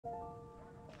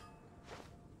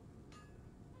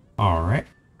Alright.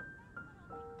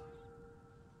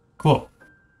 Cool.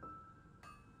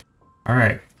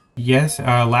 Alright. Yes,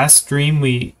 last stream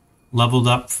we leveled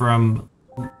up from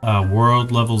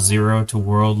world level 0 to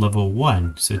world level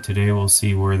 1. So today we'll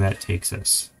see where that takes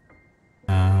us.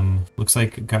 Looks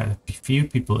like it got a few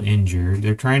people injured.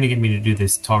 They're trying to get me to do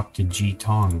this Talk to G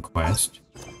Tong quest.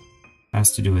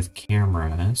 Has to do with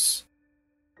cameras.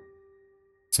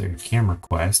 So camera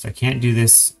quest. I can't do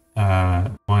this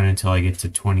one until I get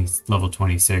to level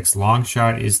 26. Long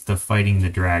shot is the fighting the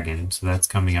dragon, so that's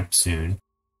coming up soon.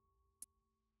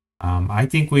 I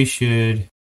think we should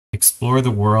explore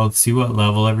the world, see what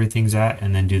level everything's at,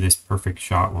 and then do this perfect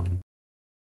shot one.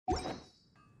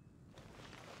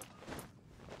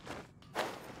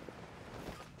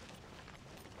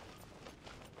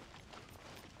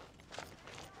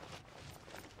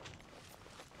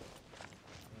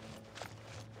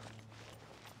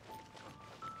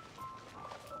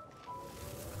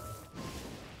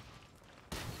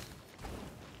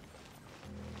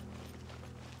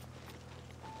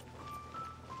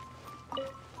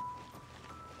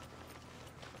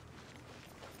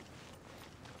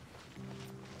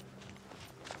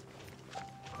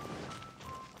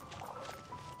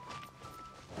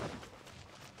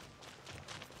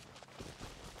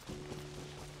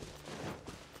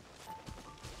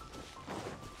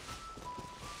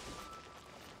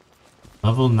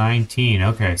 Level 19.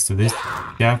 Okay, so this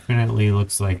definitely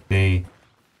looks like they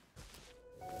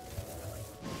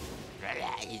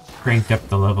cranked up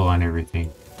the level on everything.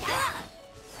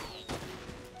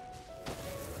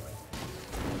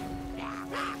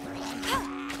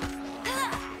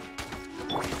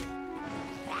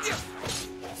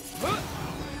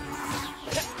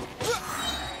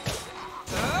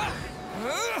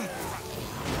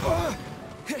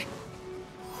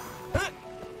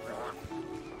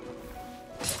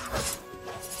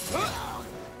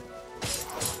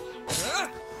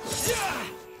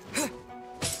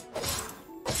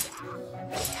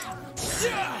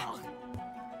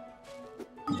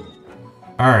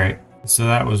 Alright, so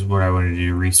that was what I wanted to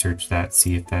do, research that,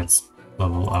 see if that's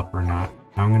level up or not.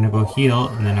 Now I'm going to go heal,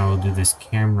 and then I will do this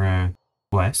camera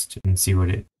quest and see what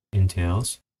it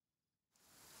entails.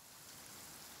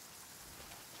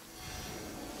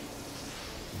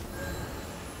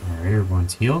 Alright,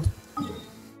 everyone's healed.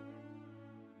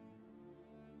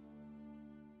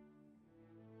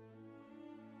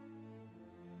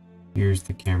 Here's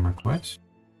the camera quest.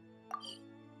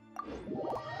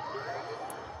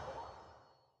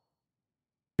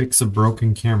 Fix a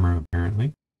broken camera,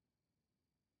 apparently.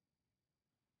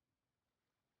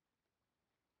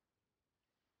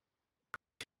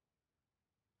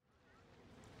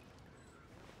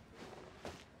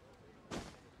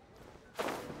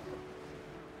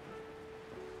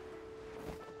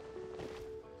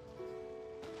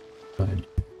 Good.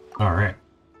 Alright.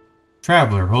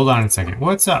 Traveler, hold on a second.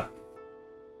 What's up?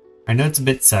 I know it's a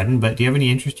bit sudden, but do you have any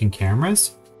interesting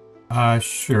cameras?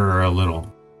 Sure, a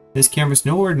little. This camera's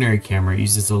no ordinary camera. It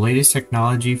uses the latest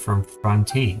technology from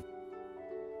Fontaine.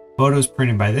 Photos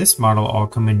printed by this model all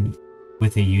come in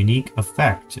with a unique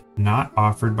effect not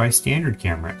offered by standard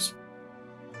cameras.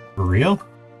 For real?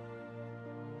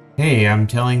 Hey, I'm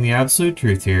telling the absolute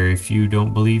truth here. If you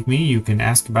don't believe me, you can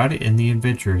ask about it in the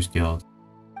Adventurers Guild.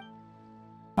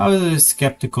 I was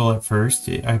skeptical at first.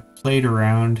 I played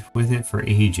around with it for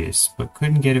ages, but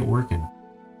couldn't get it working.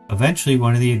 Eventually,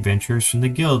 one of the adventurers from the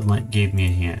guild gave me a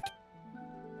hint.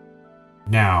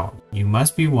 Now, you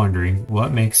must be wondering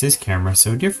what makes this camera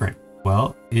so different.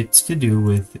 Well, it's to do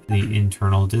with the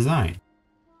internal design.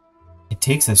 It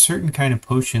takes a certain kind of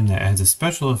potion that has a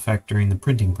special effect during the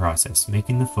printing process,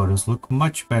 making the photos look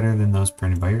much better than those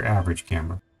printed by your average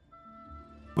camera.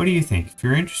 What do you think? If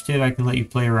you're interested, I can let you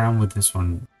play around with this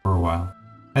one for a while.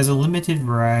 It has a limited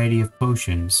variety of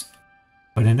potions,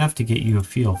 but enough to get you a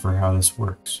feel for how this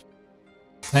works.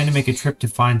 Plan to make a trip to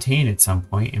Fontaine at some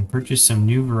point and purchase some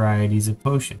new varieties of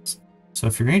potions. So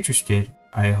if you're interested,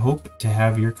 I hope to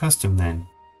have your custom then.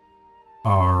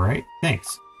 Alright,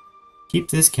 thanks. Keep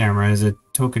this camera as a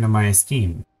token of my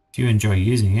esteem. If you enjoy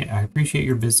using it, I appreciate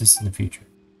your business in the future.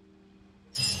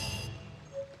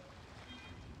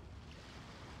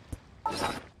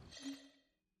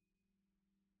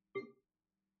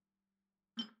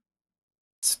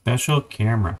 Special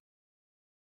camera.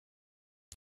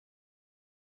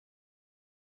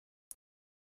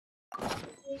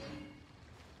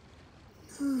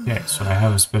 Okay, so I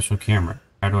have a special camera.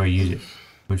 How do I use it?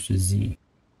 Push the Z.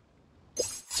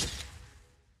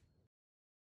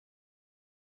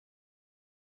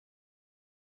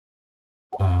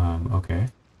 Okay.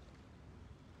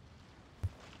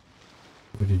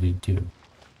 What did it do?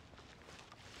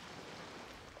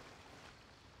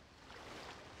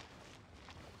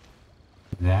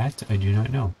 That I do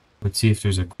not know. Let's see if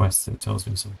there's a quest that tells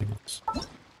me something else.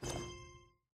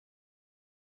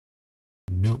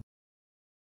 Nope.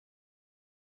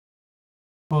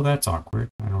 Well, that's awkward.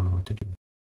 I don't know what to do.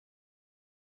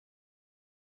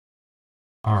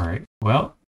 Alright,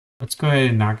 well, let's go ahead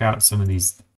and knock out some of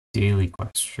these daily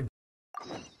quests. Sure.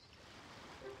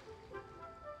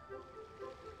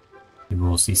 Maybe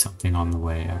we'll see something on the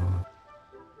way. I don't know.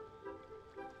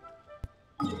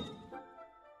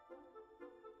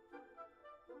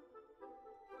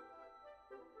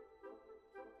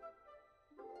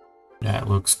 That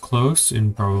looks close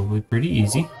and probably pretty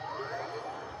easy.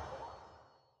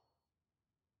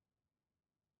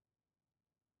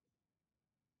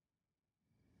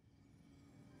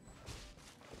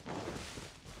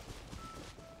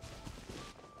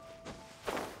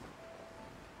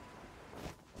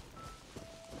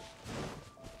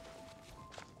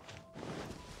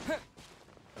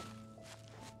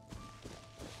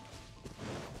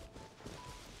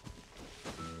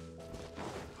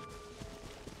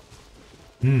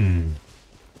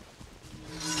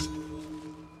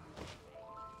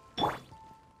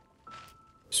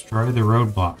 Destroy the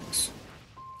roadblocks.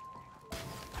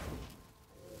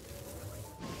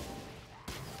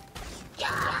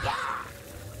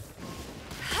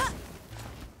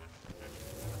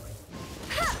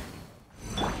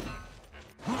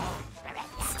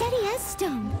 Steady as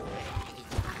stone.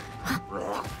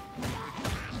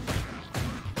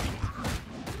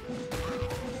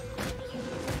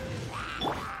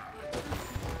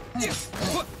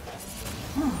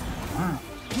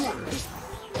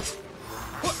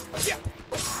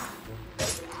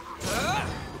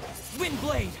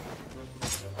 Windblade.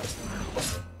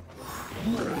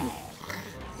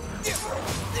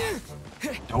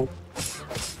 Nope.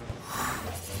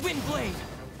 Windblade.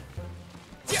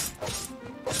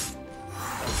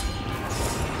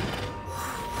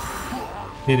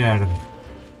 Get out of it.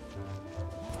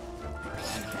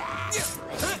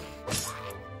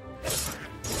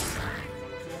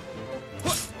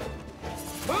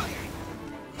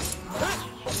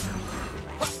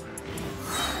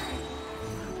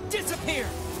 Disappear.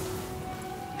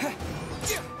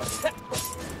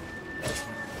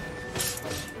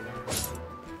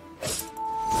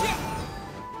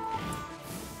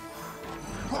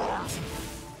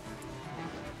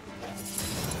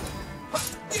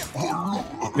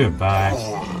 Goodbye.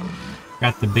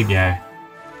 Got the big guy.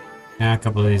 Now a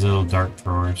couple of these little dart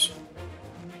throwers.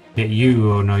 Get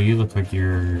you. Oh no, you look like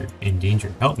you're in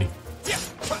danger. Help me.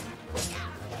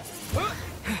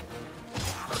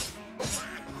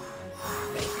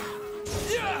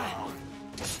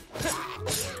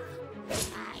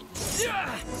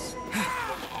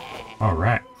 All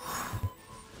right.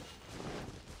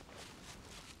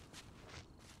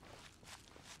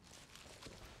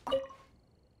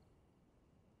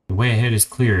 The way ahead is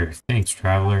clear. Thanks,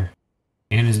 traveler.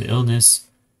 Anna's illness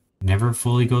never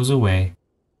fully goes away,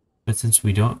 but since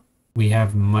we don't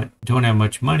have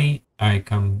much money, I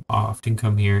often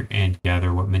come here and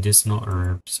gather what medicinal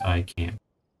herbs I can.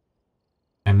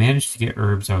 I managed to get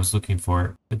herbs I was looking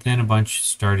for, but then a bunch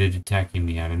started attacking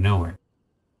me out of nowhere.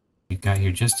 You got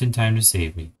here just in time to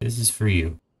save me. This is for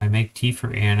you. I make tea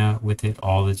for Anna with it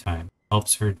all the time.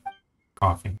 Helps her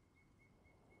coughing.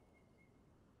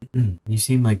 You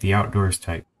seem like the outdoors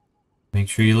type. Make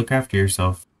sure you look after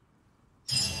yourself.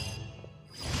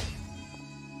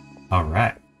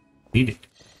 Alright. Beat it.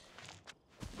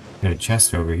 Got a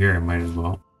chest over here I might as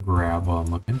well grab while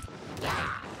I'm looking.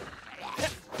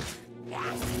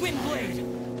 Windblade.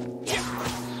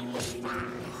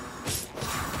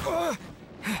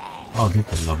 All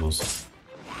different levels.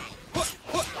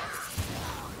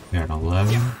 Got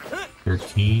 11,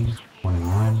 13,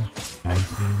 21,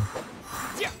 19.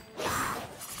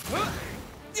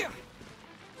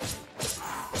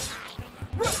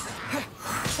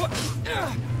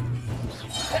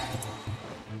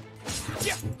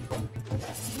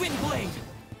 Windblade.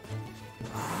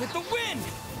 With the wind.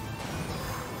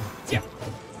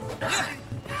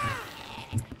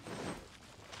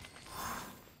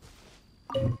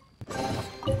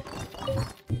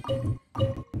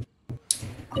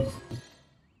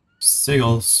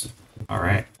 Siggles.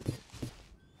 Alright.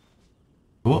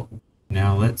 Cool.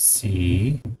 Now let's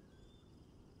see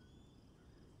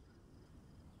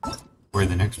where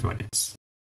the next one is.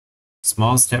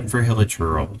 Small step for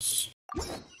hilichurls.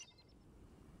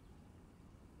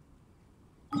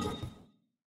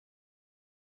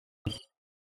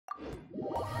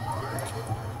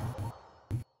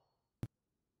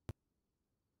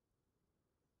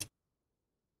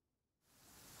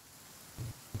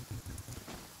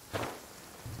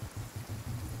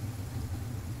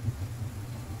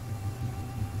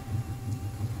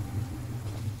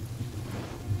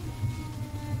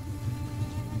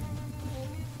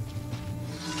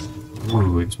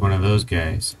 Ooh, it's one of those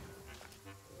guys.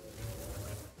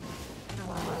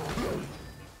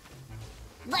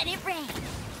 Let it rain.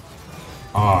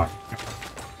 Oh,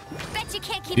 Bet you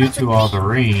can't keep due up to with all me. the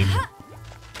rain,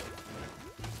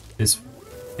 this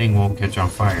thing won't catch on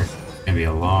fire. It's gonna be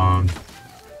a long...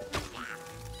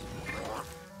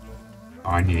 Oh,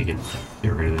 I need to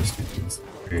get rid of this. It's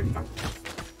very much.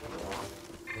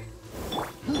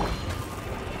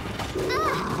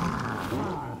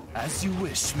 As you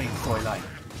wish, main Fräulein.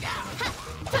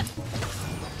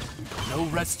 No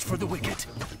rest for the wicked.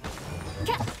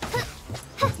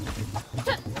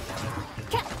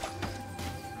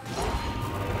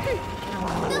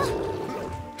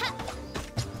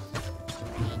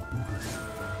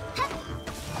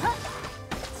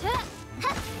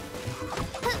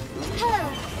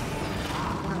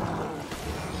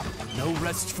 No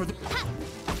rest for the...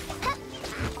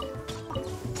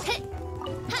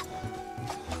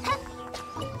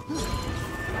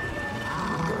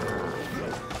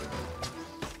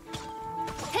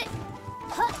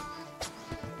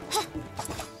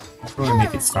 Probably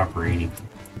make it stop raining.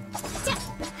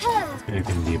 It's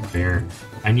gonna be a bear.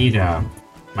 I need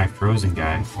my frozen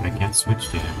guy, but I can't switch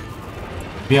to him.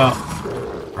 Maybe I'll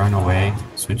run away,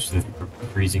 switch to the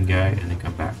freezing guy, and then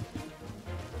come back.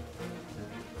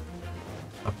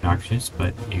 Obnoxious,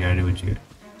 but you gotta do what you got.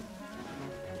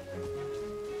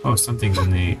 Oh, something's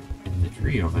in the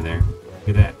tree over there. Look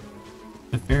at that.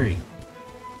 The fairy.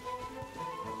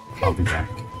 I'll be back.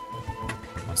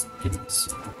 Must get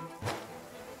this.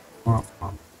 Womp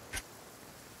womp.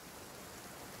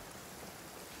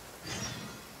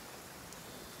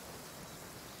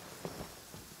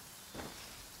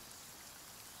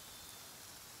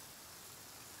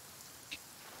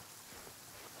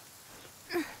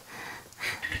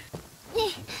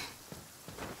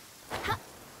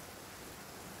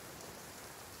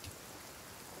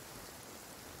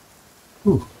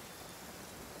 Whew.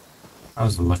 That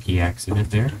was a lucky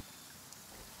accident there.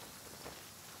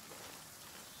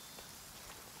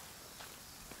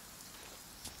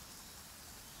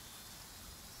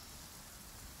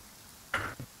 I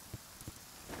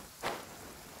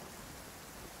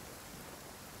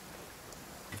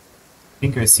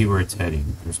think I see where it's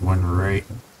heading. There's one right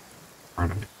in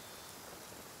front of it.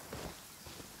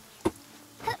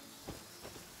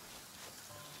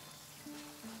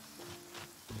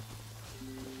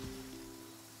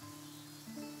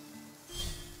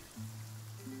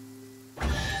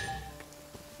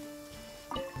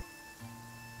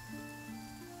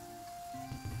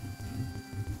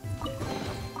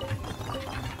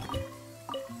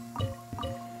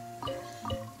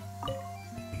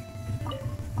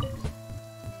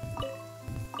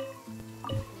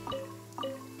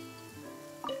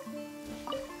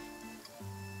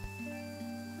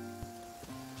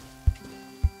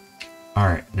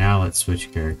 Alright, now let's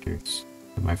switch characters.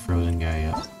 Put my frozen guy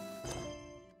up.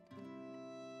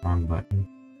 Wrong button.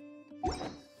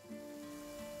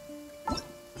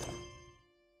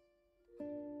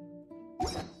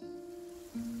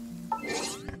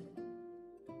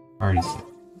 Already set.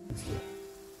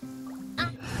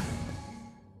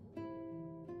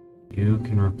 You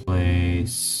can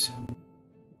replace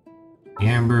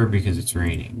Amber because it's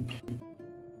raining.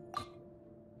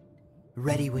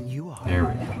 Ready when you are. There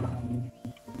we go.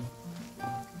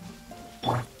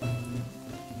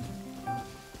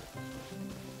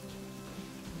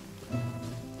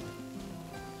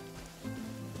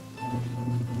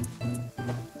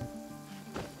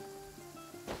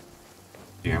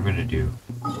 Yeah, I'm gonna do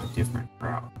a different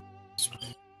route.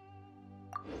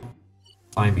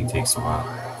 Climbing takes a while.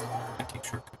 I take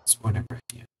shortcuts whenever I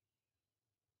can.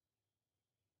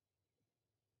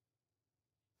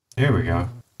 There we go.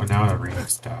 Well, now the rain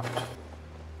stopped.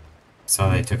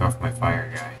 So they took off my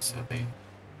fire guy, so they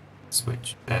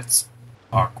switched. That's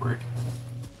awkward.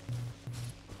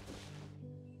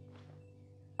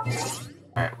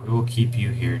 Alright, we will keep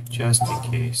you here just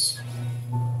in case.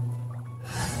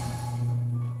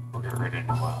 We'll get rid of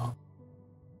Noel.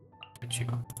 Put you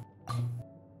up.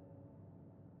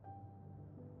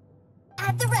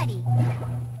 At the ready.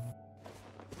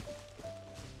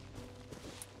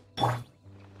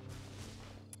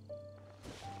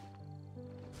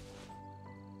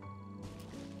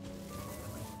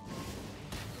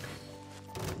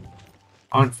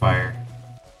 On fire.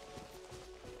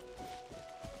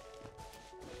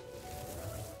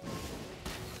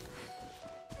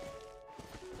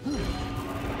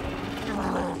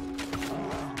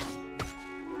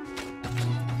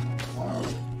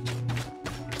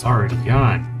 It's already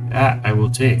gone. That I will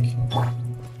take. Go,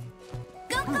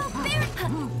 go, bear!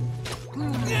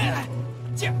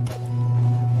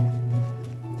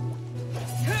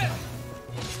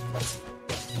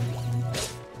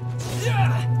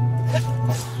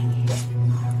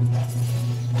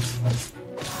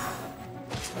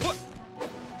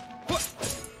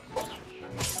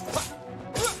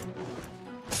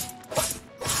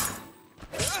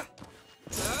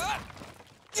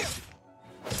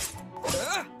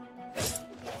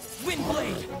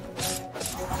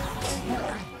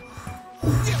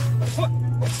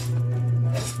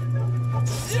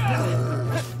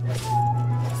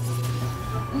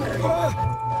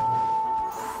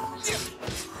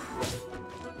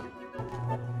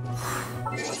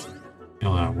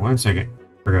 Hold on 1 second.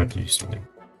 Forgot to do something.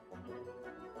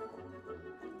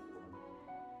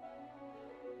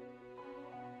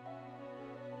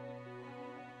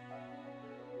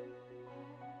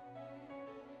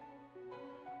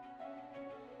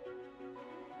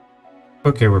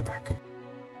 Okay, we're back.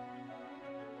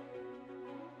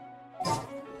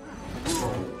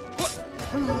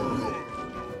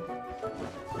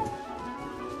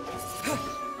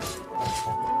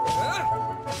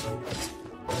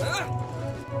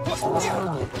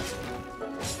 Oh.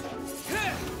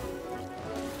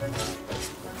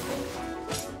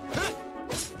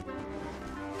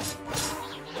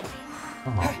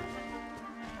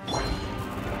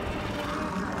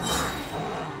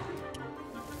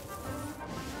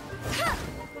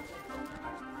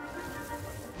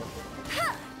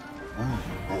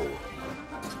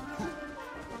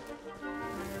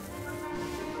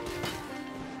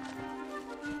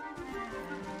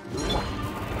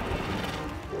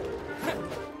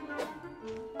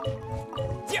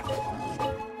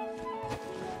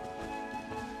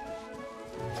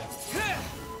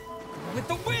 With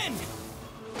the wind!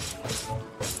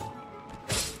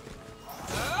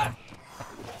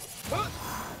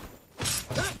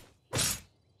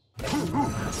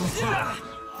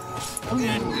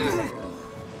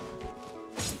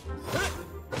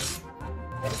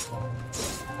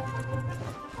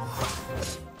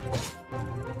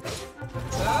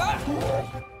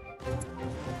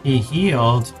 He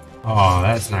healed. Oh,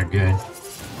 that's not good.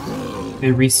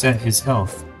 They reset his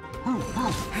health.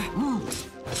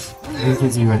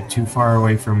 Because he went too far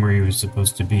away from where he was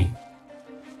supposed to be.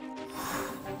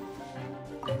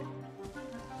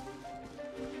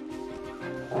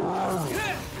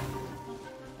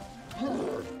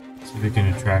 So we can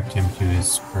attract him to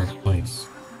his correct place.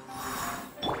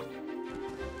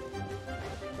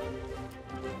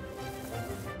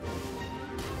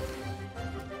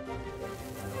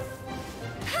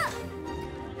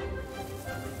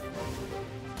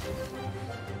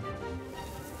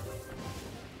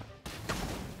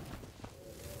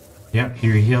 Yep,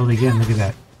 he healed again, look at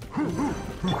that.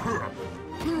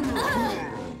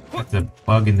 That's a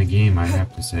bug in the game, I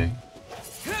have to say.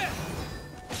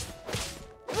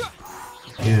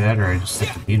 Either that or I just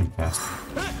have to beat him faster.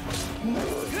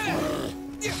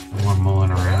 No more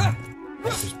mulling around.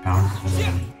 Just pound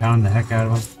the heck out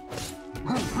of him.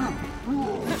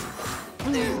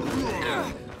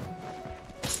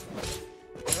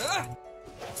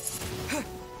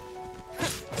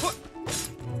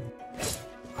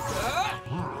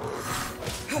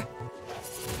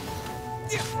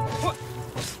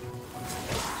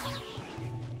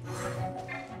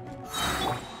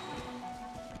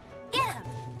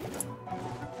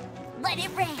 Let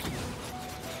it rain.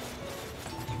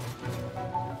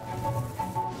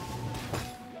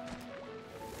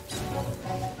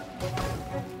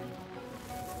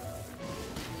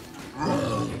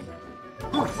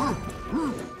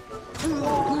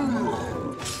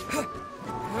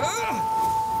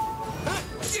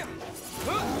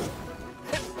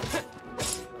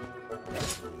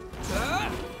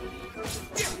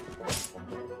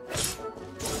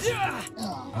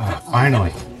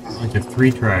 Finally, I took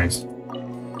 3 tries.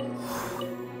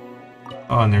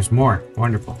 Oh, and there's more.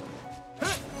 Wonderful.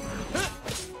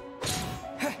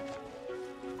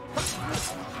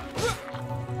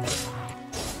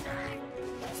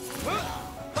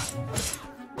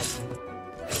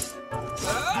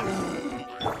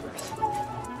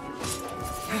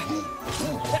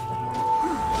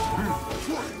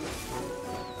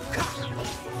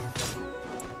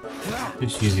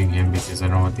 Just using him because I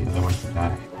don't want the other one to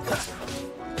die.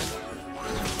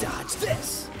 Dodge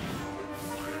this.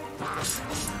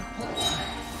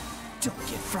 Don't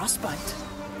get frostbite.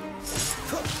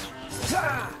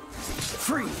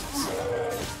 Freeze.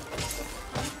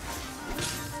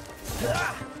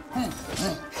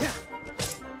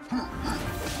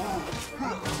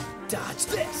 Dodge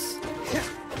this.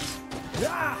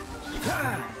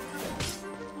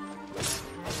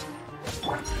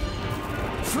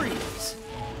 Freeze.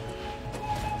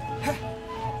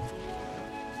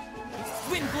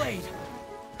 Wind blade!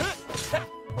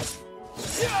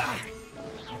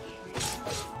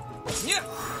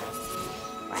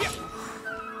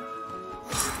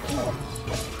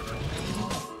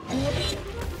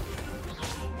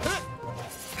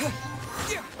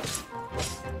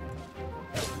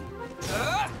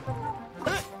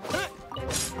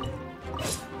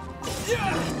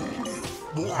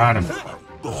 Got him.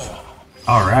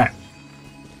 Alright.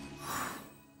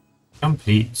 Jump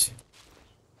complete.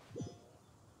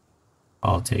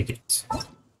 I'll take it.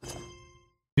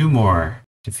 2 more.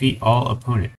 Defeat all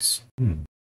opponents.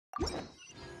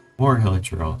 More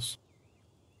hilichurls.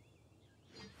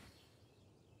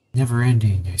 Never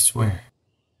ending, I swear.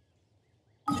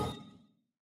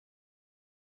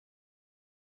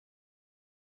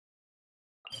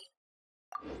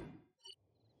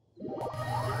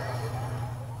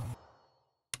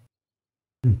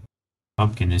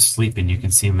 Pumpkin is sleeping. You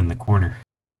can see him in the corner.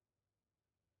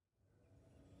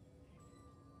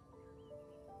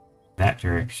 That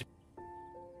direction.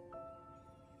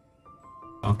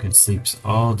 Pumpkin sleeps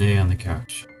all day on the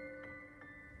couch.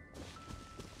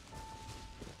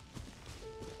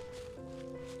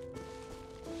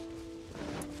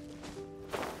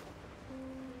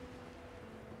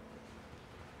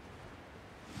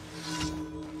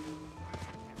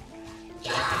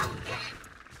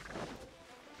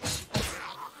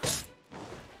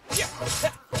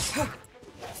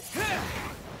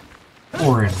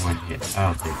 Four in one hit.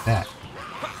 I'll take that.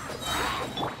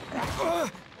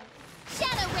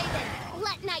 Shadow Raven,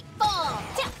 let night fall.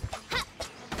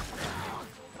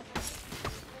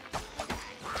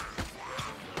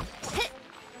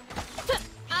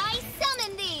 I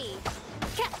summon thee.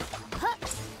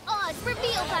 Oz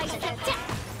revealed by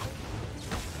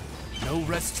No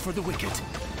rest for the wicked.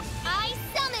 I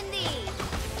summon thee.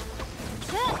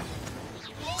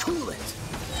 Cool it.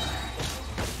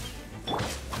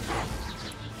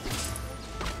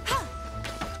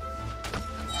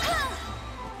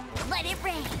 Let it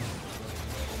rain.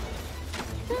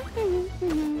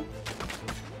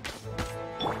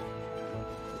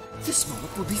 This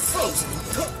moment will be frozen.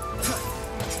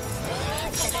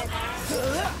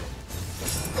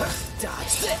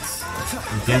 Dodge this.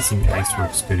 I'm guessing ice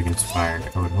works good against fire.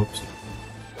 I would hope so.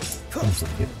 Seems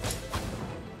like it.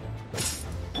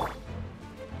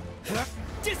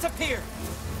 Disappear!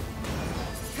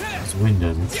 This wind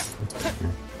doesn't. That's for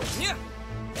sure.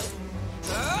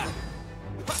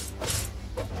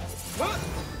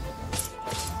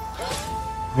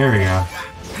 There we go.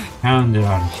 Pound it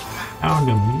on him. Pound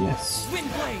him, yes. Wind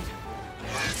blade!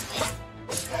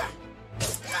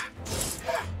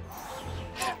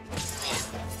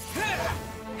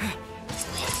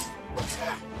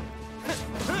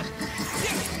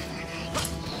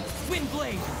 Wind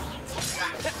blade!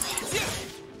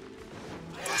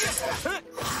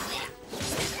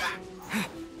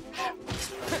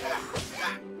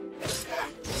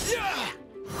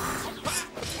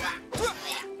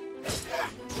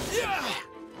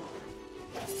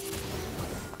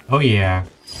 Oh yeah.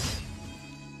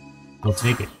 We'll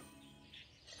take it.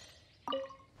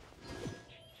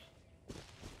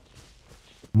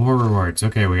 More rewards.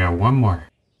 Okay, we got one more.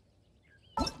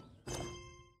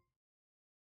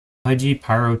 Pudgy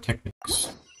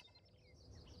Pyrotechnics.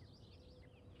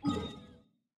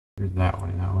 Where's that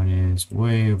one? That one is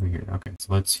way over here. Okay,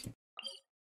 so let's see.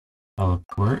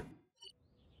 Teleport.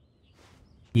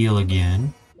 Heal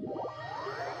again.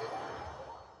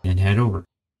 And head over.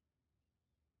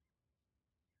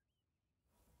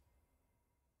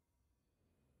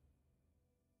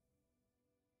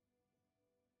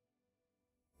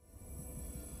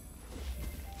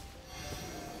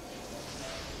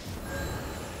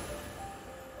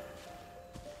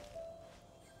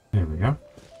 There we go.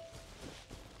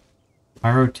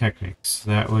 Pyrotechnics.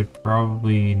 That would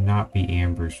probably not be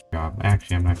Amber's job.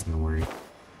 Actually, I'm not going to worry.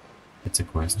 It's a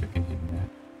quest. I can handle that.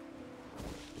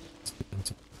 Let's get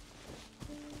into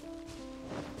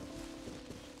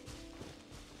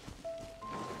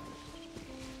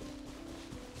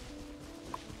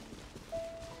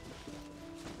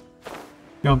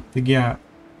jump the gap.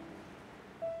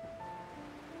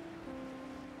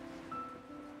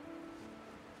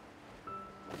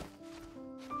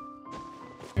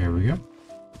 There we go.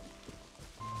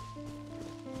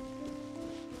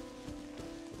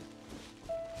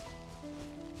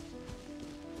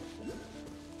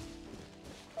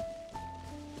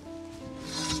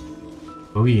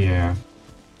 Oh yeah.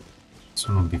 This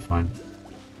one will be fun.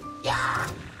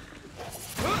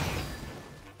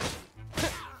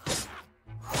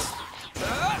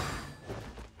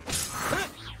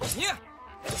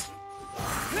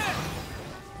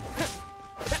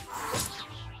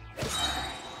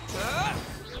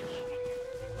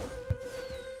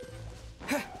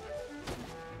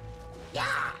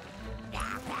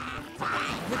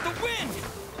 With the wind!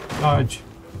 Dodge.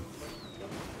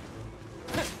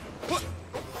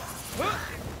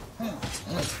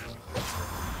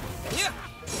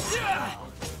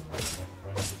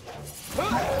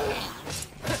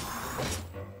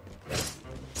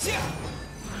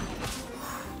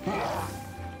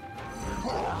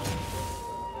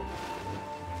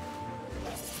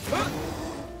 Let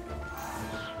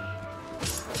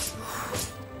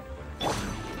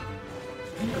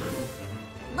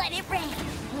it rain.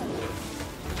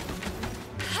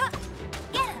 Huh.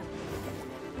 Get him.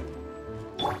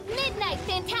 Midnight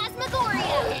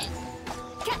Phantasmagoria.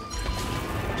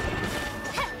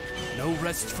 No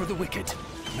rest for the wicked.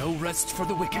 No rest for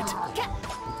the wicked.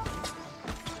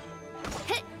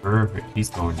 Perfect. He's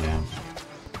going down.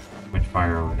 Much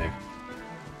fire over there.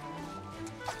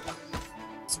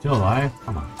 Still alive?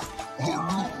 Come on.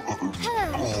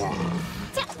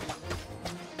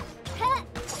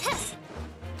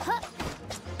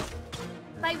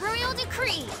 By royal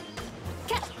decree.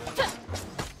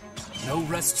 No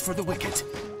rest for the wicked.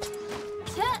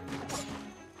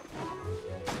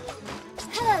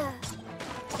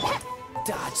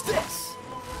 Dodge this.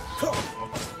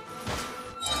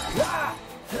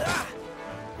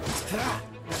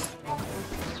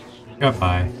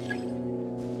 Goodbye.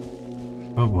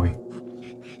 Oh boy.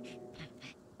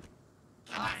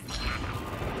 Oh,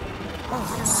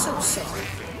 I'm so sorry.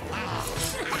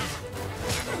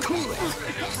 Cool it.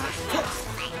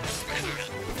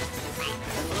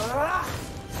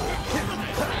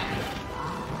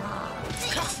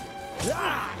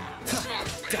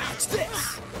 Dodge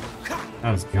this.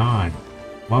 That was gone.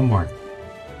 One more.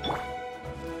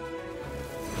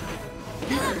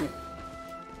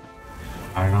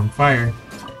 Got it on fire.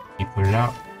 He put it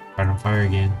out. Got it on fire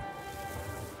again.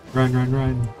 Run, run,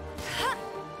 run.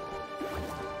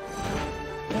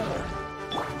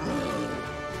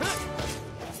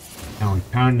 Now we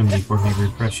pound him before he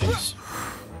refreshes.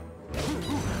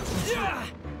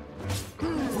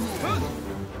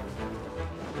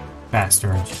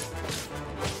 Bastard.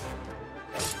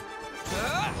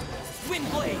 Wind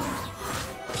blade.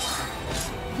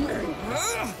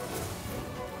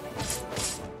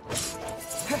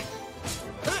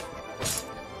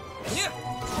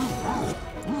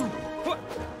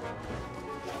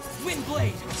 Wind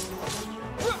blade.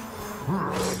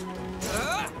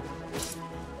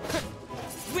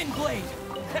 Wind blade.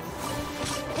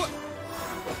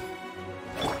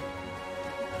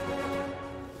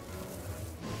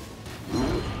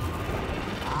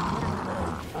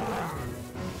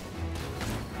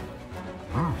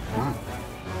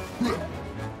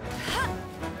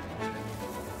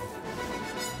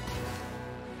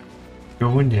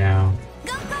 Going down.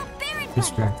 Go, go, Baron!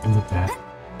 Distract him with that.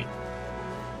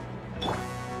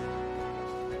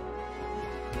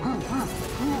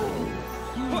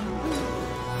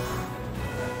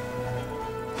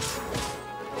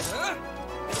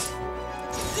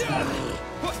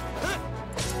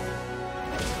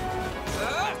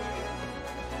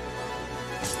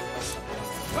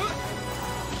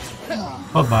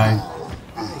 Bye-bye.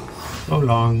 So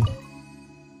long.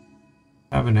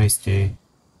 Have a nice day. It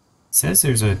says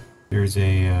there's a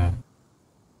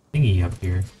thingy up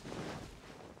here. I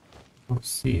don't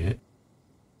see it.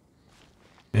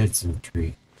 It's in the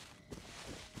tree.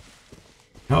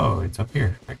 Oh, it's up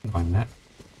here. I can climb that.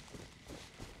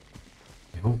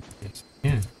 I hope yes I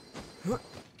can.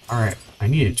 Alright, I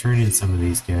need to turn in some of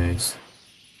these guys.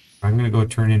 I'm gonna go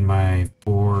turn in my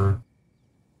 4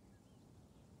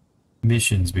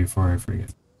 missions before I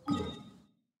forget.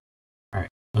 Alright,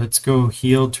 let's go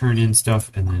heal, turn in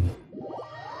stuff, and then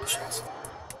missions.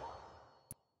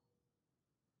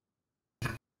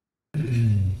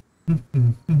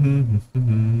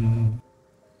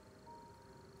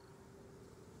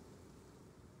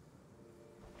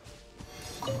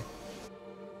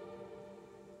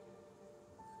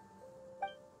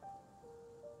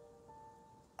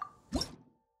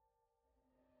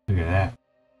 Look at that.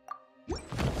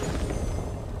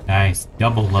 Nice.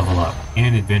 Double level up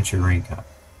and adventure rank up.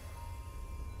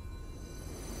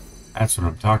 That's what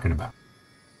I'm talking about.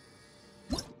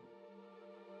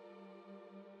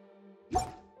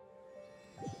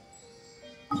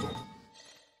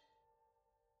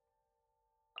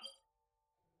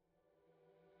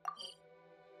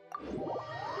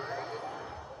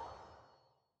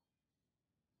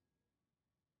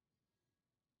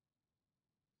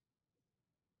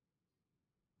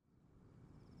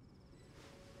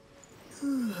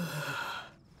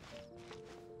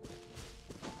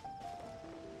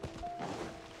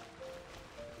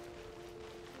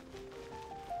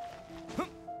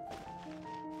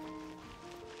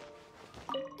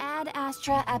 Ad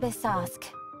Astra Abyssosk.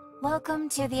 Welcome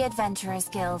to the Adventurers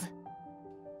Guild.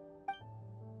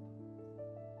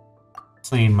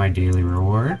 Claim my daily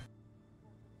reward.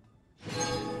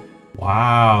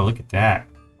 Wow, look at that.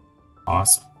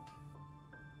 Awesome.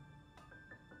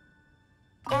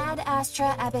 Ad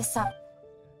Astra Abyssosk.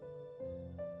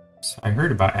 I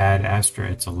heard about Ad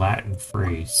Astra. It's a Latin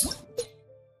phrase.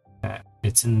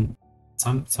 It's in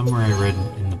somewhere I read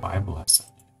in the Bible has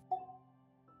something.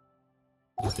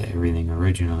 Not that everything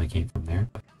originally came from there,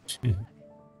 but yeah.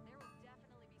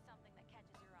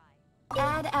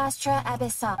 Ad Astra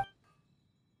Abyssa.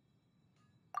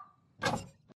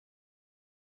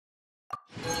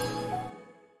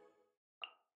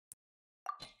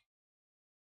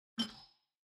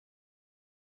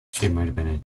 It might have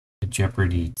been a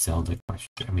Jeopardy Zelda question.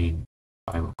 I mean,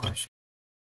 Bible question.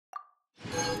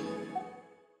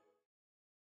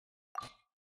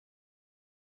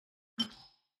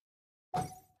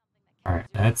 Alright,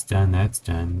 that's done, that's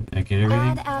done. I get everything?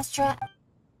 Ad Astra.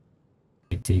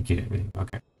 I did get everything.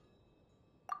 Okay.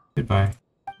 Goodbye.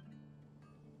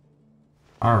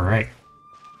 Alright.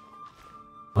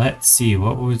 Let's see,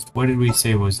 what did we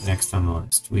say was next on the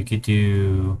list? We could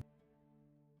do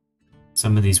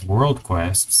some of these world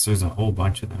quests. There's a whole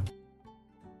bunch of them.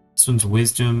 This one's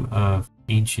Wisdom of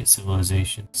Ancient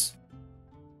Civilizations.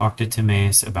 Talk to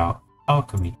Timaeus about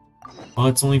alchemy. Well,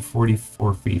 it's only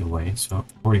 44 feet away, so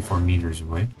 44 meters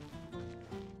away.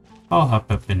 I'll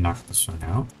hop up and knock this one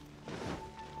out.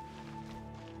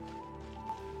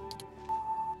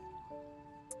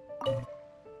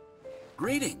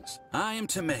 Greetings. I am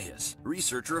Timaeus,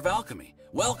 researcher of alchemy.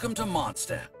 Welcome to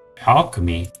Mondstadt.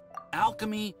 Alchemy?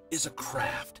 Alchemy is a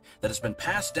craft that has been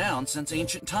passed down since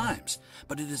ancient times,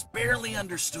 but it is barely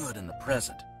understood in the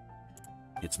present.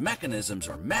 Its mechanisms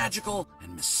are magical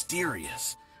and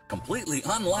mysterious, completely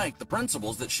unlike the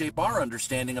principles that shape our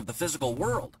understanding of the physical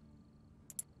world.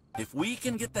 If we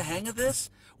can get the hang of this,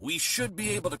 we should be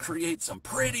able to create some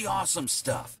pretty awesome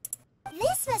stuff.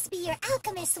 This must be your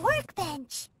alchemist's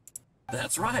workbench.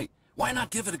 That's right. Why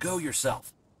not give it a go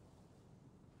yourself?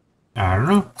 I don't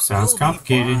know. Sounds You'll be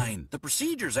complicated. fine. The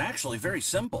procedure's actually very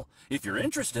simple. If you're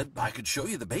interested, I could show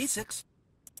you the basics.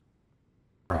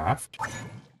 Craft.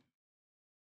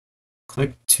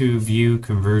 Click to view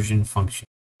conversion function.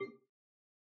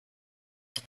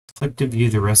 Click to view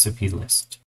the recipe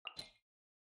list.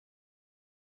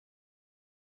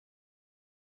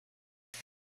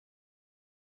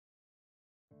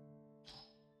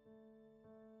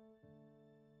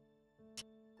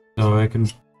 So I can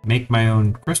make my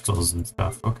own crystals and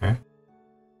stuff. Okay.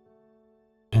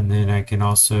 And then I can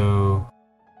also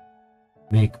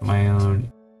make my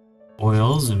own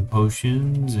oils and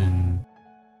potions and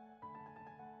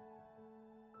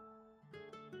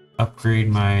upgrade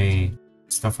my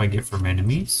stuff I get from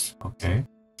enemies. Okay.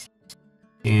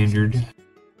 Standard.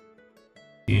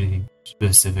 Anything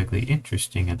specifically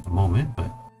interesting at the moment,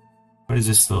 but what does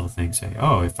this little thing say?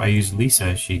 Oh, if I use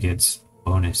Lisa, she gets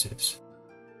bonuses.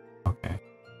 Okay.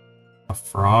 A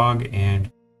frog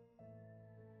and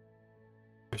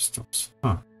crystals.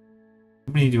 Huh.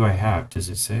 How many do I have? Does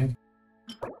it say?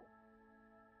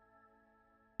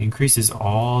 Increases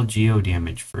all geo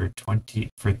damage for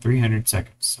 300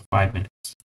 seconds, so 5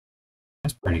 minutes.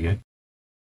 That's pretty good.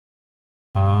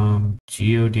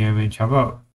 Geo damage. How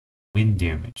about wind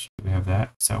damage? Do we have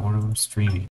that? Is that one of them?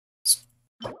 Streaming. Is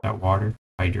that water?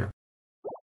 Hydro.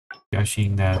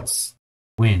 Gushing, that's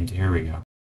wind. Here we go.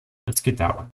 Let's get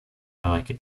that one. I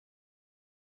like it.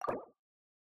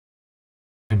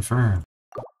 Confirm.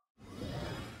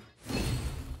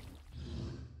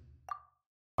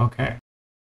 Okay.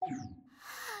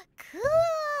 Cool.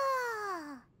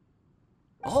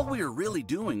 All we are really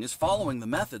doing is following the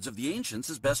methods of the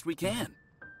ancients as best we can.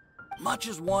 Much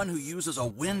as one who uses a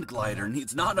wind glider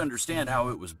needs not understand how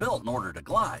it was built in order to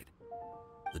glide.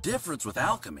 The difference with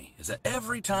alchemy is that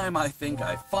every time I think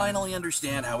I finally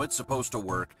understand how it's supposed to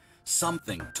work,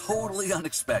 something totally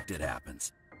unexpected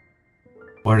happens.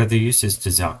 What other uses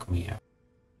does alchemy have?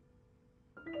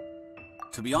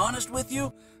 To be honest with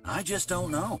you, I just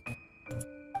don't know.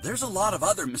 There's a lot of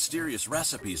other mysterious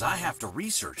recipes I have to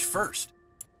research first.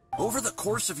 Over the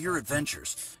course of your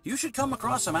adventures, you should come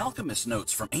across some alchemist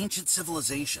notes from ancient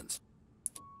civilizations.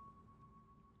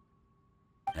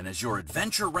 And as your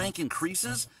adventure rank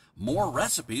increases, more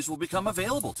recipes will become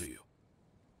available to you.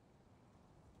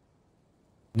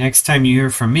 Next time you hear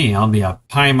from me, I'll be a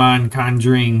Paimon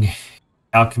conjuring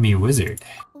alchemy wizard.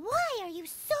 Why are you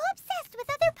so obsessed with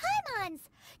other Paimons?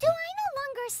 Do I no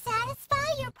longer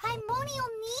satisfy your primordial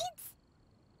needs?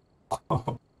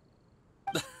 Oh,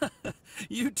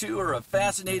 You two are a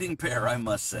fascinating pair, I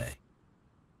must say.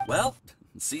 Well,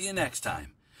 see you next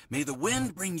time. May the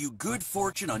wind bring you good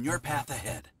fortune on your path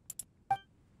ahead.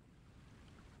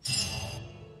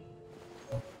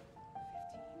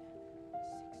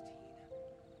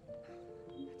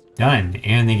 done.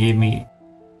 And they gave me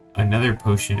another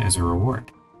potion as a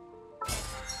reward.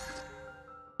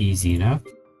 Easy enough.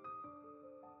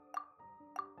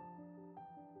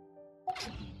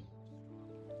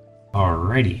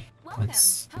 Alrighty. Let's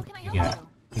see what we got.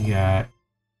 We got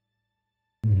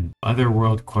other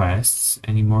world quests.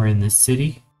 Any more in this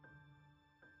city?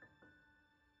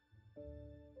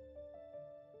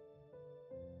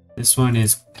 This one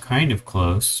is kind of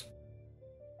close.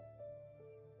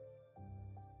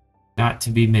 Not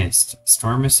to be missed.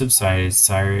 Storm has subsided.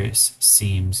 Cyrus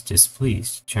seems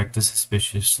displeased. Check the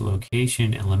suspicious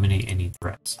location. Eliminate any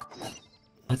threats.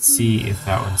 Let's see if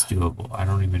that one's doable. I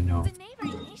don't even know.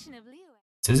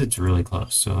 It says it's really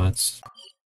close, so let's...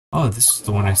 Oh, this is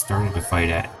the one I started to fight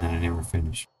at, and then I never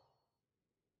finished.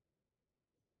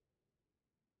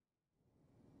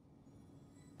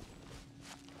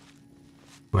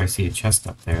 Oh, I see a chest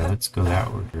up there. Let's go that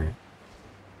order.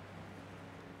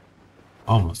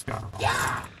 Almost got him.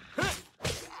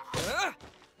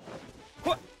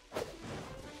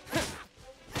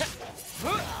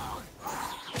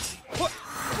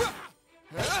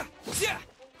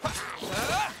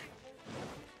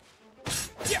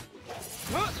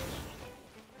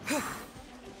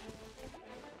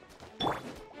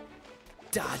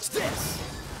 Dodge this.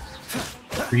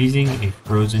 Freezing a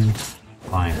frozen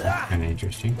lime. That's kind of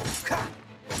interesting.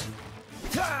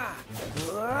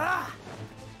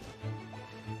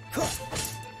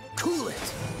 Cool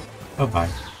it. Oh, bye.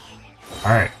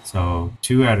 Alright, so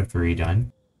 2 out of 3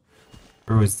 done.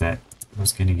 Where was that? I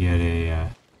was gonna get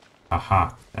a,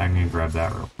 aha. I'm gonna grab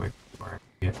that real quick before I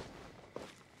forget.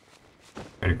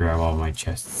 Gotta grab all my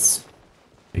chests.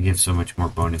 They give so much more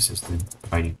bonuses than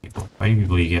fighting people. Fighting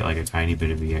people, you get like a tiny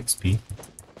bit of EXP.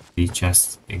 These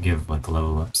chests, they give like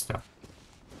level up stuff.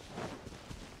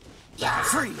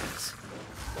 Freeze.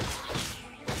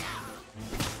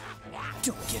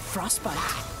 Don't get frostbite.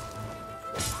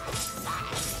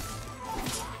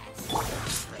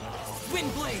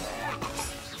 Wind blade.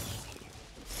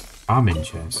 Common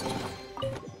chest.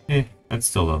 That's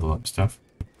still level up stuff.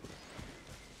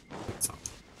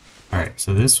 Alright,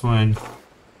 so this one...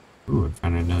 Ooh, I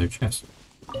found another chest.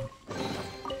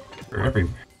 They're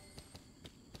everywhere.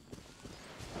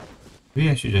 Maybe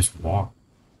I should just walk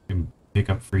and pick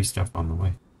up free stuff on the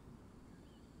way.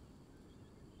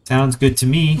 Sounds good to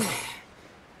me.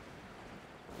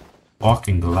 Walk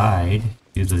and glide.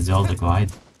 Do the Zelda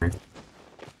glide trick.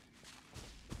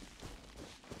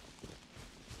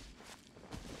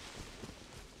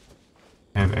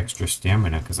 I have extra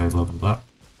stamina because I leveled up.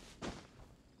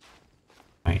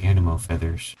 My animal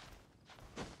feathers.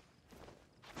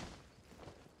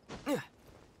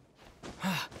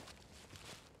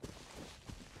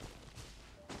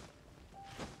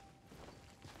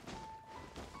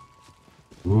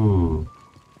 Ooh.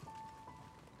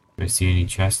 Do I see any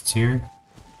chests here?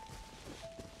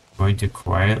 I'm going to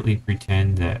quietly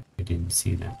pretend that I didn't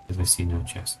see them, because I see no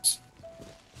chests.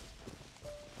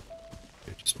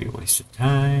 It'd just be a waste of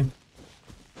time.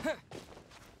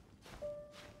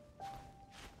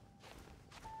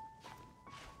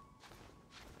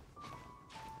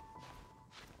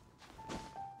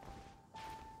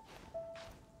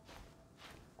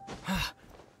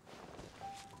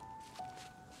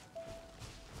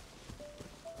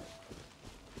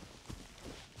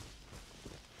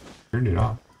 Turned it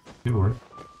off. It worked.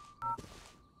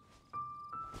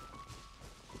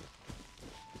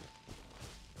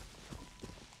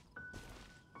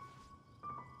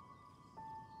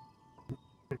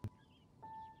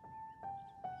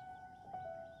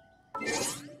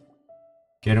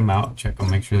 Get them out, check them,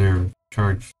 make sure they're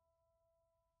charged.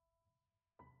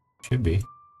 Should be.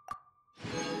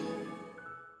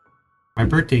 My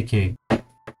birthday cake.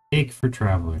 Cake for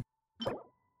traveler.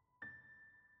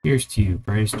 Here's to you,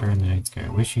 brightest star in the night sky.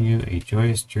 Wishing you a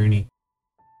joyous journey.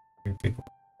 Your big one.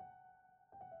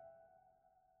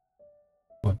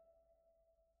 What?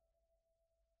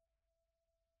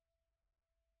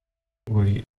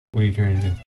 What are you trying to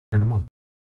do? Turn them on.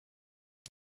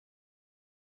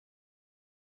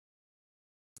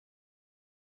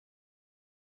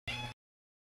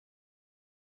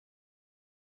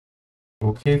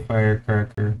 Okay,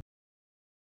 firecracker.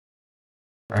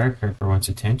 Firecracker wants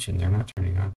attention. They're not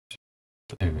turning on.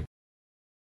 There we go.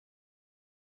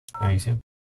 Now you see him.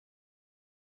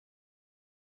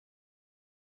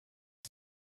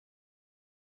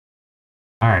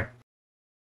 Alright.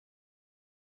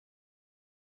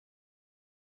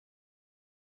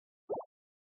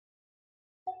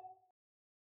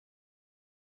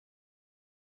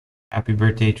 Happy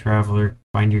birthday, traveler.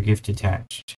 Find your gift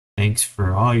attached. Thanks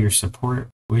for all your support.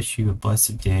 Wish you a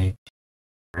blessed day,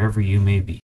 wherever you may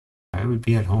be. I would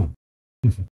be at home.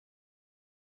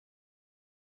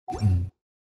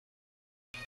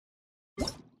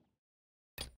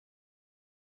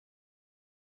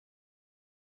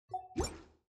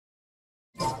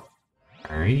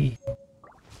 Alrighty.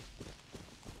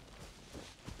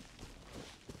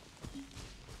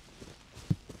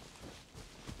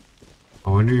 I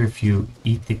wonder if you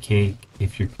eat the cake,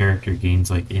 if your character gains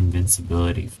like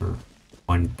invincibility for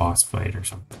one boss fight or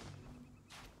something.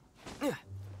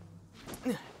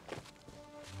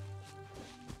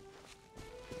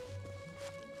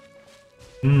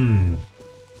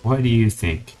 What do you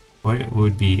think? What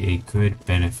would be a good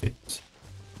benefit?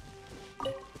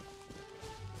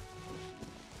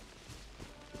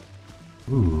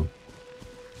 Ooh.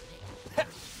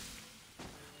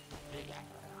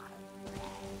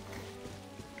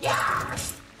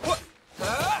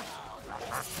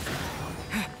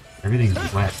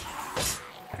 Everything's wet.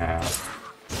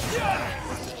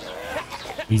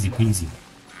 Easy peasy.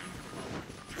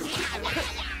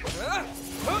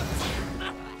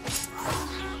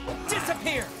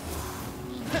 Disappear!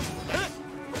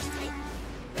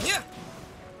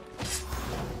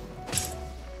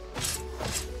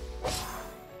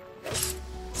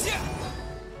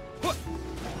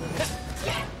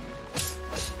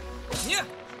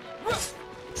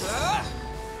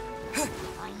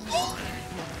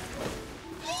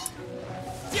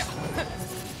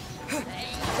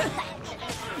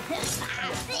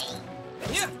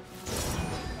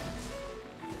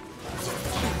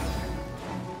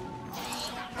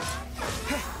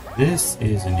 This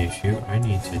is an issue. I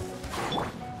need to.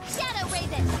 Shadow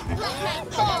Raven, let me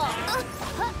fall.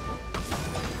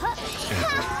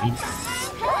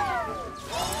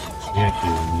 We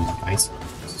actually need ice.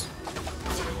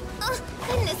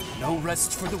 Goodness, No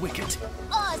rest for the wicked.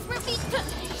 Oz, repeat.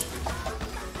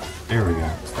 There we go.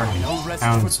 Starting No to rest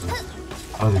pound for- some.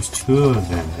 Oh, there's two of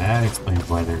them. That explains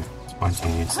why they're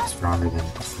spontaneously stronger than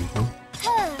usual.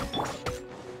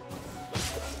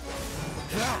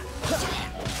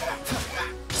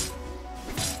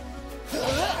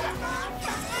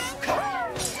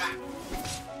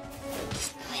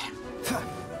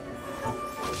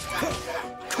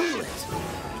 Cool it.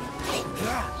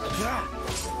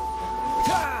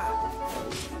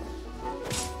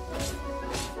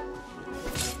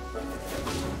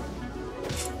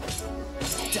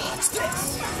 Dodge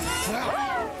this.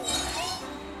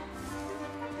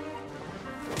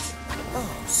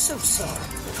 Oh, so sorry.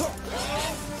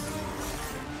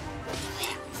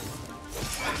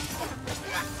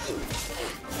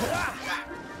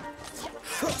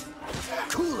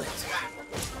 Cool it.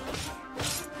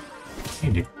 I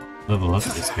need to level up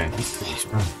this guy. He's pretty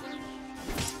strong.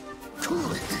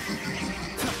 Cool it.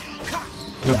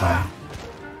 Goodbye.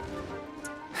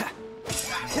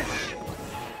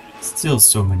 Still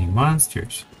so many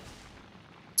monsters.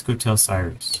 Let's go tell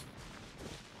Cyrus.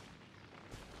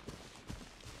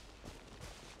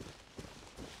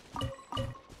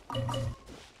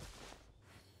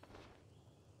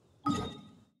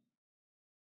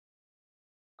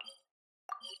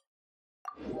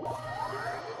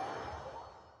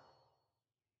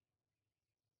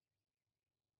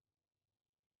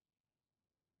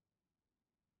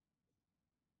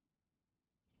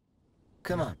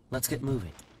 Come on, let's get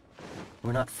moving.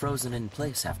 We're not frozen in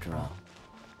place after all.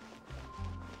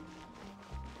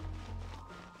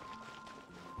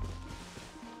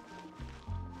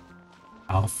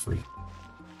 Alfred.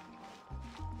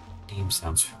 Name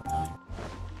sounds familiar.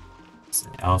 Is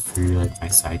it Alfred like my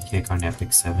sidekick on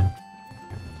Epic 7?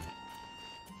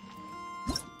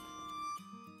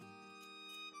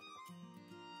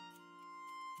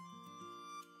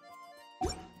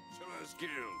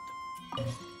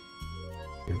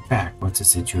 You're back. What's the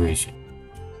situation?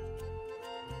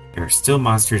 There are still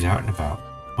monsters out and about.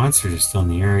 Monsters are still in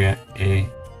the area,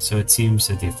 so it seems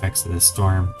that the effects of the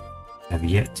storm have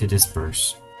yet to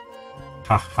disperse.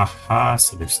 Ha ha ha,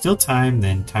 so there's still time,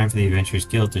 then time for the Adventurers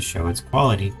Guild to show its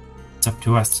quality. It's up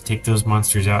to us to take those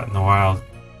monsters out in the wild,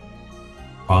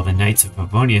 while the Knights of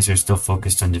Pavonius are still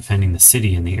focused on defending the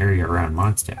city and the area around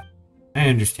Mondstadt. I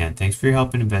understand. Thanks for your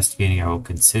help in investigating. I will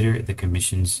consider the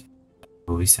commissions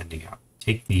we'll be sending out.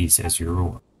 Take these as your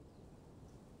reward.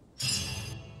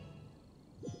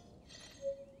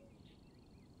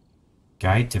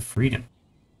 Guide to Freedom.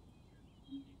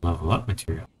 Level up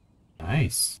material.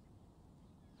 Nice.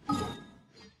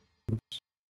 Oops.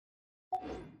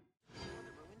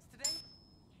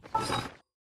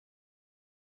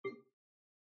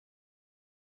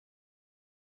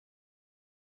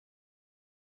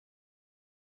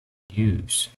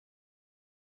 Use.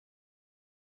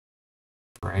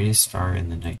 Brightest star in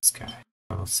the night sky.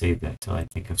 I'll save that till I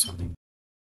think of something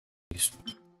useful.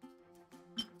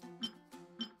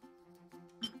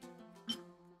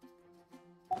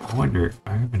 I wonder,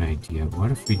 I have an idea.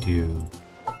 What if we do...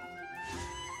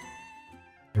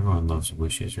 Everyone loves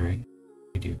wishes, right?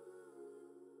 I do.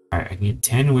 Alright, I can get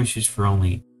 10 wishes for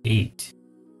only 8.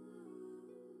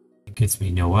 It gets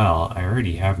me Noelle. I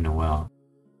already have Noelle.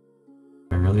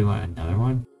 Do I really want another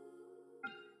one?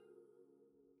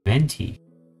 Venti.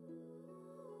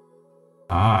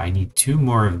 Ah, I need 2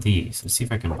 more of these. Let's see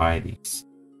if I can buy these.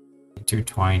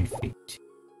 Intertwined Fate.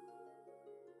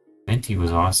 Venti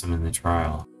was awesome in the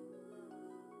trial.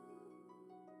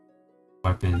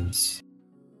 Weapons.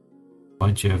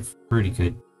 Bunch of pretty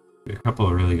good. A couple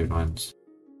of really good ones.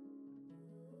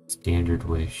 Standard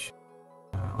wish.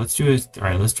 Let's do it.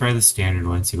 Alright, let's try the standard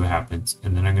one, see what happens.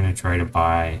 And then I'm going to try to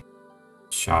buy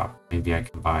shop. Maybe I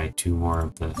can buy 2 more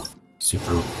of the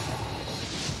super.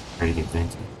 Try to get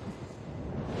Venti.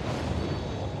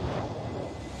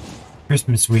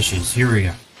 Christmas wishes. Here we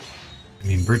go. I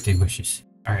mean, birthday wishes.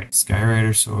 Alright,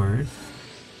 Skyrider sword.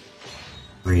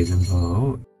 Raven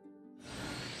bow.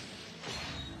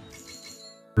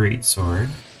 Great sword.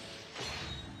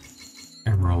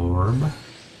 Emerald orb.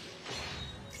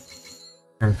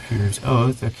 Sharpshooter's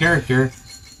oath. A character.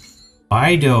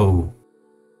 Fido.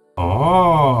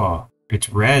 Oh, it's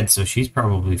red, so she's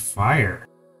probably fire.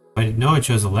 But no, it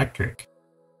shows electric.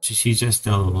 So she's just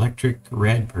an electric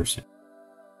red person.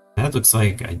 That looks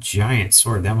like a giant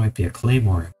sword. That might be a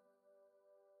claymore.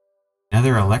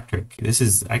 Another electric. This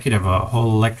is. I could have a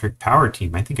whole electric power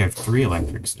team. I think I have 3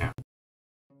 electrics now.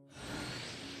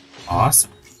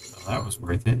 Awesome. So that was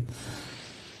worth it.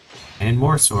 And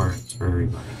more swords for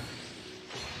everybody.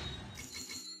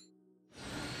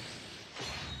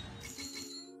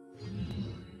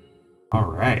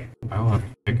 Alright. I will have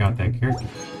to pick out that character.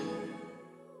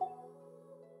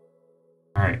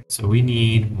 Alright, so we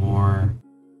need more.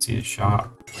 Let's see the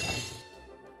shop.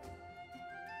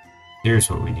 Here's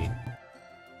what we need.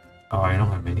 Oh, I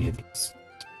don't have many of these.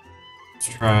 Let's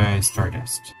try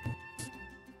Stardust.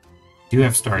 Do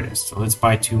have Stardust, so let's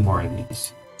buy 2 more of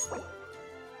these.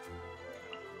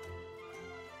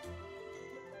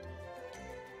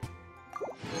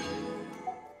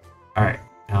 Alright,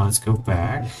 now let's go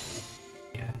back.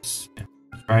 Yes.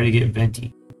 Try to get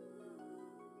Venti.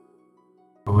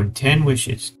 With 10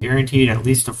 wishes, guaranteed at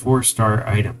least a 4-star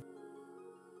item.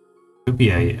 Could be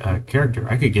a character.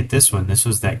 I could get this one. This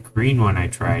was that green one I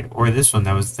tried. Or this one,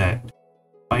 that was that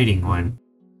fighting one.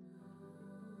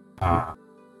 Yeah,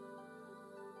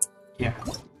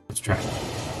 let's try it.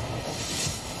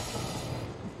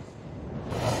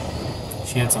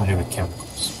 She had something to do with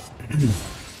chemicals.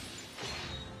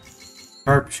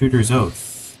 Sharpshooter's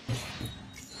oath.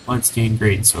 Bloodstained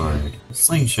greatsword.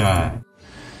 Slingshot.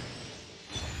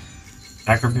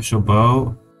 Sacrificial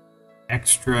bow.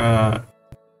 Extra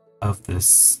of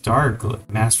the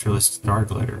masterless star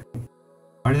glitter.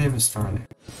 Why do they have a star there?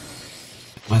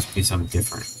 It must be something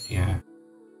different. Yeah.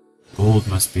 Gold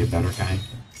must be a better kind.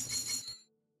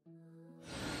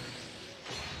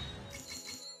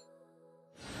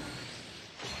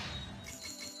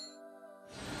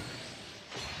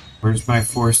 Where's my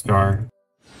 4-star?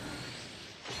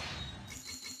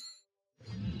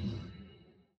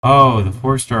 Oh, the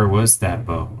 4-star was that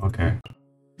bow. Okay.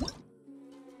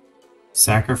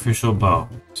 Sacrificial bow.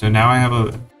 So now I have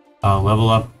a level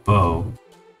up bow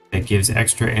that gives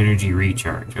extra energy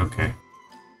recharge. Okay.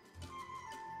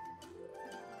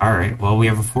 Alright, well we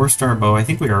have a 4-star bow. I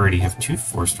think we already have 2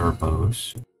 4-star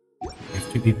bows. We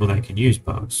have 2 people that can use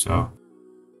bows, so.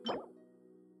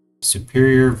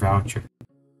 Superior voucher.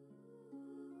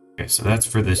 Okay, so that's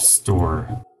for the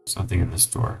store. Something in the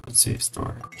store. Let's see the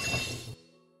store.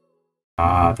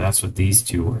 Ah, that's what these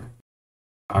 2 were.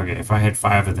 Okay, if I had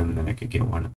 5 of them, then I could get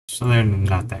 1 of them. So they're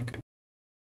not that good.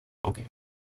 Okay.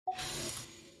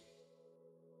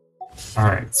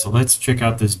 Alright, so let's check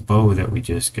out this bow that we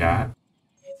just got.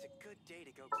 It's a good day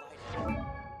to go gliding.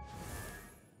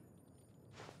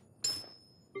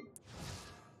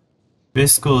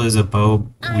 Fiscal is a bow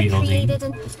wielding.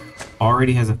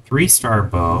 Already has a 3-star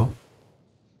bow.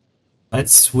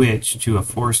 Let's switch to a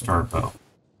 4-star bow.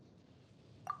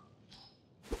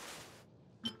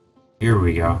 Here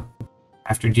we go.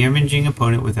 After damaging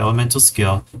opponent with elemental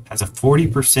skill, has a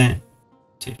 40%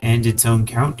 to end its own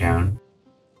countdown.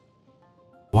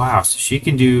 Wow, so she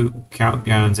can do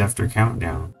countdowns after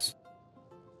countdowns.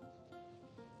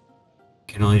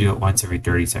 Can only do it once every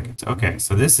 30 seconds. Okay,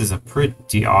 so this is a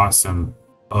pretty awesome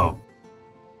bow.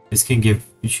 This can give,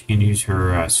 she can use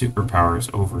her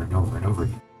superpowers over and over and over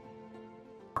again.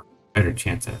 Better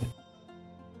chance at it.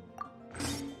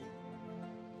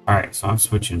 Alright, so I'm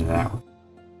switching to that one.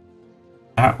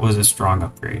 That was a strong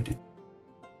upgrade.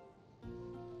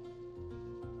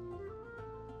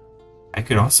 I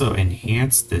could also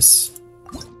enhance this.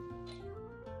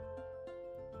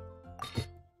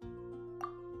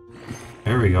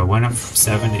 There we go. Went up from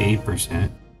 7 to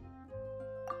 8%.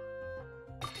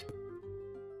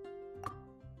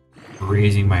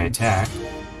 Raising my attack.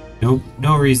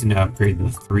 No reason to upgrade the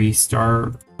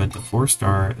 3-star, but the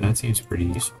 4-star, that seems pretty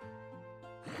useful.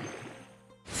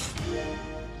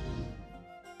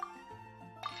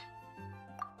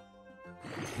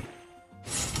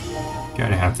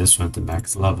 Gotta have this one at the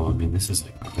max level. I mean, this is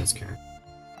like my best character.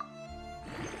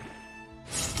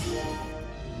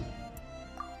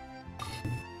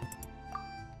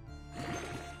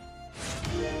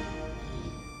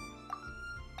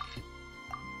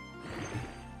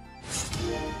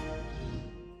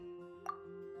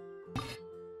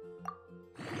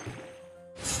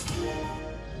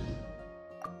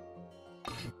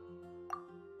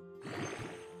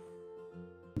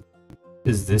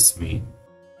 What does this mean?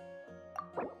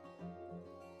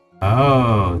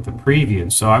 Oh, the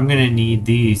preview. So I'm going to need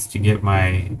these to get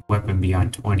my weapon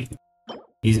beyond 20.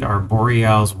 These are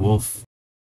Boreal's Wolf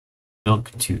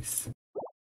Milk Tooth.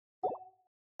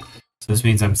 So this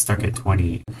means I'm stuck at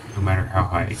 20 no matter how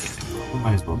high I get it. I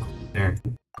might as well go there.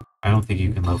 I don't think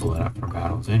you can level it up for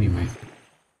battles anyway.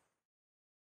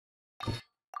 If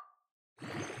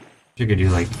you could do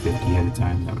like 50 at a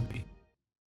time, that would be.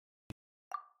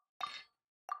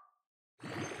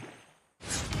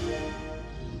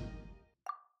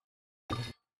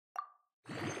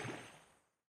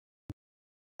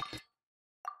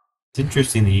 It's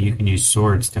interesting that you can use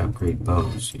swords to upgrade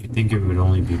bows. You'd think it would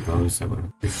only be bows that would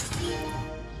upgrade bows.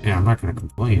 Yeah, I'm not going to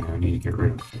complain. I need to get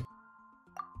rid of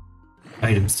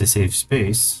items to save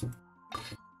space.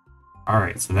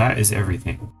 Alright, so that is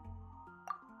everything.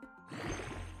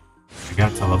 I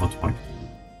got to level 20.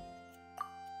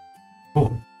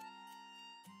 Cool.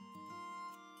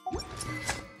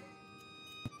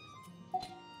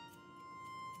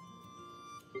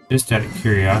 Just out of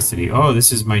curiosity. Oh,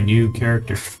 this is my new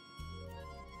character.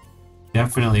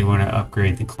 Definitely want to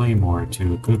upgrade the Claymore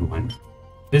to a good one.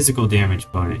 Physical damage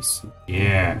bonus.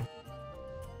 Yeah.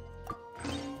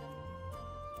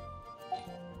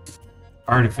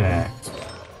 Artifact.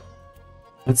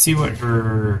 Let's see what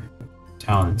her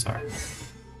talents are.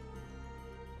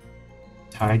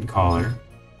 Tide Collar.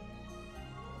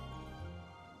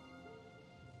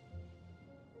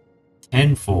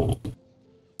 Tenfold.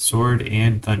 Sword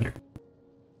and Thunder.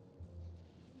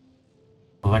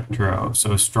 Electro.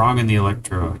 So strong in the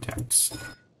electro attacks.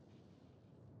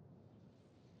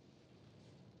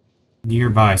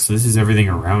 Nearby. So this is everything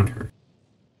around her.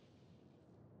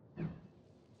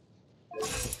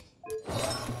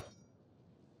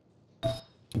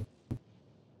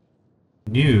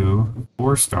 New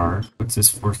 4-star. What's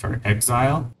this 4-star?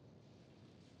 Exile.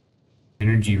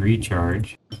 Energy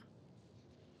recharge.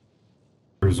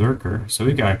 Berserker. So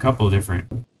we got a couple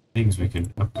different things we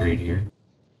can upgrade here.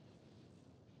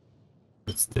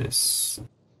 What's this?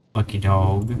 Lucky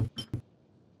Dog.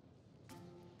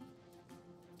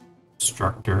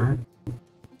 Instructor.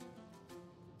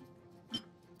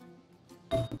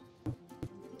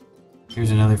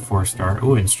 Here's another 4-star.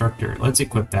 Oh, Instructor. Let's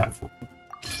equip that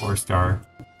 4-star.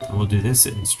 And we'll do this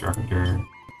Instructor.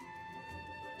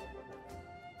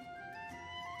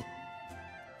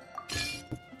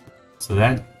 So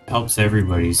that helps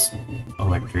everybody's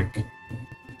electric.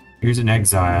 Here's an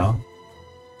Exile.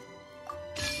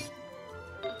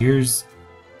 Here's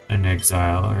an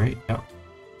Exile, alright? Yep.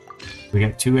 We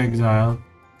got 2 Exile.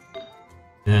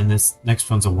 And then this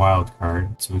next one's a wild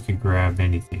card, so we could grab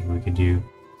anything. We could do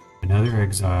another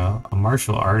Exile, a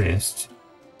Martial Artist.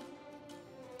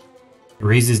 It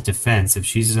raises defense. If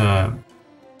she's a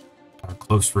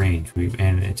close range, and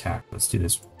an attack. Let's do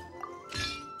this one.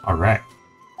 Alright.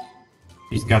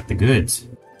 She's got the goods.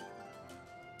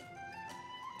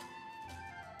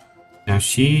 Now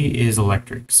she is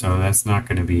electric, so that's not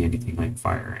going to be anything like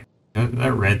fire.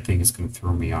 That red thing is going to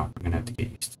throw me off. I'm going to have to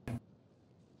get used to that.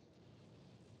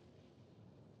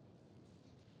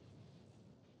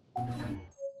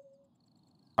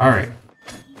 Alright.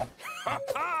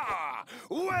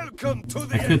 Welcome to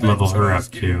the I could level her up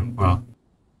too. Well,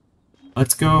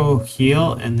 let's go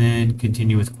heal and then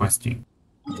continue with questing.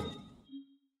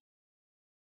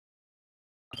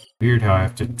 Weird how I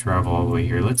have to travel all the way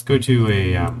here. Let's go to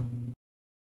a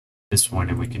this one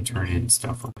and we can turn in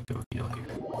stuff when we go heal here.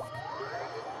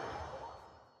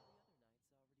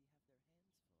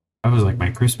 That was like my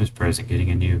Christmas present, getting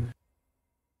a new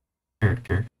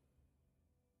character.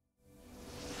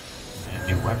 And a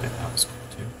new weapon, that was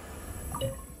cool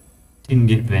too. Didn't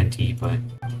get Venti, but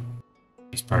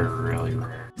he's probably really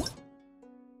rare.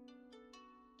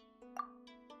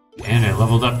 And I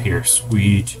leveled up here,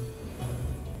 sweet.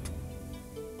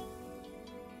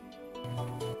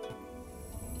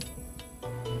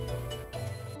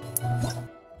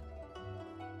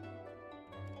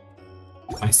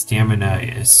 My stamina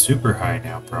is super high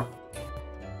now, probably.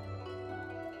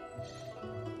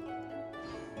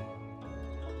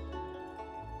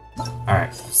 Alright,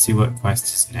 let's see what quest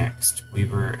is next. We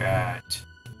were at...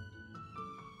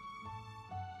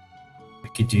 We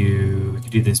could do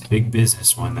this big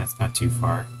business one, that's not too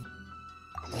far.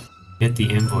 Get the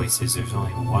invoices, there's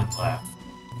only one left.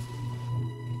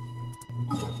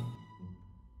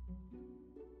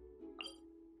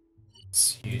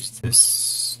 Let's use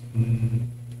this.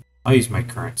 I'll use my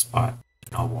current spot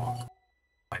and I'll walk.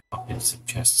 Might bump into some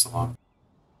chests along.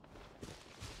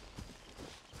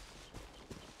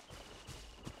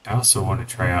 I also want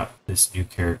to try out this new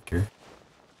character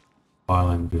while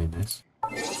I'm doing this.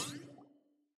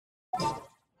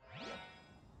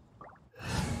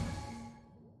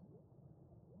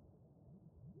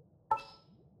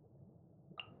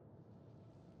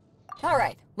 All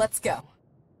right, let's go.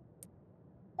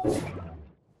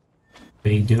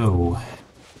 Beidou.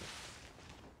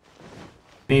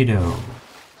 Beidou.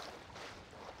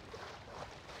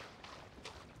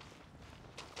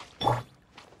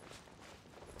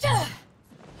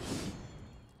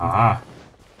 Ah.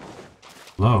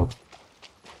 Low.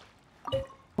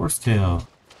 Horsetail.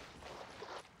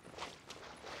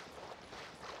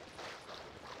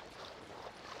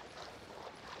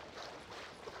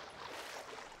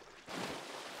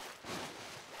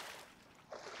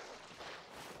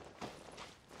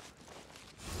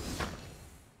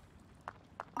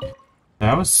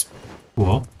 That was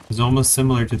cool. It was almost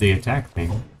similar to the attack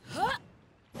thing.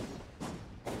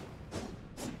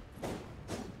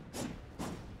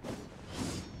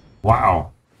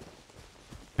 Wow.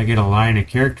 I get a line of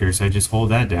characters, I just hold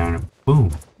that down and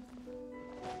boom.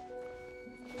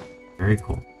 Very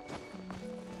cool.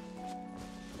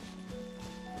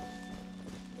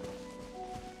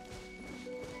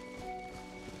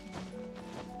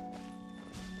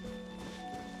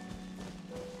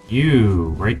 You,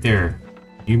 right there.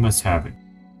 You must have it.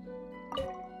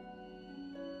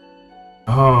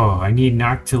 Oh, I need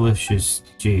Noctilicious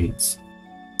Jades.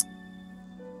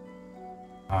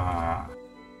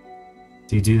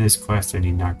 To do this quest, I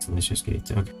need Noctilicious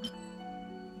Jades. Okay.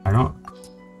 I don't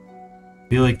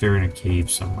feel like they're in a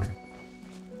cave somewhere.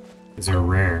 Because they're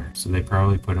rare, so they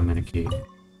probably put them in a cave.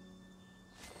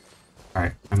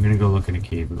 Alright, I'm gonna go look in a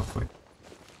cave real quick.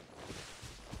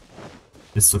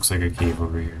 This looks like a cave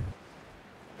over here.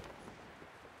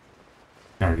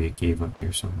 Gotta be a cave up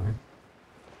here somewhere.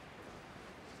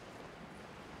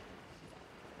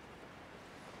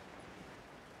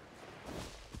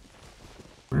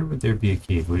 Where would there be a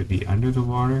cave? Would it be under the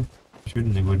water?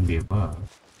 Certainly wouldn't be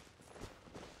above.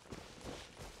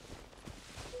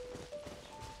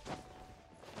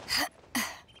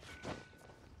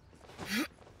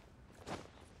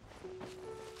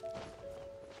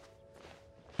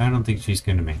 I don't think she's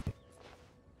gonna make it.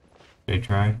 Should I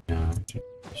try? No,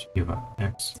 I should give up.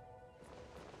 X.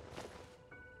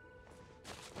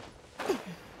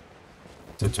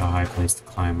 Such a high place to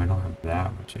climb. I don't have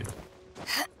that much in.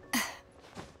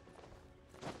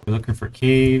 We're looking for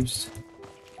caves.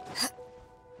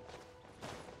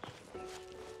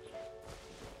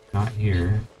 Not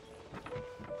here.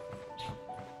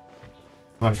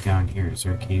 What about down here? Is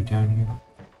there a cave down here?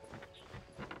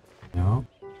 No.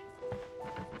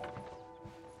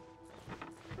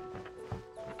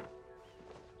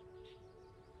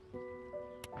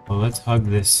 Well, let's hug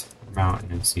this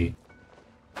mountain and see.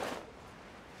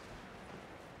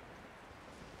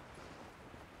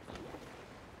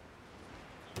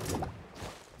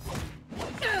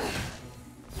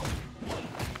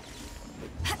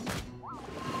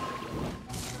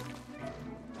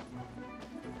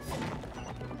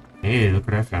 Hey, look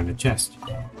what I found, a chest.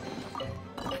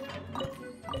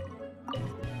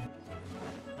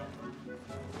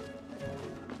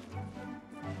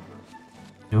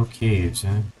 No caves,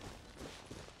 huh?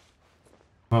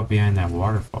 What about behind that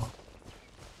waterfall?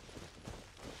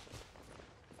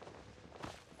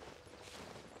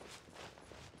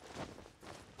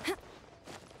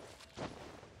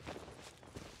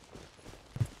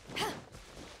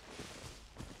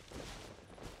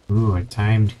 Ooh, a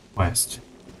timed quest.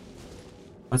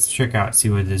 Let's check out, see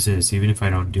what this is. Even if I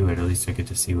don't do it, at least I get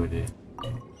to see what it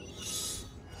is.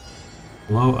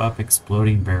 Blow up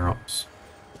exploding barrels.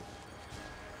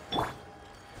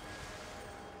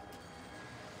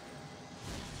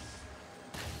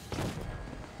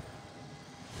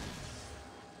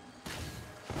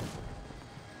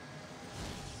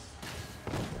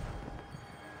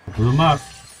 Blew them up.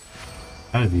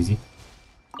 That was easy.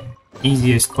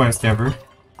 Easiest quest ever.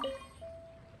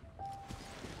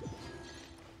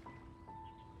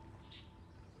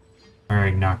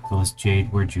 Alright, Noctilus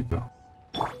Jade, where'd you go?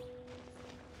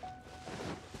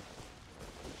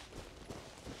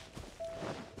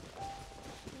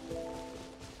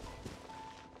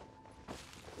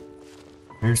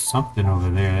 There's something over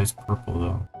there. That's purple,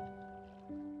 though.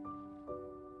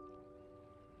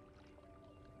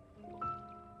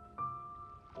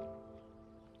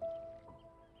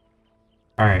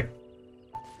 Alright.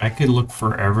 I could look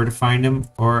forever to find him,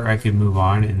 or I could move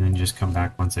on and then just come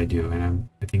back once I do. And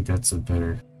I think that's a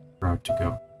better route to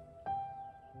go.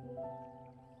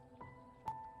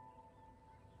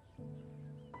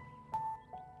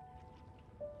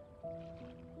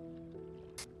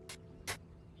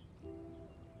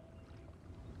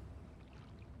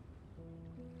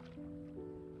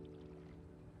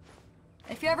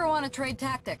 If you ever want to trade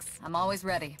tactics, I'm always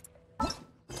ready.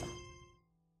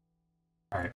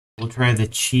 Alright, we'll try the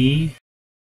Chi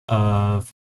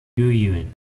of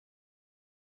Yuyuan.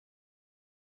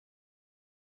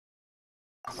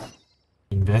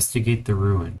 Investigate the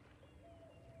ruin.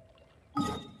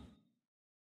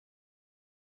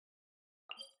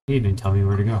 They didn't tell me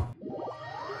where to go.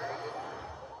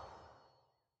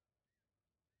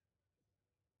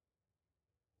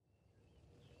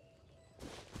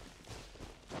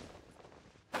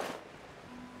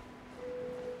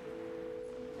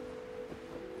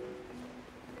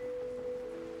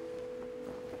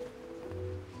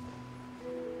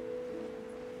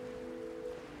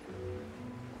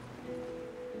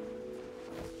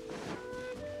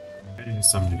 It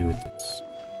has something to do with this.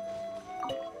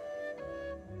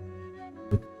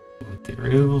 With the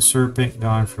evil serpent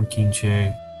gone from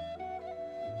Qinche,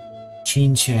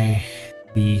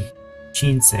 the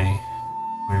Qinse,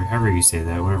 however you say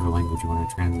that, whatever language you want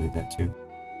to translate that to.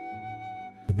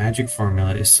 The magic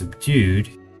formula is subdued.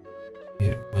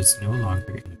 It was no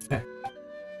longer in effect.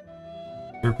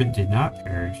 The serpent did not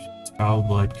perish. Its foul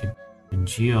blood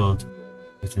congealed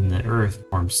within the earth and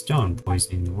formed stone,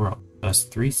 poisoning the world. Thus,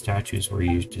 3 statues were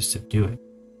used to subdue it.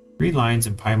 3 lines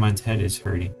and Paimon's head is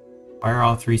hurting. Why are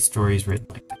all 3 stories written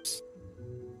like this?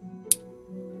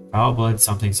 Foul blood,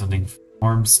 something, something,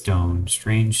 formed stone,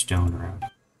 strange stone around.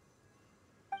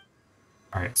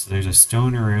 Alright, so there's a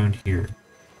stone around here.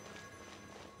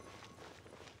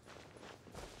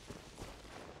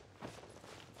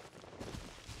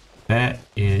 That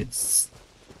is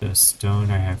the stone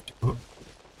I have to... Oh.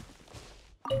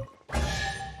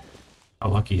 How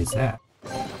lucky is that?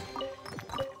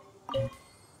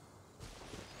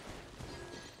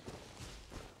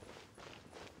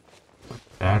 What's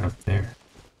that up there?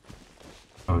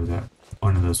 Oh, is that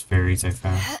one of those fairies I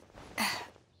found?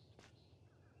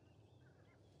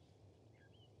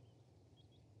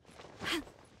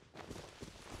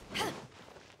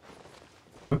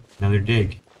 Oh, another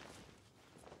dig.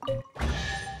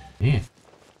 Man.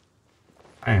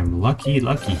 I am lucky.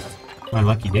 My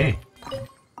lucky day.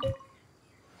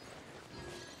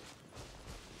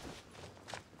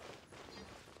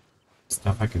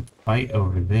 Stuff I could fight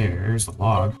over there. There's a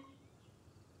log.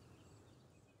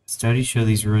 Studies show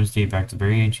these ruins date back to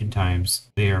very ancient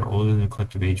times. They are older than the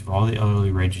collective age of all the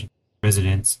elderly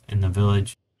residents in the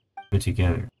village put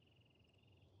together.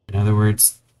 In other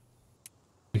words,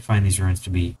 we find these ruins to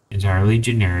be entirely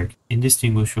generic,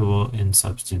 indistinguishable in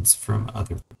substance from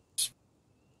other ruins.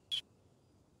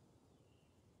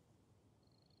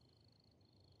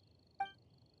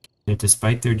 Yet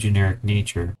despite their generic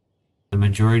nature, the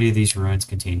majority of these ruins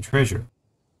contain treasure.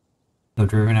 Though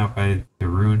driven out by the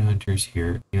ruin hunters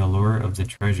here, the allure of the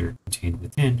treasure contained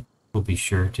within will be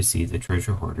sure to see the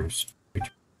treasure hoarders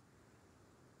return.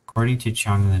 According to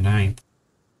Chang the Ninth,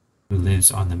 who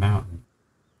lives on the mountain,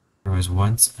 there was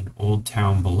once an old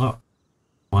town below.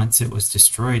 Once it was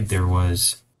destroyed, there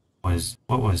was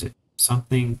what was it?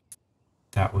 Something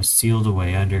that was sealed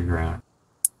away underground.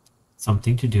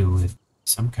 Something to do with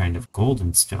some kind of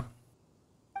golden stone.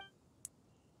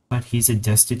 But he's a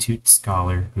destitute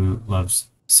scholar who loves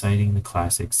citing the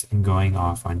classics and going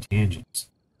off on tangents.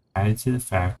 Added to the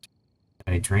fact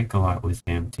that I drank a lot with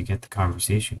him to get the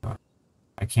conversation going.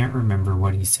 I can't remember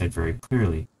what he said very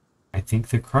clearly. I think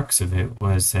the crux of it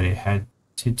was that it had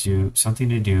something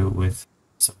to do with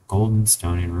some golden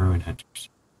stone and ruin hunters.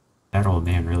 That old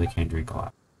man really can drink a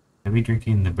lot. Heavy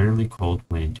drinking in the bitterly cold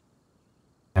wind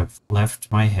have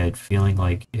left my head feeling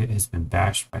like it has been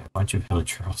bashed by a bunch of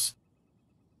hilichurls.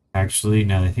 Actually,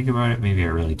 now that I think about it, maybe I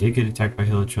really did get attacked by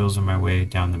hilichurls on my way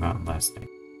down the mountain last night.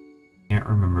 Can't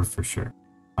remember for sure.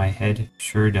 My head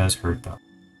sure does hurt though.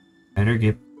 Better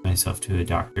get myself to a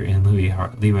doctor in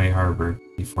Liyue Harbor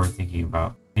before thinking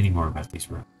about any more about these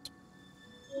ruins.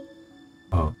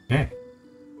 Okay.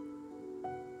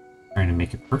 Trying to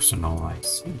make it personal, I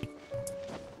see.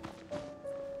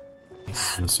 I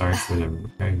feel sorry for the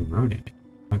guy who wrote it.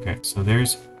 Okay, so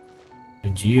there's a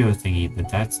geo thingy, but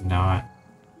that's not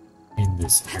in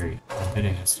this area. I bet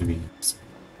it has to be in this.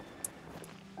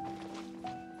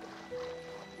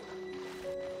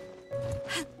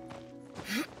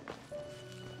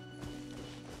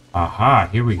 Aha,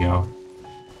 here we go.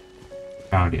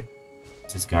 Found it.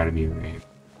 This has got to be a rave.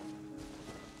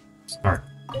 Start.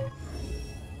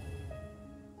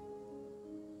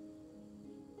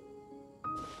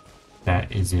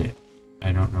 That is it.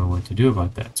 I don't know what to do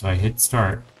about that, so I hit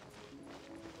start.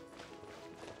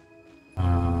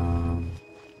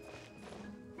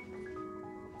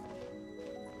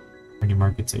 Many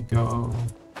markets I go.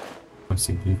 I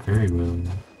seem to be very willing.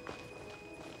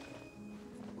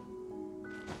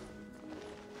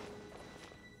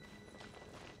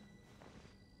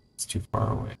 It's too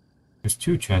far away. There's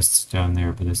 2 chests down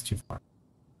there, but it's too far.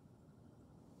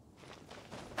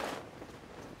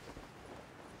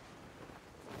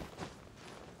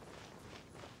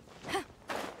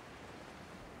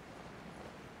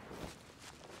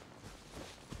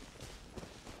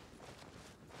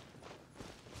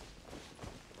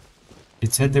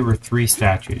 It said there were 3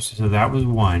 statues, so that was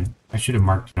 1. I should have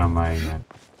marked it on my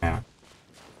map.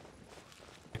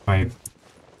 If I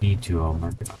need to, I'll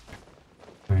mark it on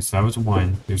there. Okay, so that was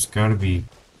 1. There's got to be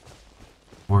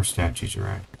more statues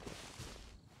around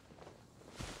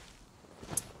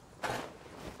here.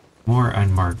 More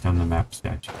unmarked on the map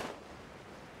statue.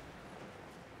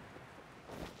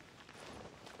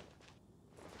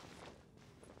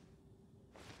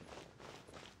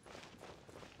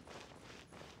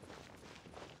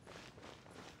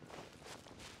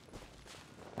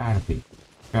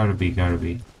 Gotta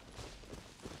be.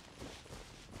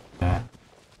 That.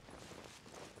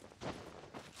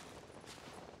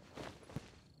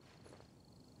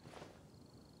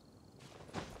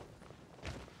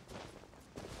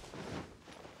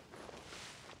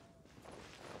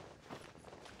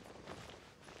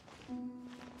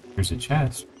 There's a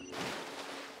chest.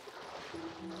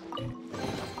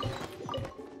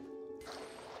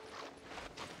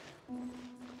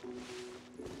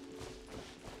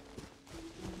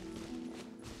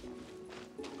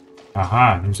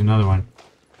 Aha, there's another one.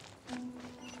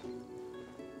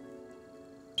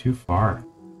 Too far.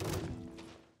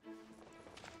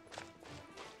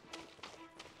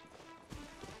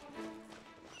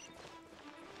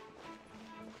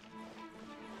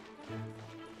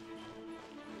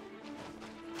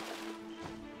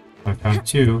 I found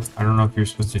 2. I don't know if you're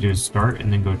supposed to do is start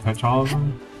and then go touch all of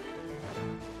them.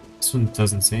 This one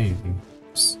doesn't say anything.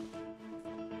 Just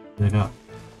lit up.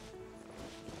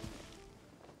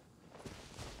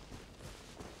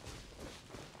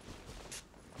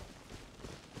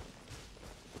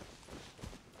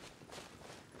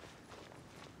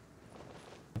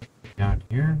 Down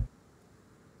here. I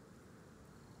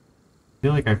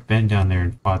feel like I've been down there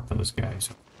and fought those guys.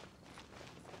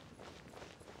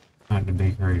 Not in a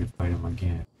big hurry to fight them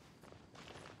again.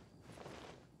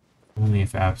 Only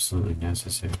if absolutely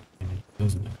necessary, and it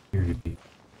doesn't appear to be.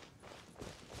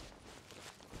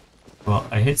 Well,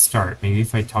 I hit start. Maybe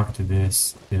if I talk to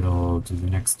this, it'll do the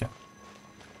next step.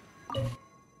 It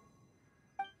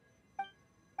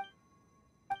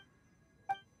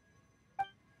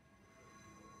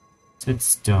said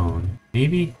stone.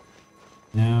 Maybe?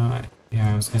 No,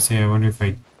 yeah, I was gonna say, I wonder if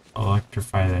I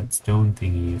electrify that stone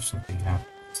thingy if something happens.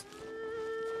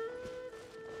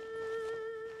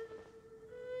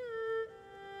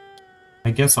 I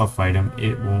guess I'll fight him.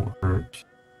 It won't hurt.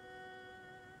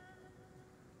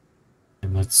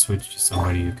 And let's switch to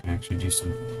somebody who can actually do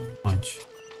some punch.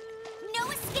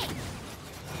 No escape.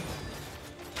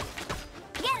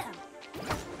 Get him.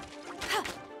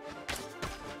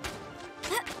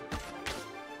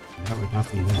 That would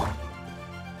not be that.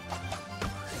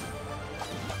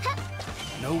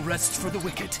 No rest for the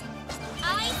wicked.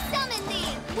 I summon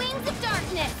thee, wings of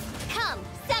darkness. Come,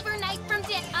 sever night from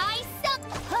day. I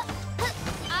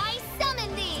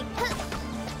summon thee.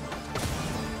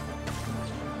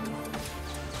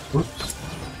 Whoops.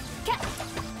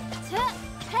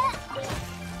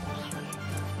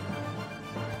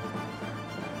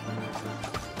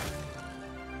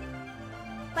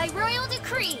 By royal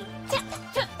decree.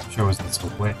 Sure wasn't so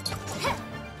wet.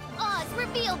 Oz,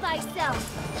 reveal thyself.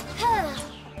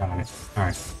 Got it.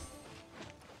 Alright.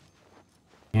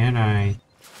 Can I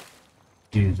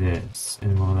do this?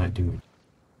 And will that do it?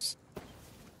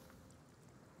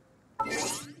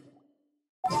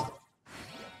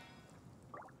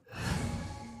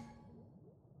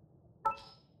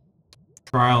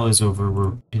 Trial is over.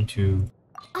 We're into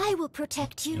I will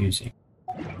protect you. using.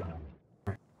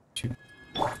 Alright, 2.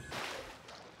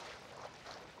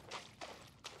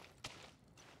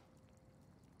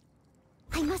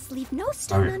 I must leave no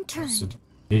stone Alright, unturned. so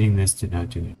hitting this did not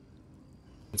do it.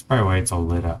 That's probably why it's all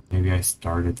lit up. Maybe I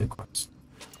started the quest.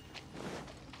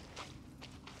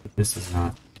 But this is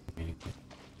not doing anything.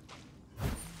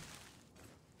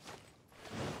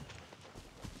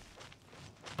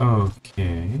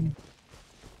 Okay.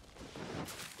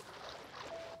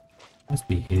 Must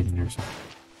be hidden or something.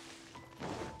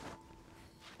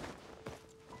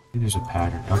 Maybe there's a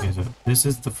pattern. Okay, so this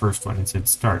is the first one. It said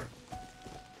start.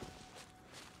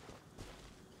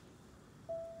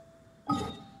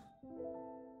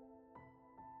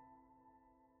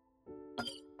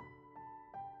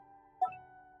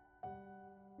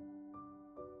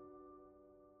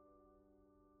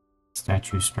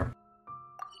 Statue start.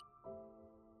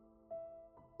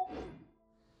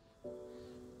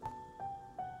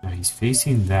 Now he's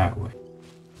facing that way.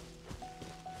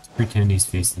 Let's pretend he's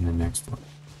facing the next one.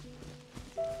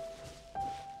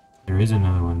 There is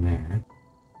another one there.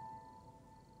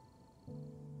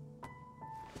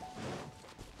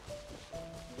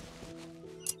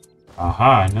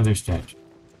 Aha, another statue.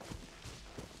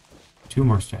 2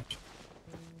 more statues.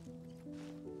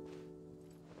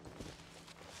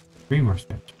 3 more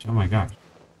statues. Oh my gosh.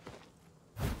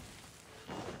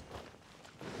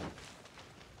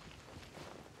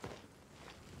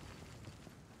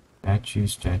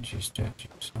 Statues. Okay.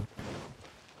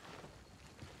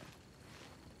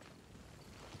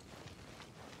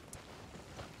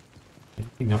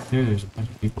 Anything up there? There's a bunch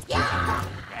of people taking it.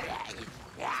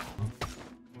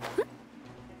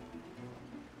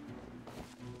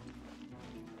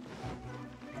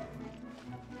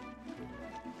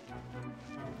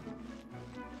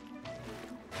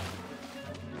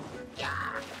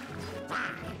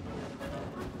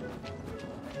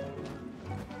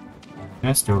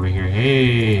 Chest over here.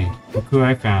 Hey, look who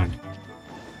I found.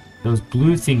 Those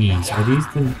blue thingies. Are these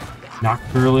the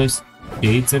nocturnalist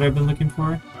jades that I've been looking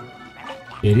for?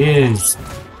 It is.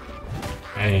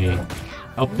 Hey,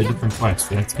 helped a different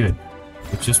quest. That's good.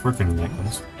 It's just working on that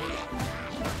quest.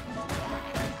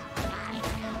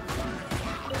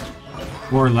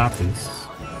 4 lapis.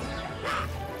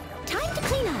 Time to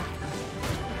clean up.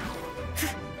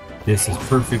 This is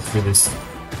perfect for this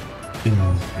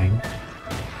spin thing.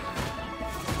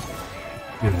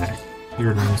 Look at that.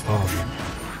 Cured almost all of them.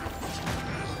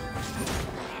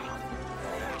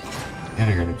 And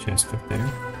I got a chest up there.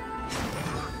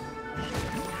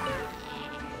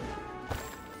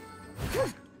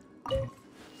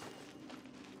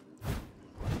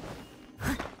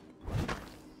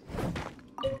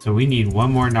 So we need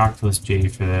 1 more Noctilus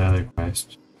Jade for that other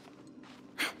quest.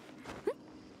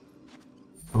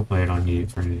 Hopefully I don't need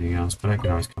it for anything else, but I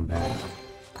can always come back.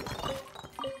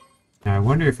 Now I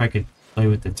wonder if I could play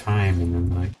with the time and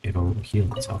then like it'll heal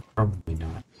itself. Probably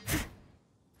not.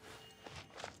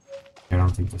 I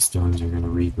don't think the stones are going to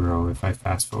regrow if I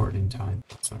fast forward in time.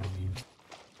 That's what I mean.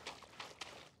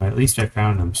 But at least I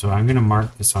found them, so I'm going to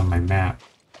mark this on my map.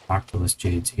 Noctilus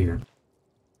Jade's here.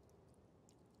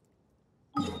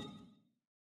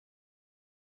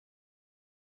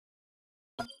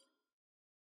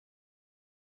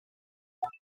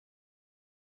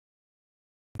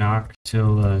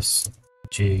 Noctilus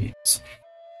Jades.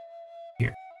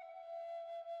 Here.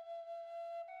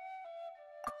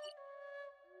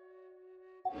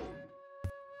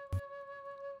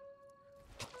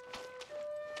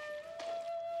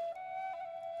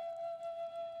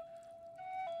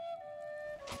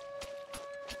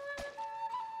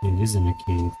 It isn't a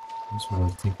cave. That's what I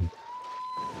was thinking.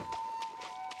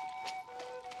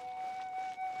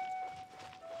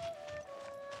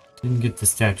 Didn't get the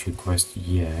statue quest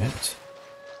yet.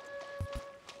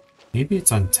 Maybe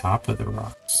it's on top of the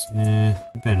rocks. Nah,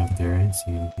 I've been up there. I didn't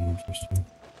see anything interesting.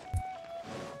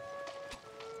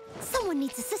 Someone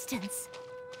needs assistance.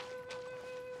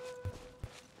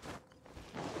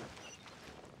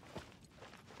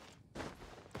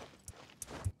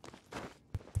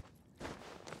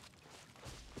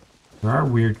 There are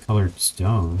weird colored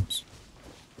stones.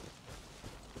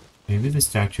 Maybe the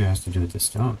statue has to do with the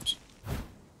stones.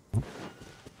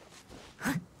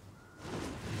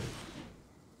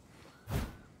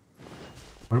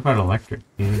 What about electric?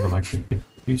 Do you think electric could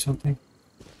do something?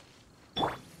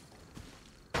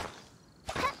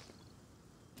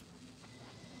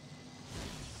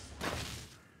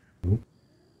 Nope.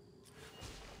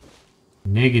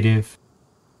 Negative.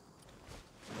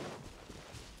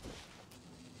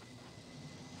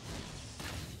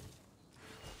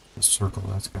 A circle,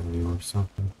 that's gotta be worth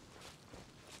something.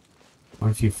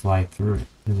 What if you fly through it?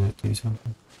 Does that do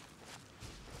something?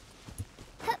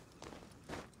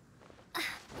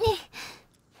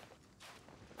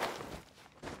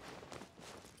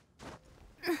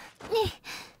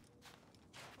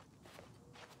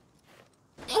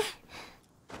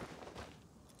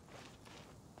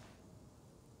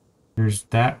 There's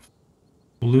that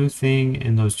blue thing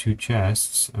in those 2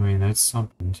 chests. I mean, that's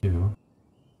something too.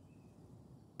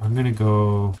 I'm gonna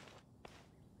go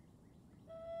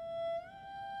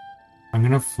I'm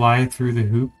gonna fly through the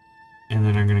hoop, and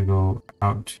then I'm gonna go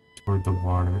out toward the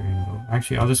water and go.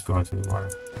 Actually, I'll just go out to the water.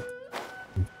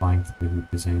 And flying through the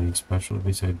hoop is anything special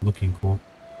besides looking cool.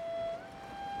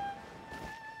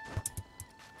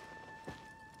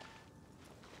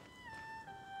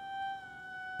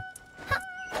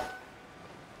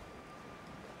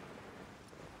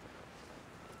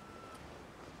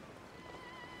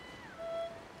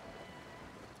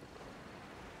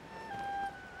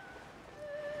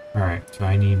 Alright, so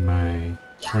I need my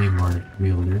claymore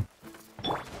wielder.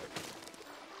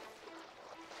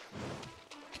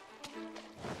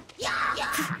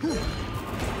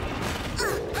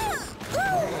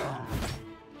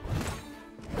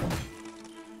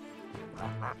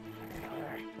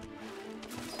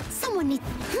 Someone needs.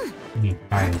 I need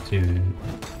Kaya too. In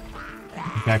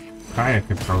fact, Kaya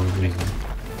could probably.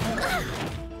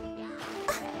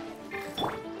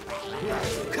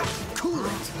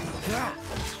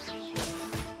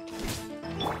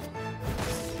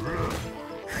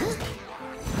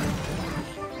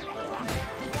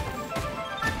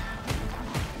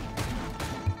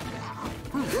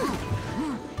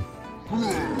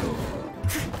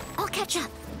 I'll catch up.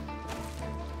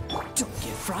 Don't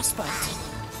get frostbite.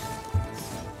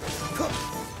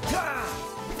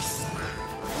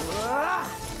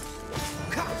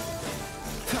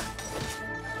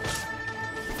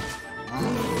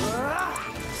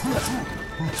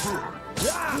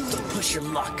 Don't push your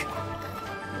luck.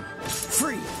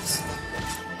 Freeze.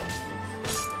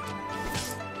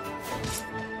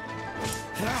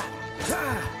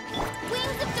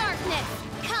 Wings of darkness,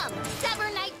 come, sever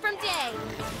night from day.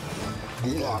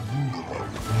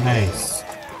 Nice.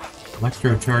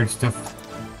 Electro charge stuff.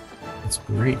 That's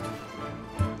great.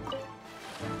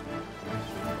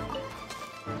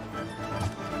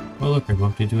 Oh look, I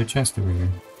bumped into a chest over here.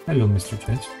 Hello, Mr.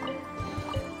 Chest.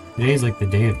 Today is like the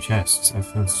day of chests. I've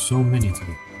found so many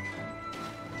today.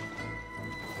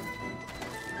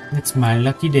 It's my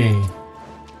lucky day.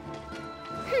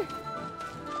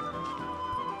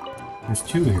 There's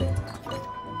two here.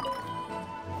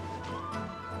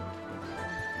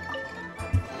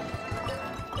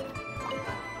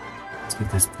 Let's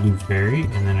get this blue fairy,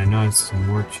 and then I know it's some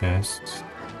more chests.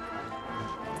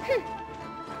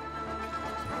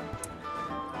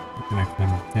 How can I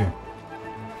climb up there?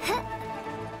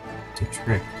 It's a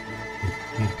trick.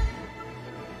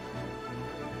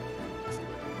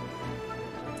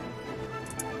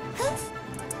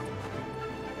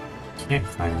 Can't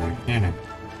climb there, can I?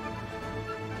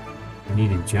 I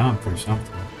need a jump or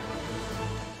something.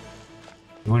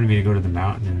 You wanted me to go to the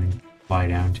mountain and then fly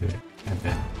down to it, I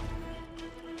bet.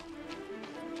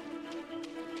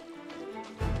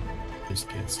 Just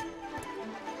kids.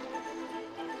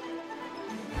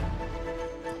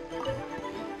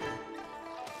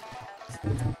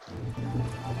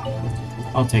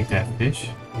 I'll take that fish.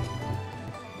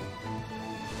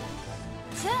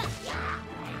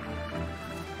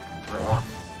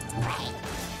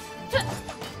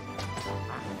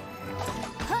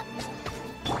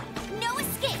 No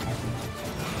escape.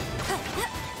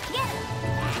 Get it.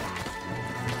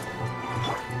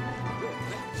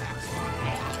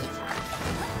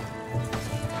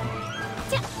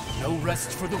 No rest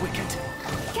for the wicked.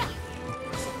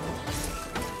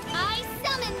 I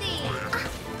summon thee.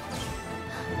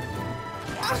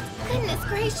 Goodness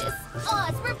gracious.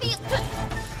 Oz, reveal.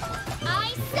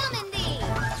 I summon thee.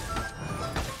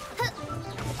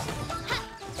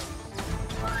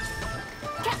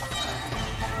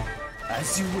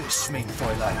 As you wish, main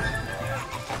Fräulein.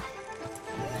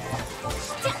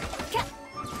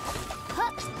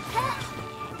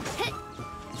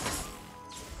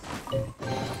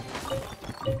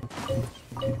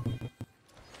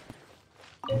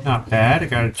 Not bad, I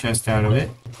got a chest out of it.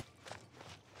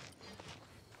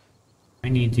 I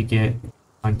need to get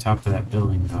on top of that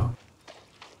building though.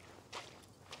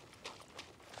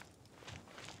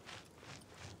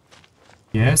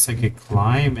 Yes, I could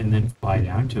climb and then fly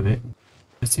down to it.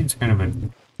 This seems kind of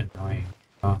annoying.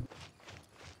 Oh.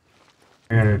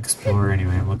 I gotta explore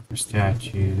anyway, look for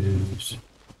statues.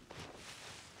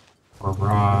 Or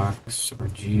rocks, or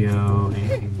geo,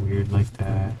 anything weird like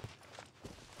that.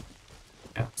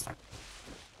 Yeah, it's not.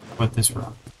 How about this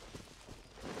rock?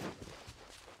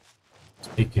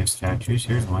 Speaking of statues,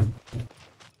 here's one.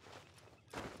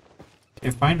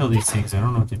 Can't find all these things, I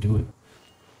don't know what to do with them.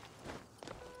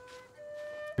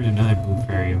 There's another blue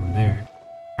fairy over there.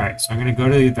 Alright, so I'm gonna go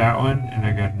to that one, and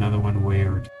I got another one way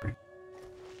over to right.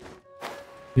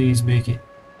 Please make it.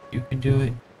 You can do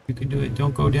it. You can do it.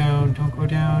 Don't go down. Don't go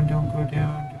down. Don't go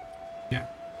down. Yeah.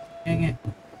 Dang it.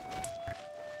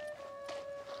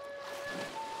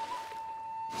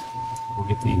 We'll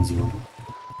get the easy one.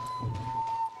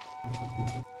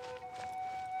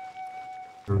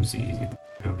 Where was the easy one?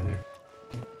 Over there.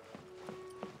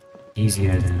 Easy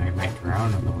as in I might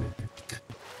drown on the way there.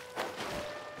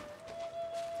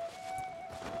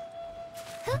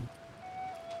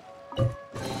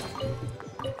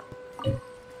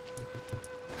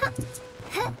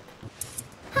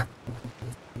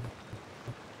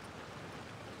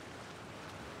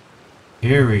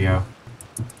 Here we go.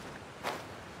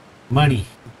 Money.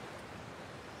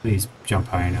 Please jump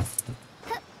high enough.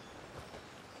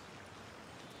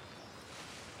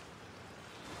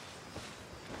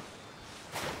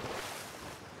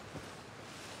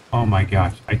 Oh my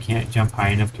gosh, I can't jump high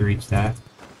enough to reach that.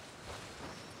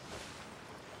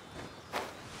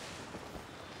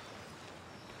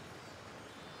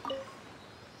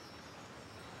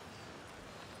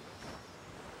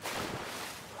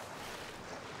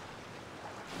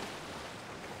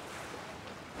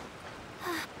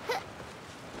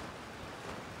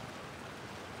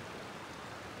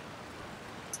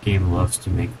 This game loves to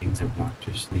make things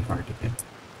obnoxiously hard to get.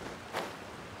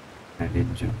 I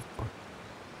didn't jump for it.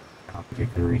 I don't think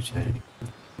I could reach that anymore.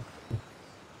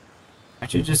 I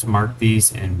should just mark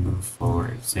these and move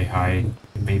forward. Say hi.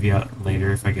 Maybe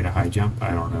later if I get a high jump.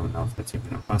 I don't know if that's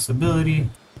even a possibility.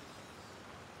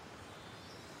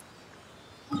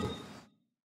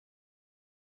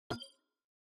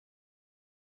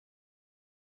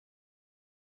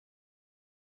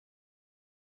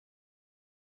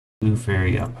 Blue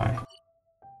fairy up high.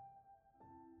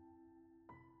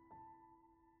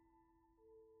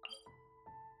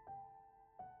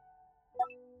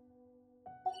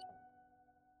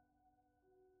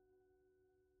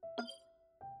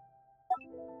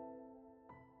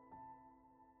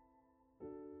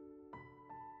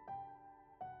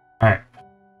 Alright.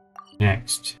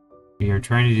 Next. We are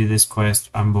trying to do this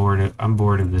quest. I'm bored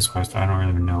of this quest. I don't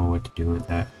really know what to do with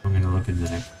that. I'm gonna look at the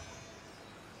next.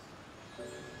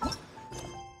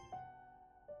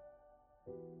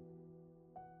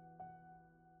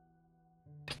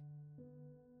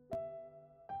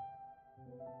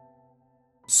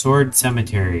 Sword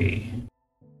Cemetery.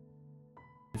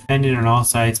 Defended on all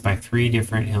sides by 3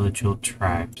 different hilichurl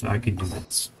tribes. I could do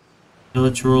this.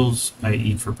 Hilichurls I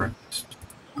eat for breakfast.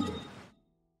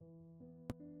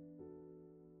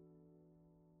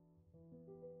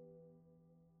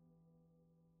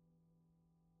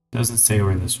 Doesn't say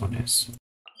where this one is.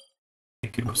 I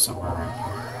think it was somewhere around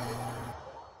here.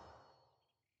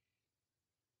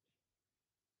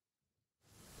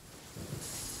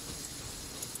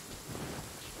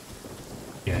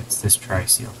 Yeah, it's this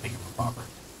tri-seal thing of a bobber.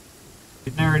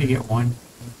 Didn't I already get one?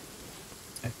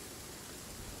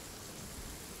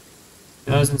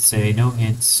 Doesn't say, no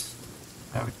hints.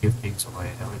 That would give things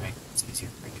away. That would make things easier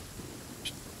for you.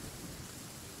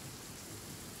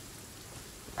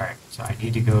 Alright, so I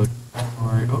need to go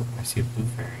toward... Oh, I see a blue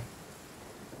fairy.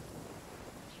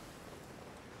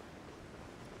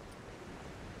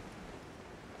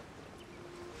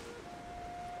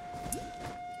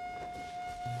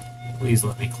 Please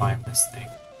let me climb this thing.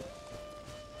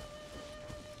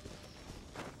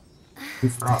 Blue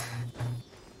frog.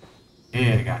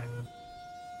 Yeah, I got it.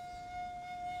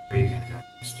 Where are you gonna go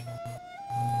next?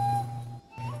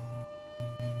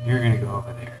 You're gonna go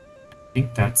over there. I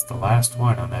think that's the last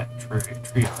one on that trio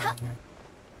right there.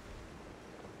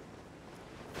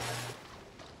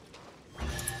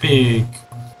 Big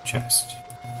chest.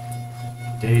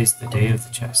 Today's the day of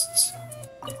the chests.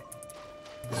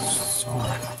 So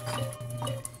many.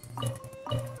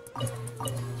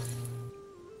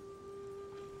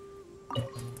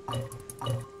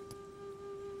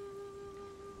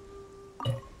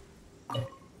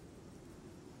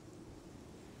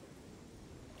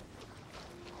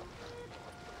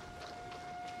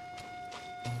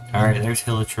 Alright, there's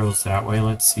hilichurls that way.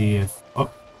 Let's see if... Oh,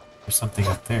 there's something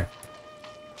up there.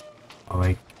 Oh,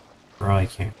 I probably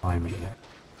can't climb it yet.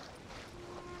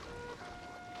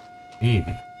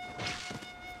 Maybe.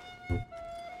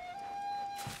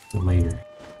 Later.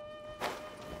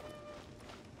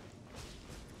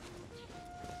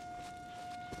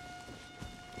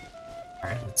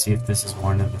 Alright, let's see if this is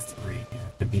one of the 3. You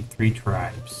have to beat 3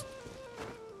 tribes.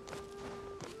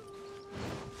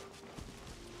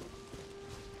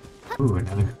 Ooh,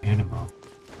 another animal.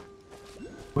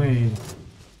 Wait.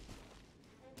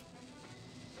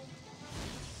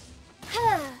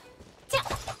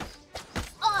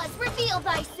 Oz, reveal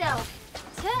thyself!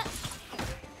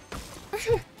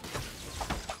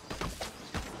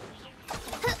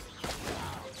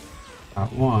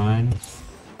 Got one.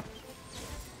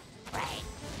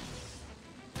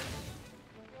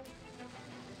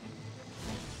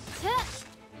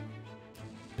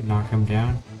 To knock him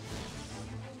down.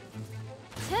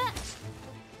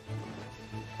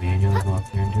 Manually go up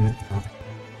there and do it. Oh.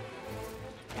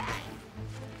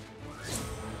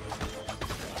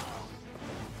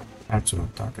 That's what I'm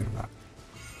talking about.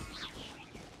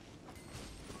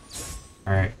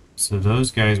 Alright, so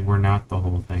those guys were not the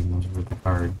whole thing, those were the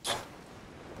cards.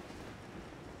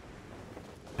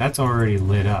 That's already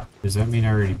lit up. Does that mean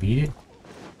I already beat it?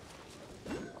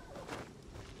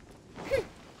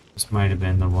 This might have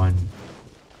been the one.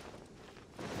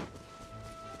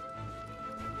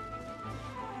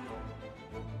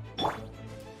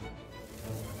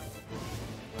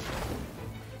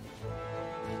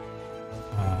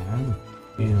 I'm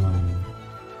feeling...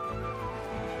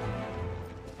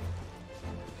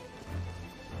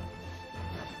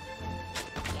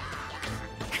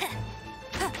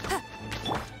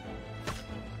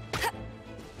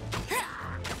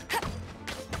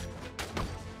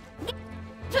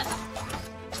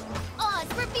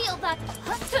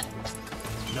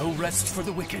 No rest for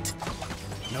the wicked.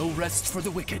 No rest for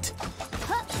the wicked.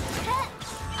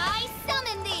 I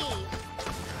summon thee!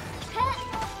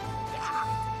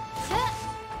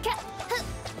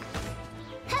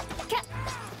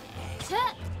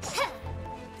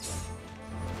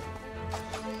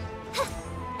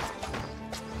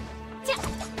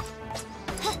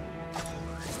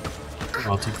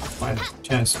 I'll take my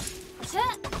chest.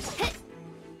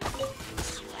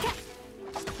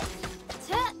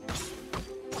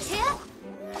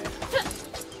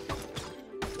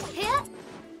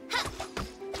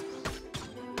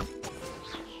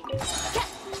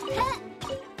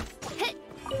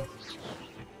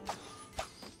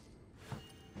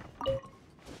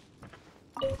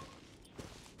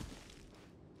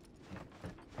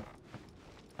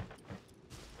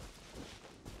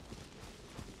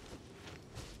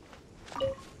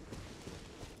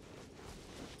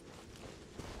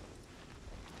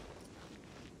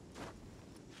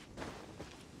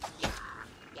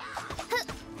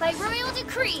 By royal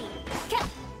decree!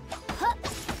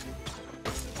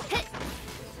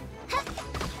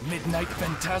 Midnight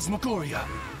Phantasmagoria.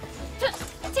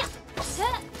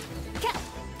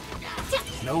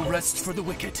 No rest for the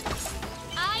wicked.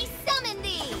 I summon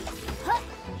thee!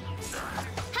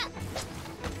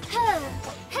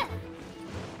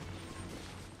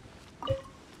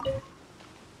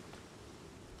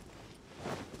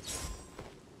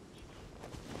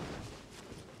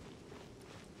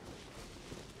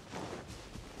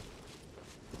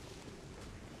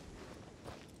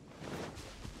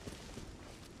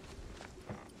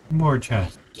 More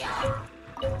chests.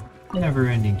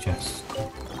 Never-ending chests.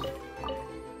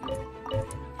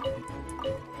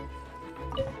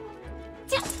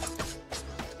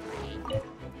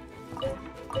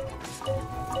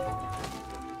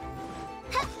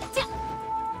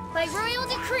 By royal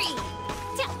decree!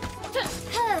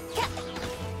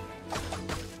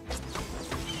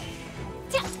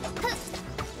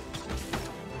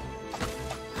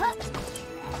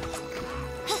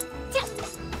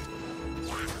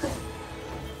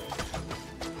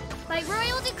 By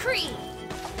royal decree!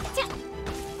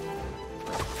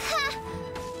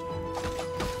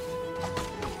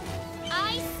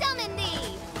 I summon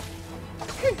thee!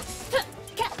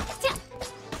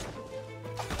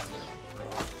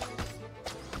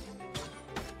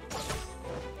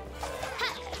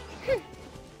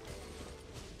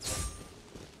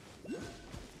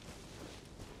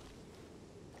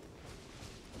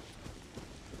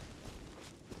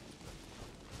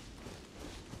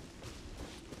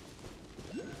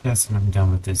 Yes, and I'm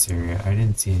done with this area. I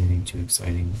didn't see anything too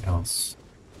exciting else.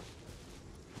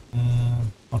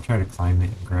 I'll try to climb it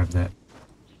and grab that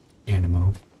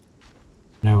animo.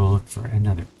 And I will look for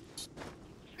another.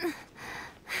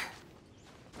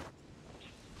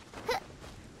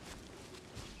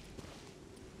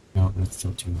 No, that's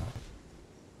still too high.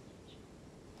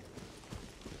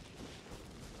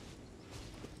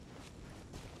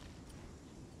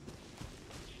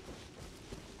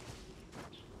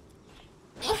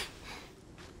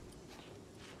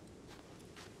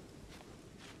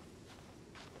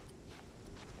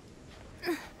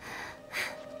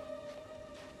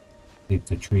 If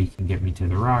the tree can get me to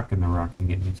the rock, and the rock can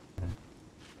get me to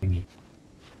the thingy.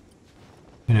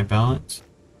 Can I balance?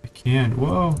 I can.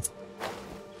 Whoa!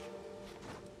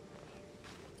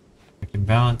 I can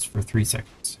balance for 3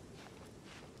 seconds.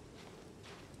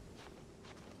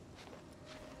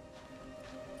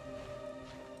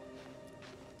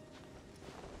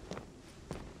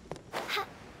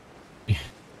 Yeah.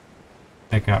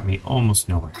 That got me almost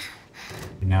nowhere.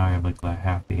 And now I have like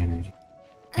half the energy.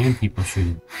 And people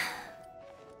shooting.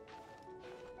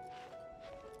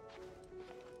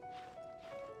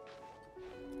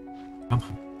 Come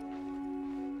on.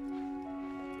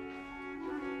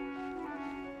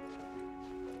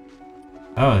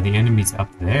 Oh, the enemy's up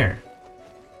there.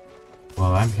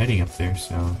 Well, I'm heading up there,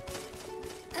 so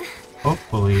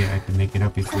hopefully I can make it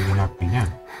up before you knock me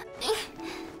down.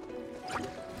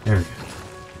 There we go.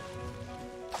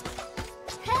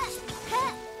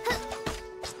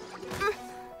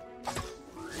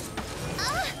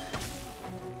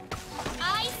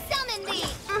 I summon thee!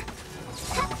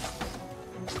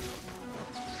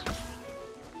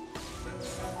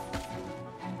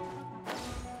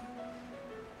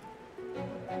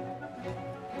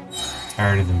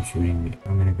 Tired of them shooting me.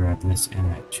 I'm gonna grab this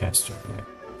and that chest over there.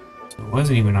 So it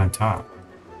wasn't even on top.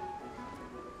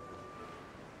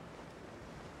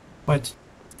 What?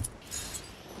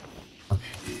 Okay.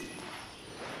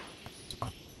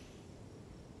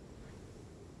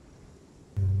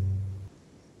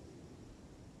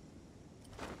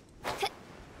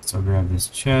 So I'll grab this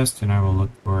chest and I will look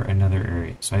for another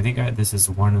area. So I think this is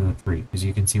one of the three, because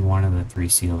you can see one of the three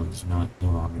seals is no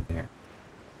longer there.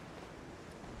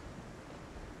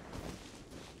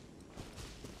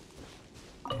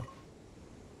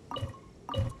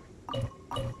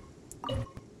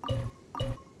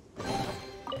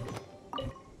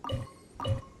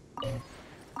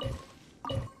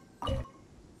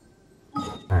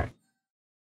 Alright.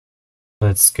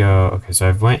 Let's go. Okay, so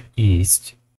I've went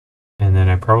east. And then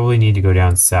I probably need to go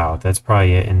down south. That's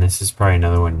probably it. And this is probably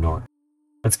another one north.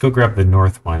 Let's go grab the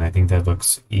north one. I think that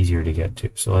looks easier to get to.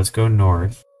 So let's go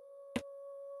north.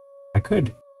 I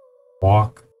could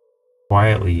walk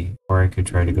quietly, or I could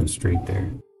try to go straight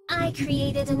there. I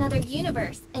created another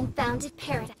universe and founded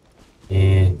paradise.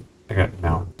 And I got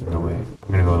no way.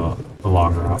 I'm gonna go the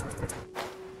long route.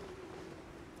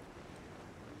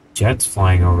 Jets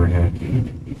flying overhead.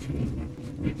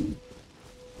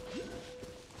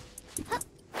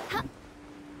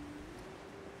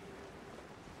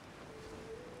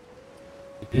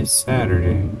 It is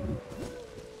Saturday.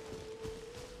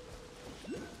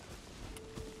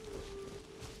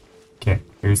 Okay,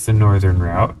 here's the northern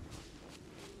route.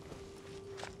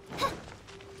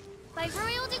 By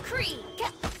royal decree.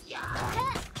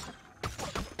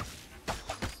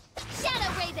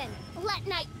 Shadow Raven, let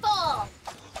night fall.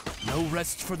 No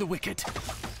rest for the wicked.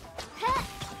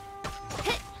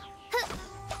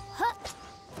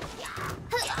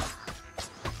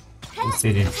 At least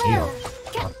they didn't heal.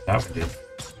 Well, that one did.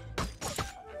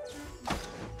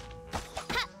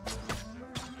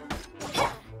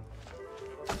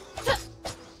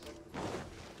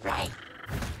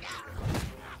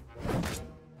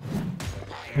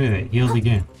 Look at that, healed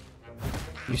again.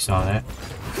 You saw that.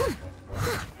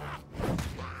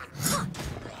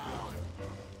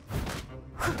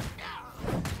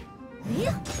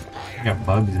 I got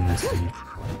bugs in this thing.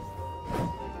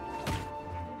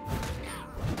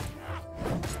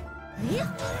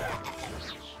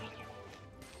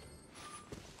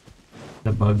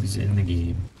 The bugs in the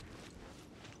game.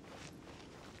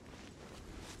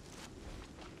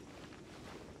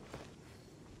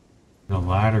 The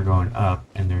ladder going up,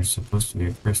 and there's supposed to be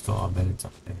a crystal. I'll bet it's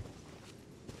up there.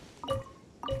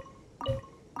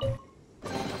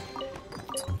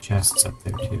 Some chests up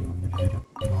there too. I'm gonna head up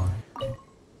more.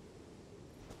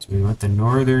 So we want the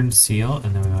northern seal,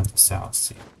 and then we want the south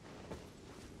seal.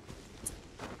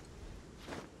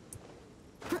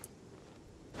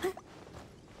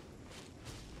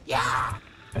 Yeah.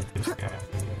 Bet there's a guy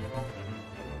up there.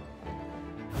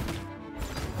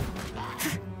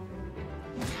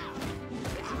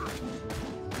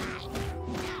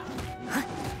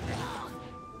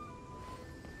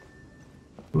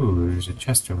 Ooh, there's a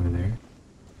chest over there.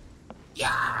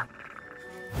 Yeah.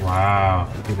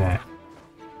 Wow, look at that.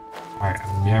 Alright,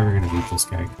 I'm never gonna beat this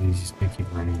guy because he's just gonna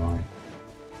keep running away.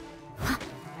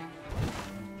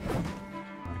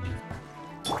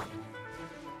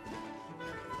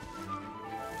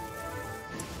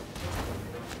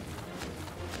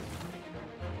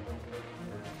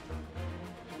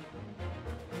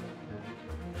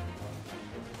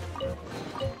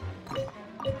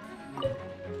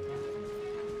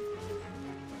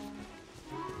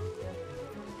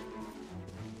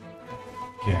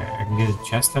 Okay, I can get a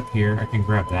chest up here. I can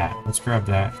grab that. Let's grab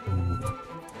that. And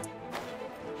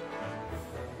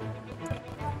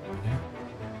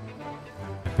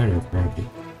I better have grabbed it.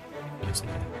 Yes, I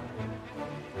did.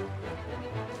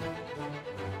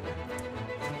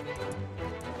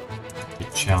 The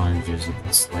challenges of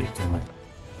the slight delay.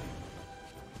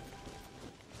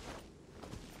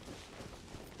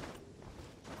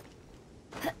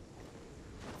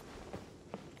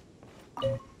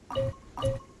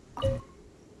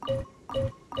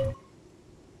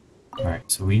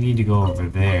 Alright, so we need to go over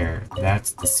there.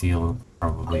 That's the seal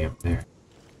probably up there.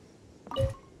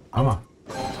 Come on.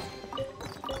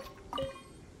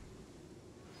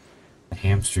 The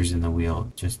hamster's in the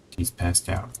wheel, just he's passed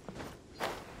out.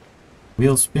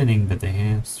 Wheel's spinning, but the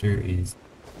hamster is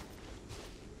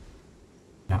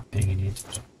not paying any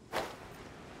attention.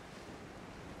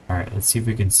 Alright, let's see if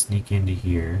we can sneak into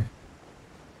here.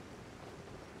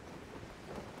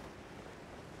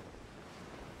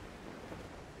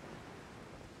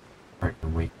 Alright,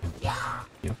 and wait.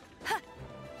 Yep.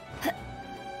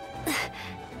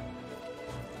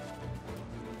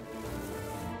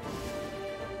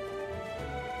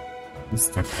 He's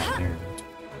stuck down there.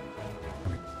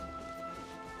 Okay.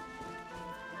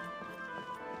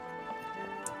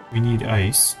 We need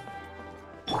ice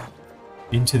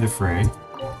into the fray.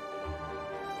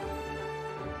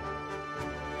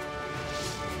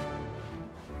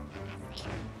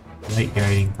 Light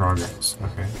guiding progress.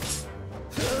 Okay.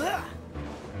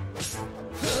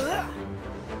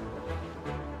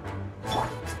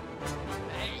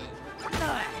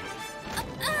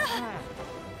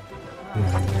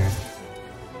 There.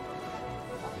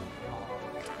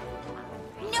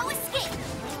 No escape.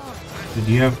 Did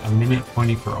you have a minute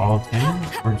 20 for all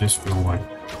 10 or just for one?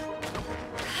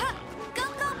 Go,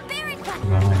 go, Baron Button.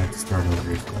 Because I might have to start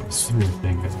over for a serious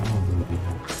thing because I don't really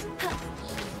know.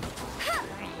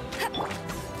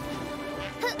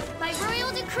 By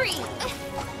royal decree.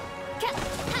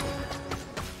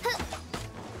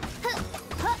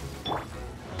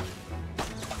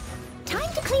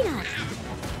 Time to clean up.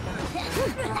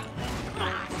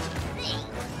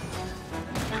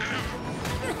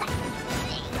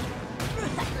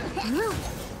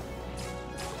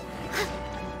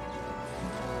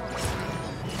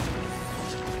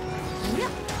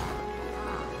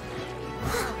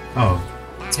 Oh,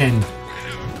 10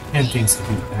 things to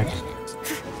beat back.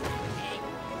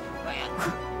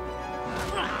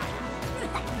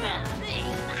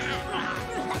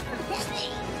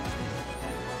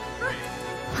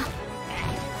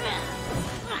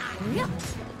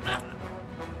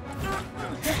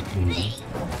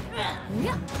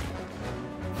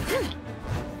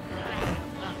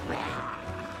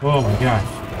 Oh my gosh.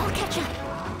 I'll catch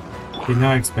up. Did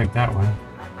not expect that one.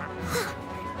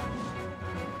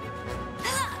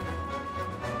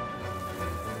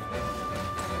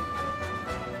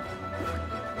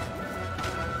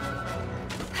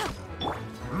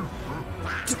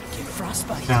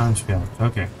 Challenge failed.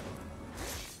 Okay.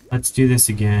 Let's do this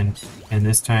again, and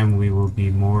this time we will be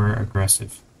more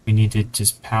aggressive. We need to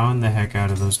just pound the heck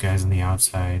out of those guys on the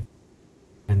outside,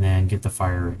 and then get the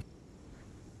fire ready.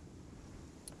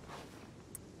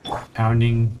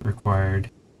 Pounding required,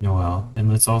 Noel. And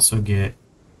let's also get...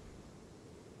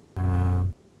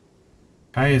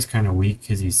 Kai is kind of weak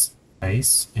because he's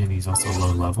ice, and he's also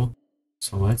low level.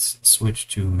 So let's switch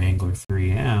to Mangler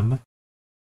 3M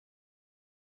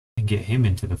and get him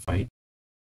into the fight.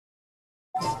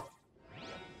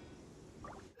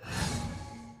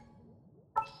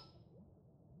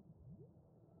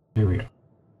 There we go.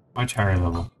 Much higher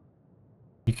level.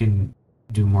 He can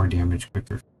do more damage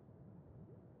quicker.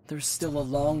 There's still a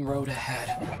long road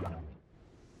ahead.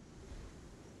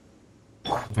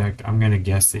 In fact, I'm gonna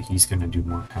guess that he's gonna do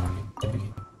more pounding at the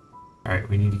beginning. Alright,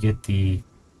 we need to get the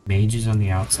mages on the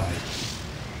outside.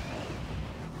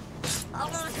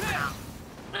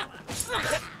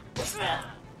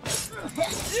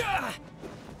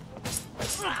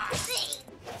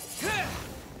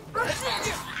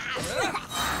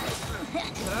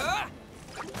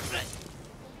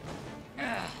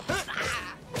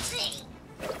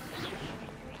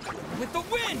 With the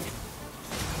wind!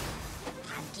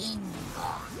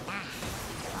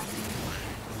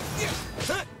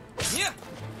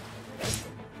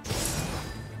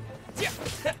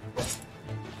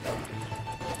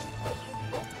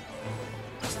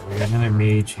 We got another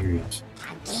mage. Here he is.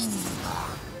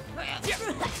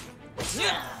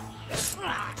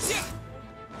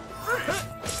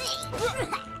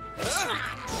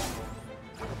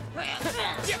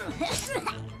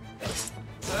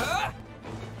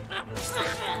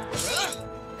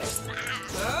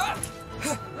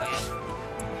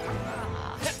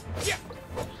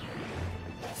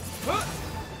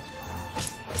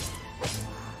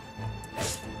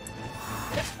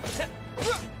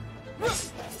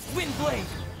 Wind blade!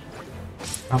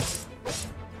 Oh.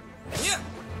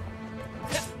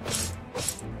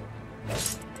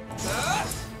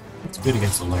 It's good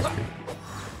against electric.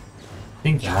 I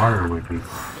think water would be.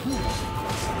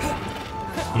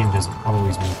 Game doesn't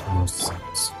always make the most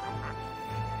sense.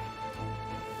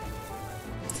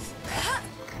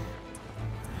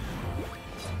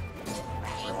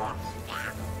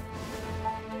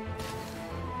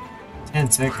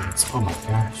 10 seconds. Oh my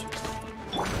gosh.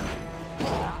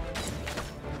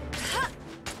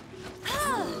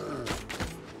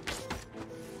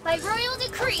 By royal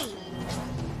decree.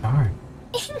 Darn.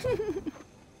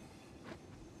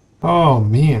 Oh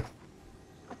man.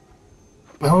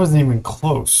 That wasn't even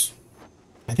close.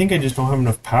 I think I just don't have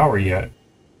enough power yet.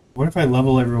 What if I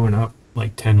level everyone up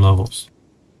like 10 levels?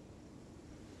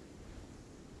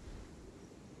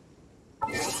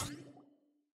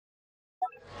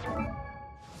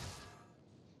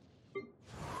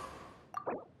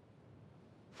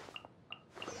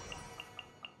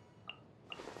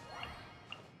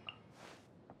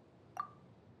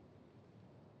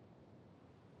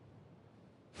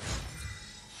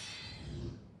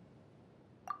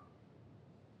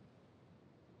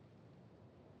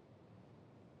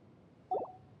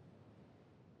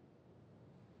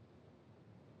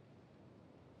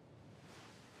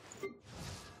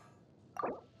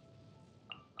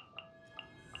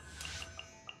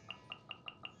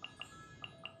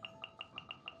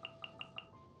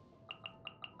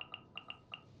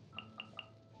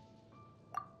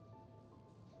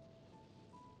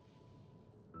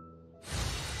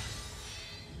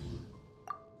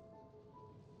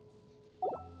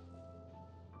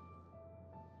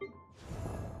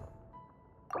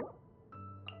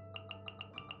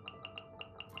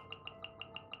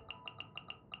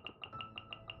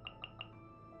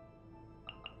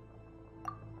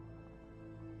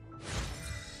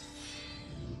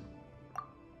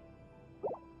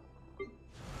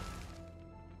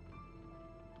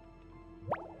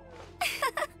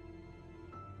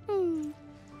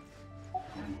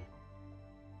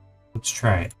 Let's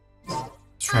try it.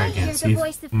 Let's try again. See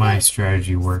if my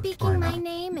strategy worked or Speaking my not.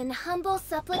 name in humble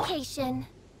supplication.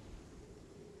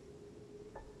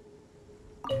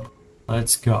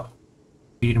 Let's go.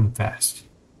 Beat him fast.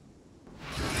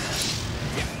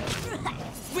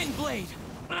 Windblade!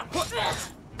 Windblade!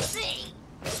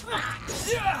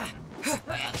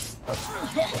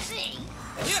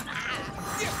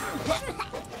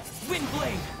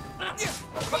 Windblade!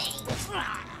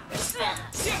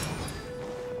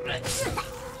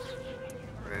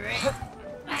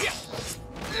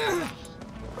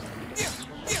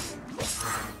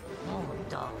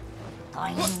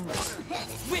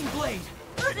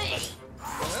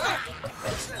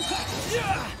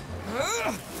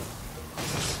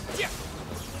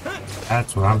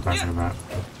 That's what I'm talking about.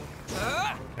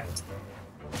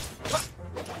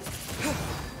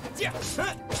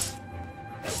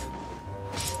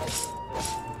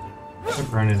 Quit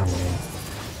running away.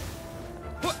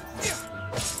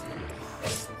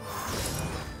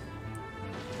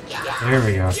 There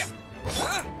we go.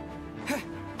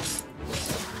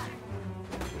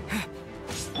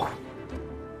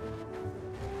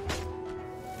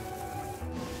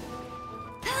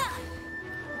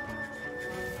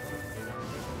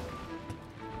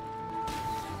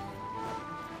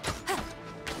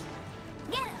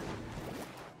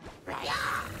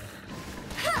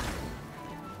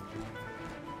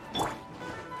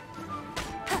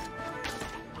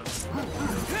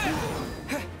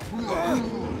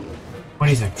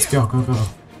 Go, go, go.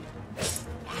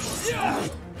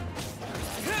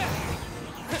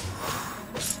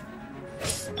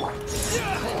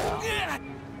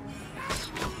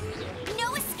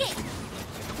 No escape.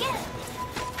 Get him.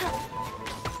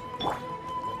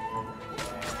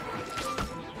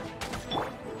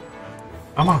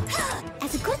 Come on.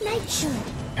 As a good knight should.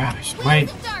 Gosh,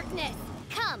 Darkness.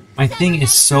 Come. my thing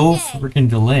is so freaking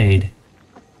delayed.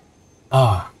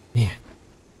 Oh, man.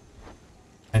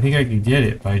 I think I could get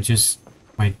it, but I just...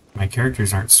 My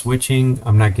characters aren't switching.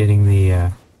 I'm not getting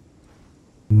the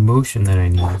motion that I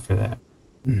need for that.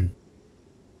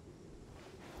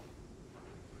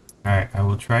 Alright, I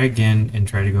will try again and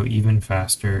try to go even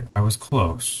faster. I was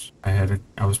close. I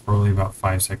was probably about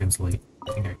 5 seconds late.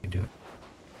 I think I can do it.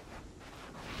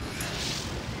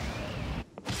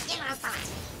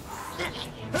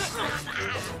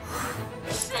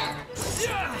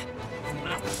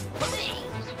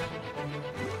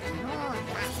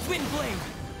 Windblade!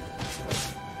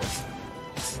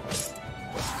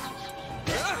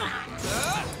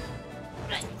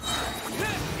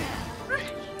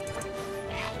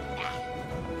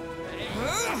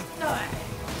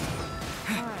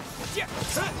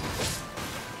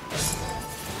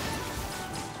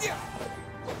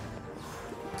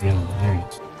 Yeah, there he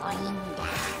is.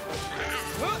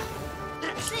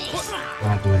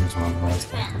 Not doing as well as last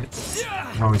time, but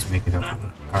I can always make it up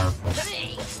with powerful.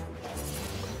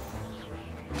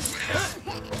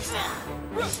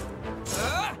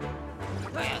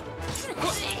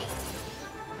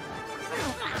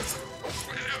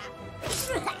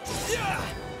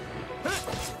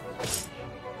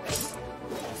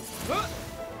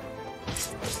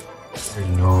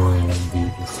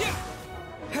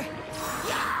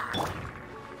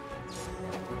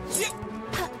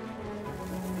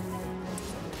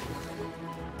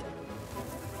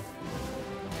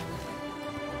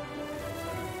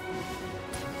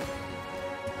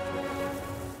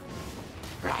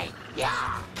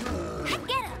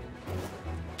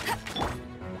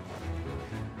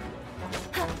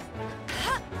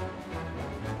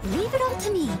 Leave it all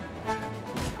to me.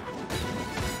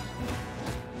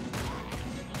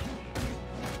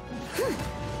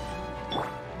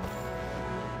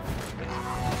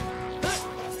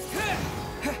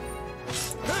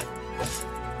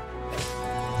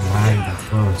 Right,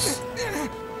 close.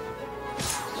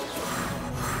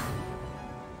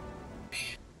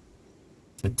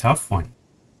 It's a tough one.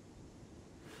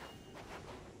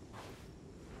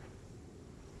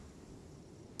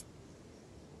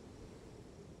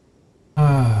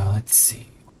 Let's see.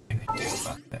 What can I do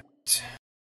about that?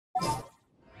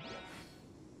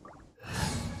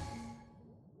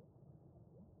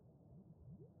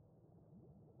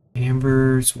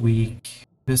 Amber's weak.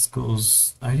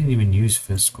 Fiscal's. I didn't even use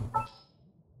Fiscal.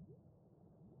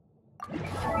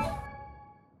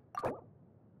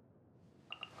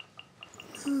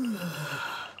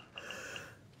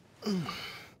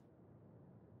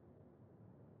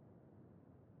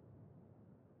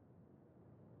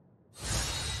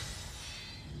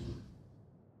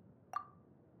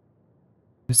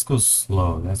 Fiscal's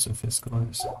slow. That's what Fiscal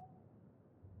is.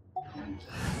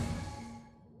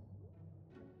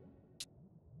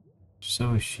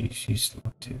 So is she. She's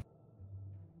slow too.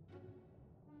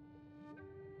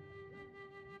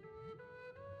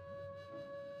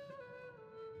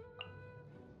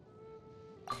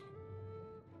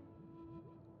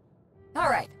 All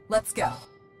right, let's go.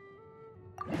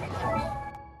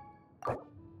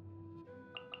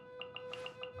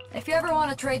 If you ever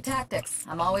want to trade tactics,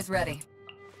 I'm always ready.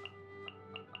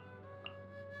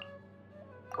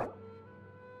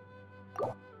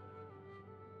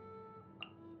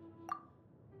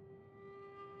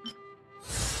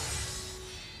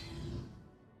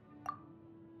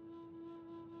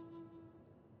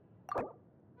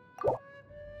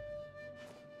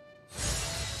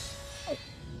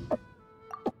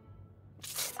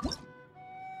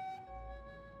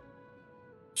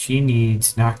 She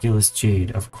needs Noculus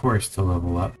Jade, of course, to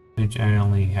level up, which I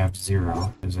only have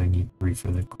 0 because I need 3 for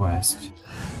the quest.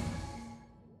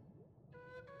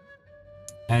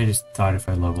 I just thought if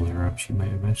I level her up, she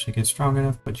might eventually get strong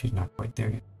enough, but she's not quite there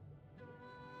yet.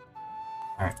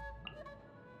 Alright.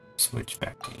 Switch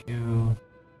back to you.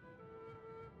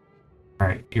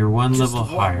 Alright, you're one Just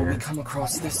level what higher. will we come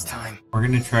across this time? We're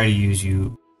gonna try to use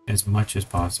you as much as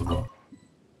possible.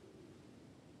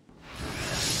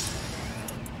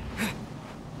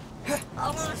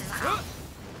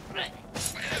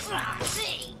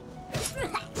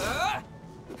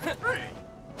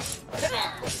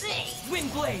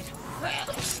 Windblade!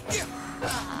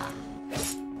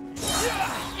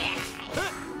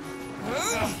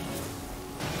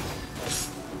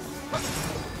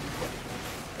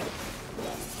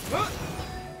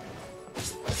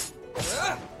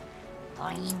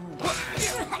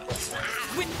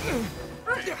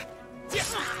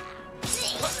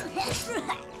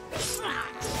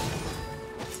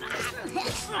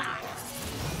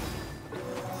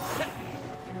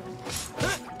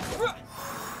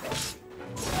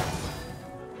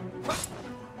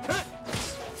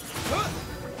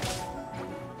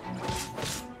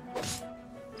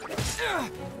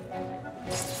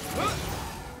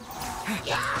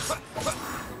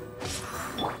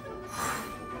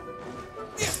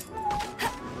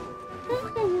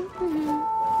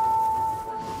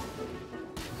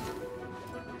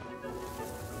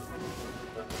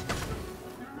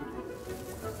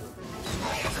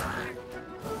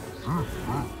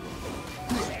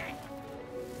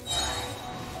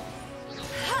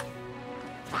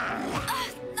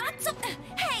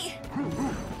 Hey!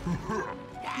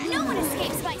 No one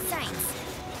escapes my sights.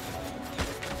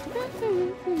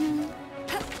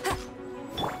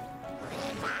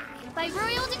 By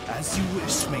royal As you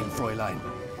wish, main Fräulein.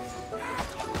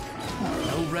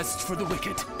 No rest for the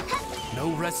wicked.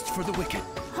 No rest for the wicked.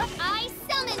 I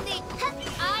summon thee!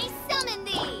 I summon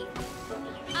thee!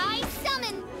 I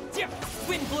summon...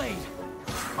 Windblade!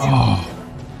 Oh,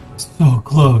 so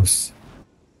close.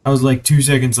 I was like 2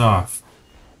 seconds off.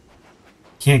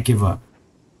 Can't give up.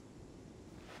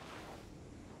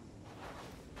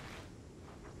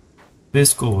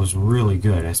 Fiscal was really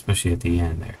good, especially at the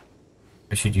end there.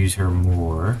 I should use her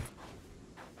more.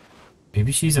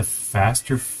 Maybe she's a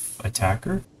faster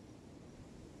attacker?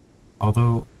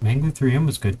 Although, Mangler 3M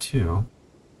was good too.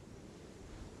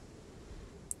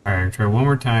 Alright, I'll try one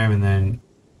more time and then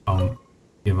I'll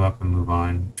give up and move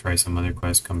on. Try some other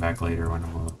quest, come back later when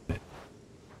I'm a little bit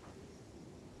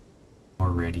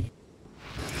more ready.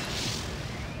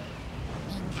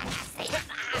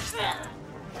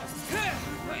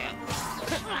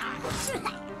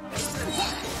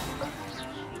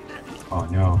 Oh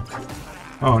no.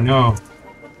 Oh no.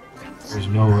 There's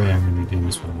no way I'm going to do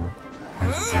this one.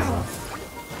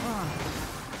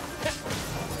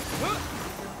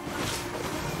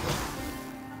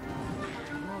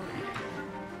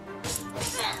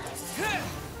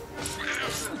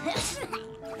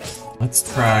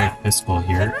 Let's try pistol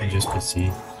here and just to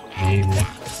see. Maybe.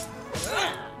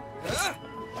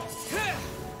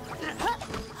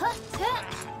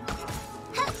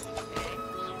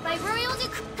 By royal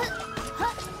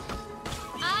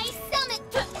I summon.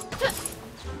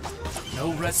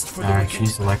 No rest for the Alright, wicked.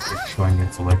 she's electric, going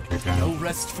against electric. No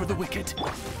rest for the wicked.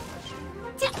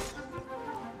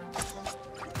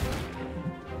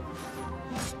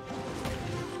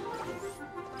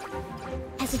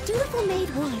 As a dutiful maid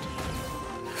would.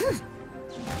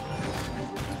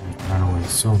 Run away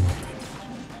so much.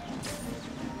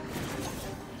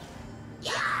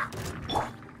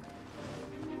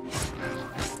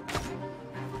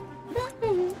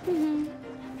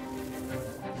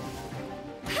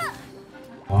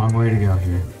 Long way to go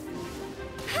here.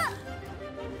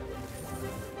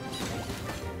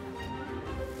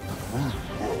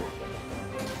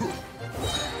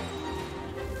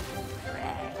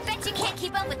 Bet you can't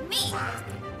keep up with me.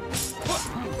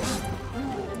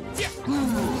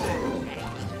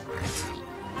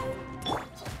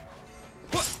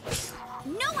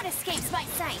 No one escapes my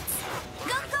sights.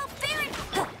 Go, Baron.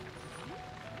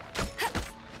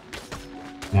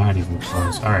 Not even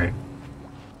close. Alright.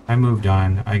 I moved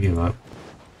on. I give up.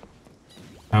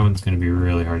 That one's going to be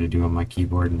really hard to do on my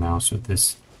keyboard and mouse with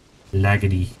this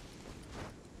laggedy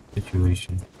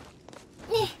situation.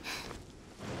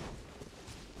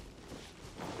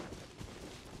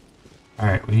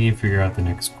 Alright, we need to figure out the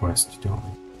next quest, don't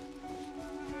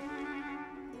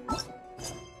we?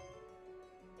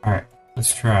 Alright,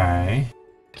 let's try.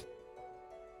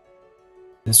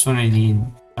 This one I need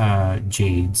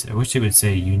jades. I wish it would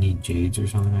say you need jades or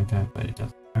something like that, but it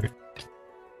doesn't. Okay.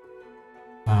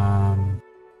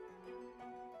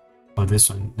 Oh, this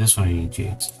one I need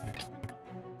jades. Okay.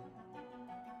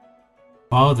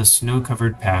 Follow the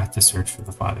snow-covered path to search for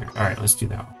the father. Alright, let's do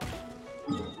that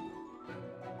one.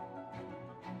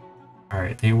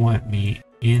 Alright, they want me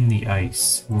in the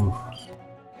ice. Ooh.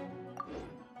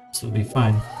 This will be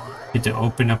fun. Get to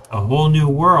open up a whole new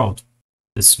world.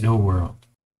 The snow world.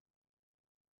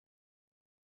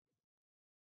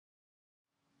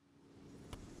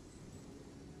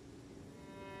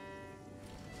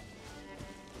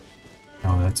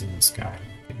 Oh, that's in the sky.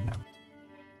 Okay, no.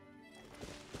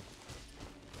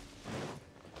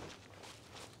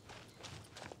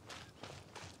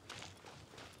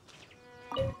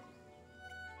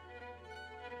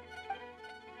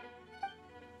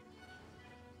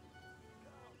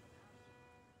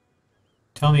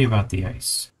 Tell me about the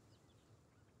ice.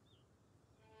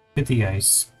 Look at the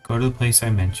ice. Go to the place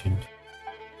I mentioned.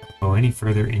 Don't go any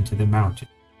further into the mountain.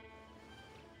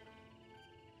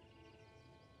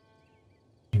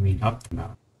 You mean up the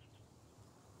mountain?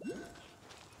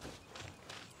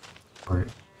 Or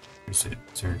is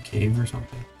there a cave or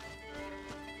something?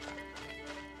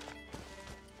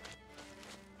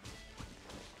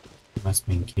 It must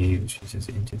mean cave. She says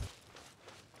into.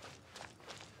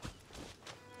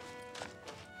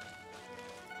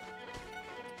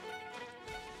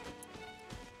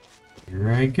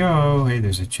 Here I go. Hey,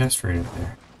 there's a chest right up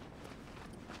there.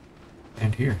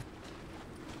 And here.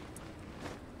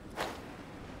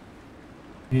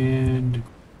 And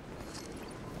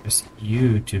press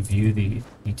U to view the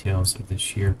details of the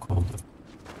sheer cold of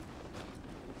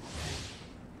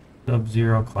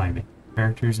Sub-Zero climate.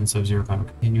 Characters in Sub-Zero climate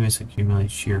continuous accumulate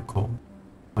sheer cold.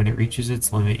 When it reaches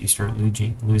its limit, you start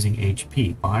losing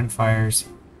HP. Bonfires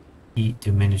heat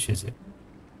diminishes it.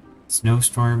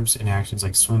 Snowstorms and actions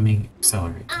like swimming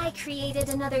accelerate. I created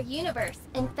another universe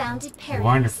and founded paradise.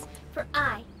 Wonderful. For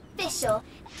I, Fischl,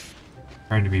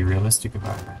 Trying to be realistic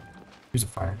about that. Here's a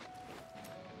fire.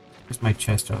 Where's my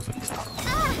chest? I was looking for.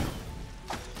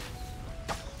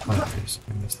 Oh, there it is.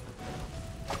 I missed it.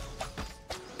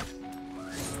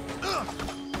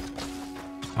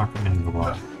 Knock him into the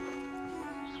water.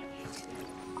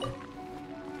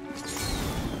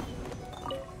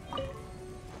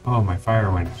 Oh, my fire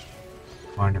went out.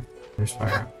 Wonderful. There's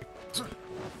fire up here.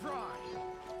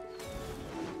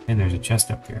 And there's a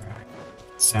chest up here.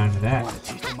 Sound of that. Want a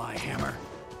taste of my hammer?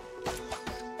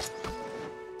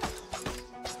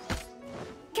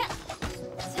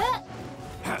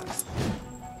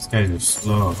 These guys are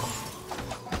slow.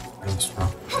 Really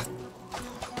strong.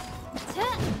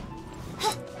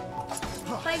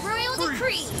 by royal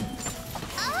decree.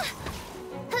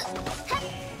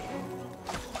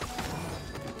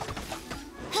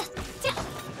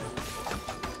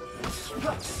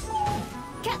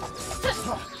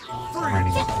 I'm ready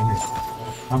to get energy.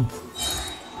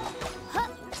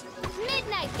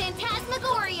 Midnight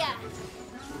Phantasmagoria!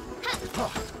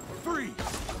 Free!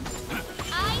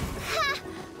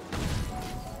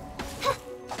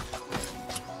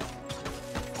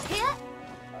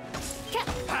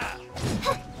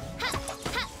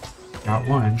 Got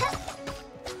one.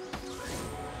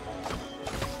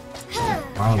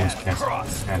 Wow, those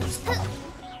cat is gone.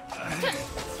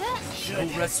 No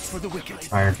rest for the wicked.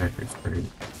 Firecracker's pretty.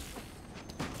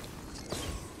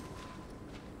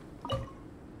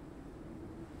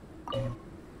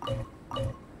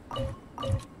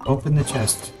 Open the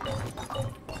chest.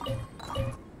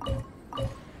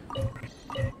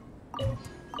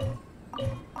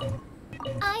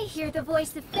 I hear the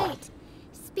voice of fate,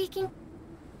 speaking.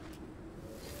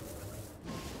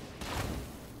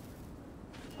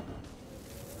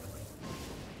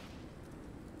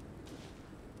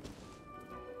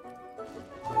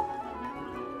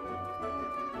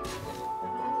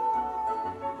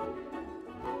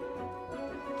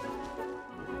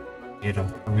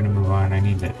 I'm gonna move on. I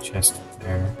need that chest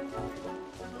there.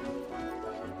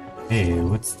 Hey,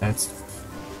 what's that stuff?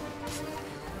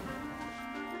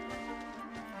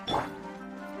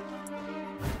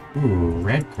 Ooh,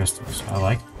 red crystals. I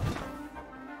like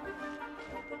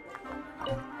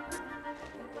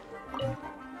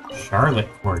it. Charlotte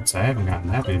quartz. I haven't gotten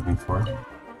that big before.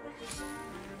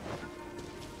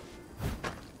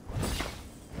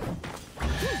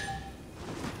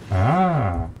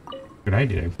 Ah, good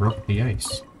idea. I broke the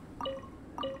ice.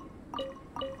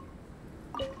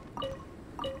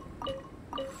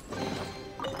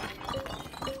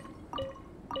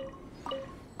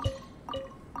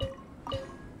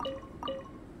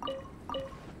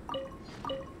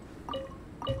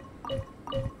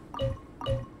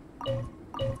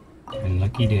 A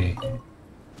lucky day.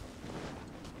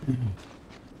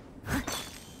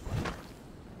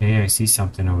 Hey, I see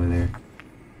something over there.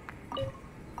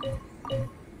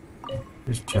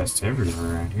 There's chests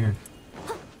everywhere around here.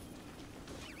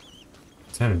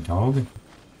 Is that a dog?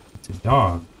 It's a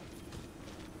dog.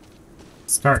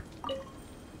 Start.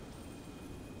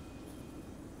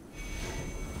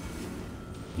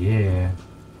 Yeah.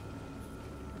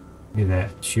 Look at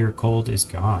that. Sheer cold is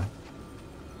gone.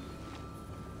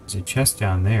 There's a chest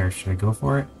down there. Should I go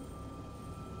for it?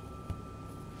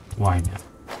 Why not?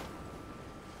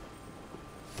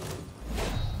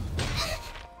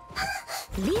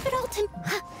 Leave it all to no,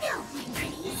 my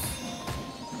pretty.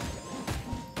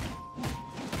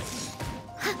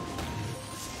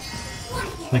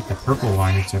 Like the purple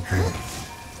one, except for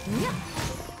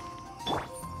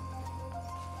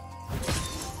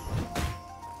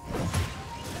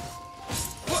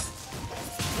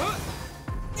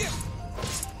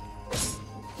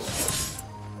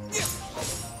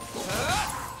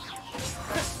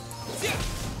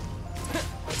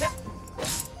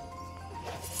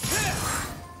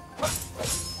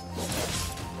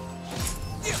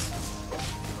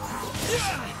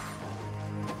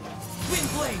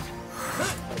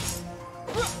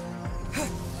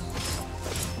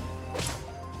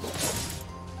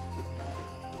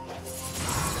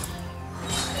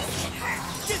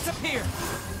Disappear!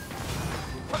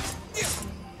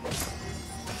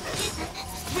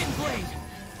 Windblade!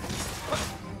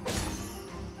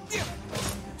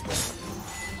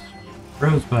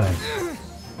 Rosebud.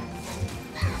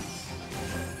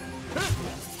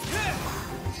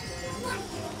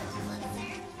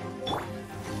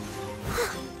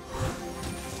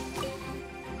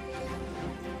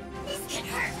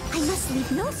 I must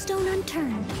leave no stone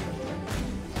unturned.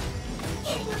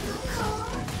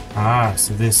 Ah,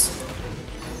 so this...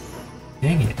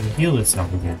 Dang it, it healed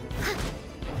itself again.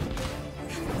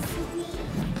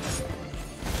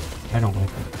 I don't like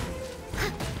it.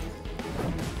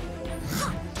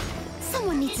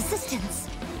 Someone needs assistance.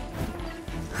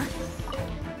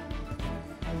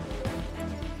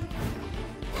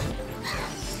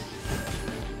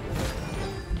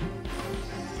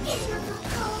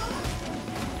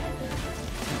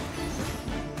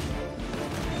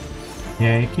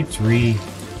 Yeah, it keeps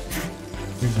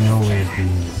There's no way of beating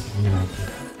it. I'm gonna have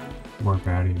to work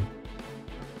out of here.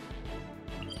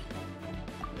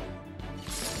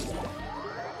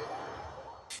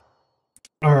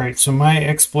 Alright, so my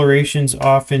explorations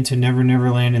off into Never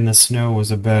Never Land in the snow was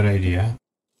a bad idea.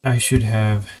 I should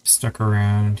have stuck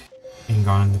around and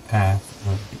gone the path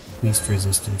of least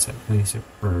resistance, at least at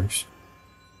first.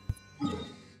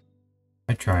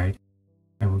 I tried.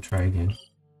 I will try again.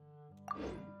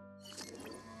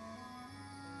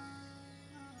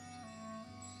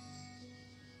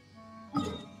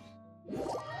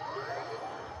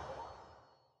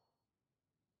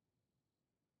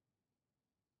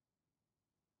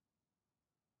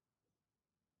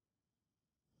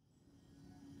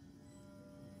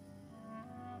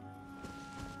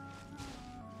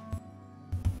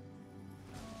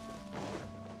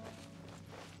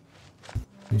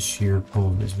 This sheer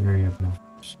cold is very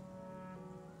obnoxious.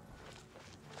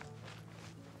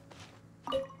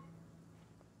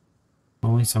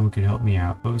 Only someone could help me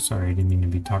out. Oh, sorry, I didn't mean to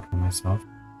be talking to myself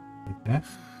like that.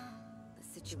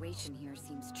 The situation here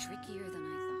seems trickier than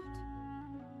I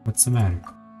thought. What's the matter?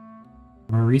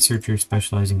 I'm a researcher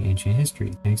specializing in ancient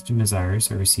history. Thanks to Ms.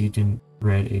 Iris, I received and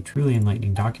read a truly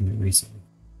enlightening document recently.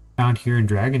 Found here in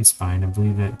Dragonspine, I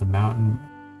believe that the mountain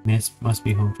mist must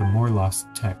be home to more lost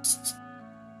texts.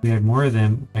 If we had more of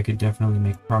them, I could definitely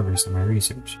make progress in my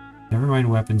research. Never mind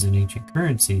weapons and ancient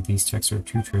currency, these texts are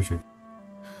too treasured.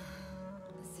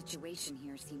 The situation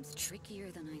here seems trickier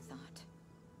than I thought.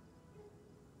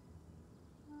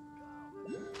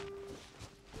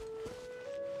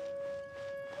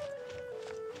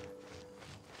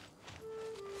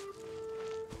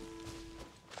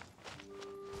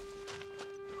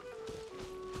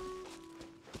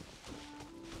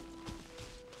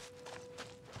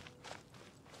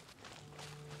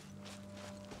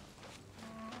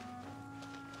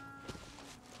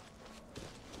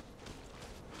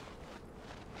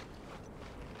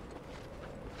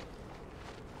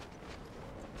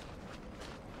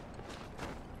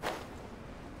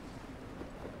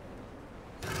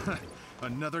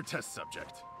 Another test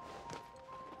subject.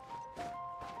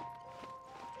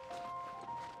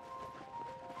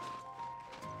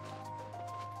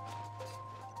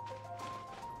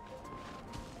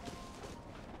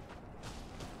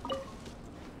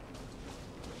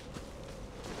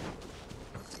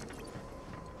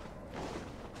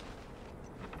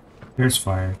 There's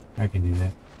fire. I can do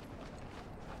that.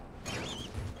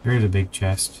 There's a big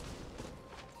chest.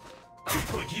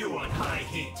 Put you on high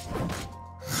heat.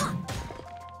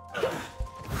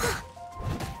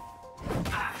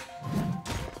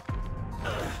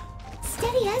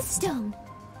 Steady as stone.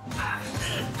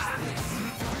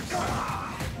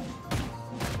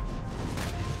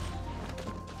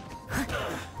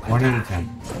 One at a time.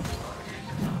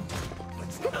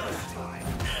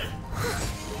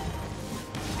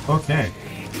 Okay.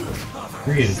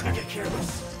 3 at a time.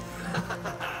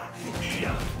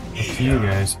 Up to you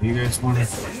guys. If you guys want to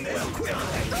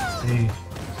stay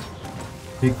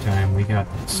big time, we got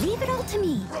this. Leave it all to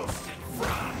me.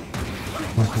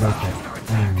 Don't forget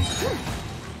that.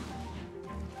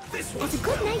 It's a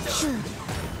good night, sure.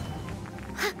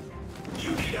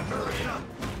 You need to hurry up.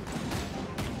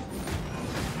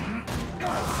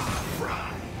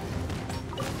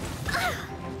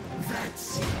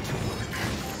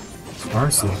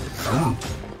 Sparse. Ooh.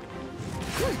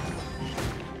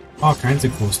 All kinds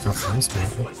of cool stuff on this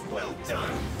map. Well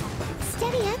done.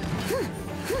 Steady it.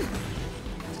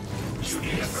 You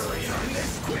need to hurry on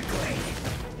this quickly.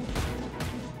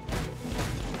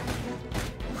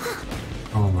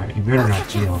 Oh my, you better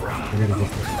not heal. I gotta get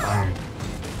this fire.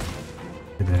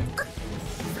 For that.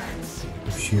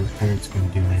 If sheer cold's gonna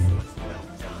do anything.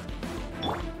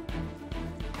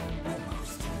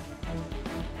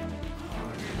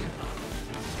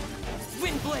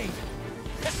 Windblade.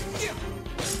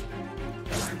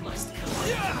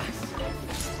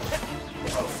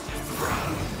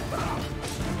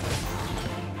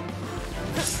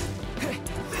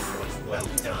 This one's well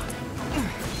done.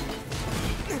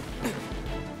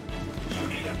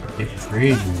 Get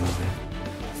crazy with it.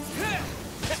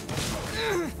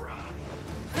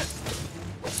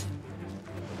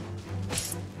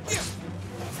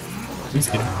 He's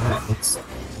getting hurt. Let's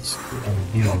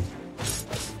heal.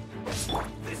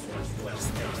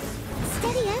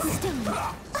 Steady as stone.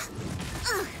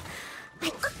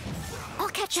 I'll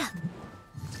catch up.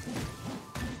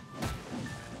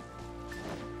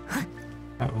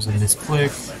 That was a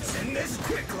misclick. End this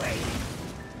quickly.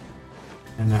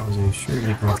 And that was a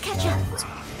surely I'll broken catch up. balance.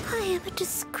 I am a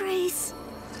disgrace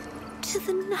to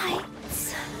the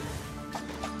knights.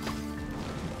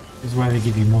 This is why they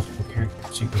give you multiple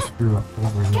characters, so you can screw up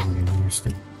over and over again when you're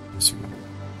still miserable.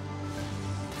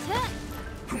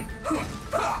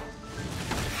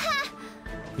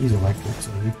 He's electric,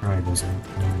 so he probably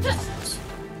doesn't know any of this.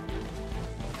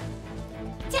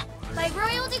 My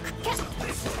royal decree.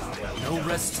 No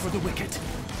rest for the wicked.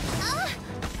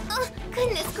 Oh,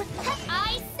 goodness.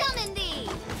 I summon thee.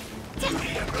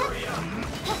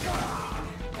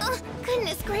 Oh,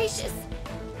 goodness gracious.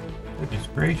 Goodness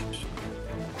gracious.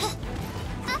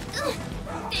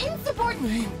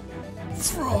 Insubordinate.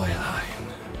 Fräulein.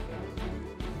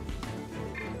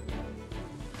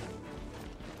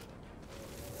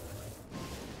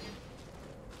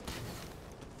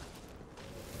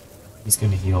 He's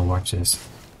gonna heal, watch this.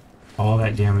 All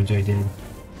that damage I did.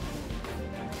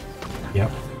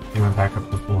 Yep, he went back up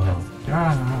to full health.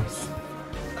 Ah.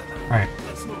 Alright,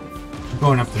 I'm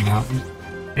going up the mountain.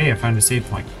 Hey, I found a save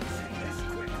point.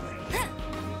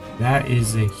 That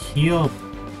is a heal.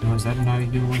 No, is that not a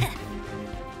heal one?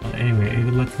 Well, anyway,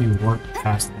 it lets me work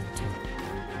past that too.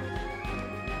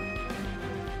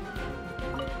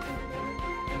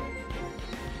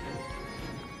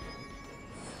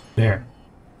 There.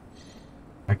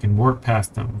 I can work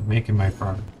past them, making my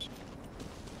progress.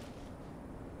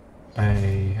 I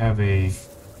have a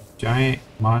giant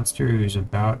monster who's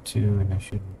about to, and I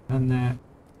shouldn't have done that.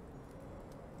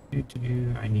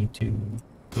 I need to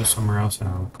go somewhere else and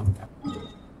I'll come back.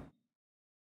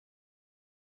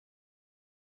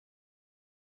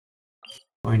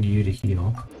 Going to you to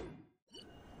heal.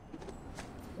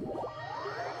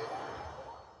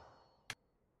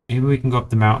 Maybe we can go up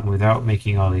the mountain without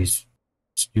making all these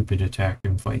stupid attack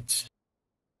and fights.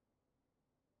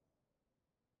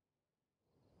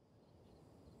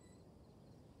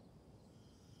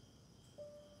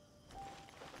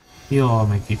 Heal all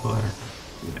my people there.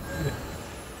 Yeah.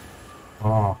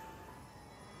 Oh.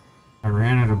 I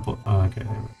ran out of oh, okay, there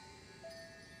we go.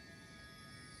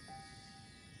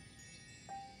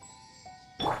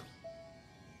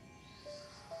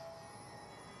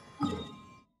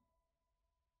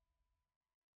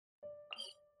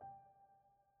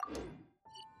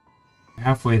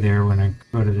 Halfway there when I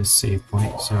go to this save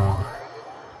point, so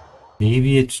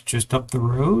maybe it's just up the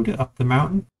road, up the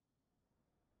mountain.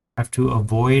 I have to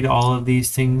avoid all of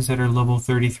these things that are level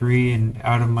 33 and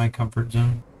out of my comfort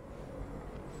zone.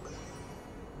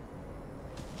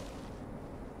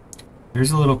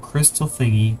 There's a little crystal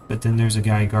thingy, but then there's a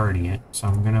guy guarding it, so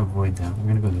I'm gonna avoid them. I'm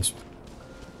gonna go this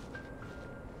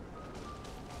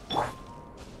way.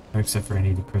 Except for I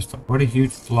need the crystal. What a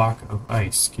huge block of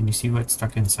ice. Can you see what's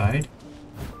stuck inside?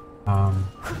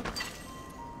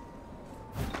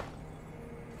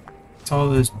 It's all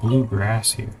this blue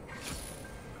grass here.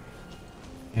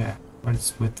 Yeah, what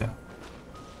is with that?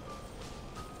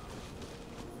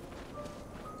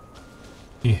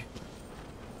 Yeah,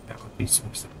 that would be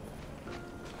something.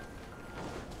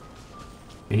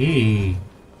 Hey,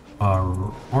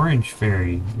 orange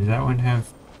fairy. Does that one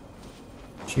have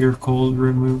sheer cold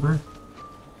remover?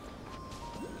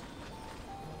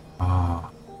 Ah.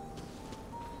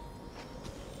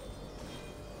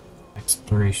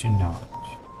 Exploration knowledge.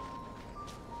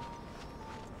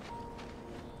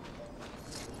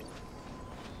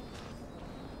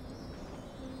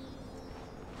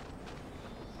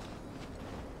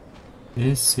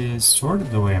 This is sort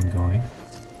of the way I'm going.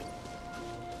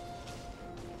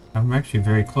 I'm actually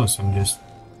very close, I'm just...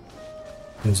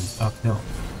 because it's uphill.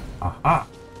 Aha!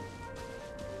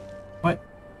 What?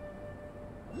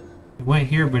 It went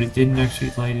here, but it didn't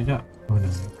actually light it up. Oh no.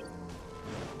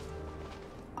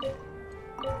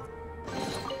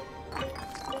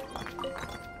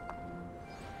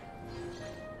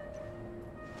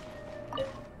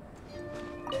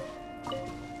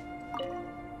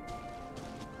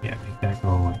 Yeah, make that go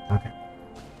away. Okay.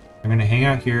 I'm gonna hang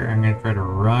out here. I'm gonna try to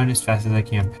run as fast as I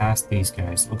can past these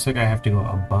guys. Looks like I have to go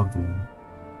above them.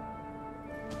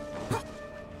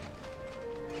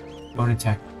 Don't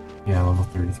attack. Yeah, level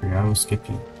 33. I will skip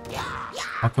you.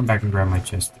 I'll come back and grab my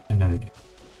chest another day.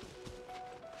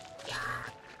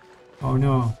 Oh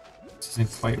no. This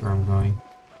isn't quite where I'm going.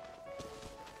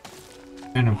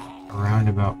 Kind of a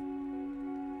roundabout.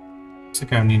 Looks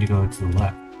like I need to go to the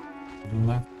left. To the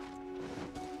left.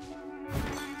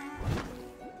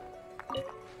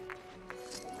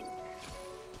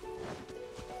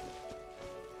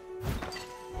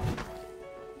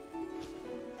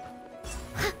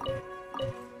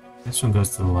 This one goes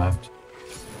to the left.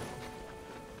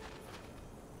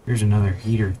 Here's another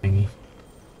heater thingy.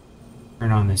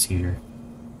 Turn on this heater.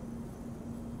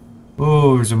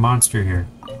 Whoa, there's a monster here.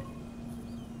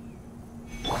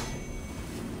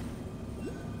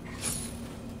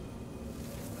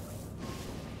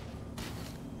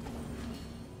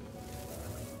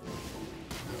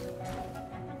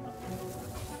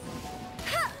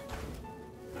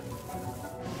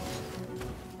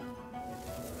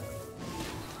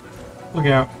 Look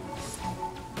out.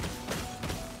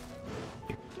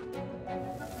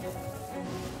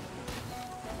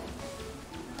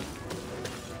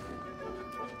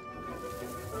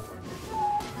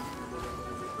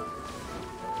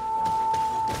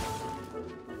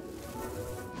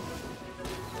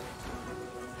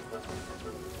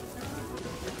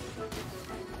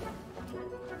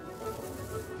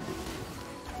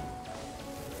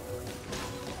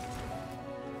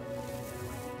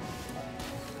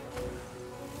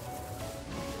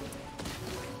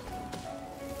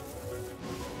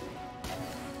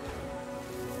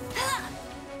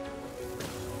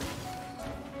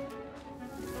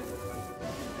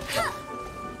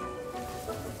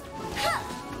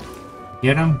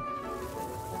 Get him?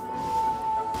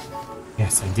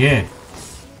 Yes, I did.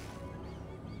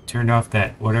 Turned off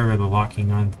that, whatever the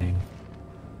locking on thing.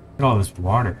 Look at all this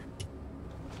water.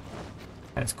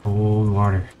 That's cold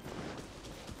water.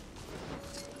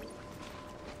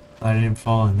 Glad I didn't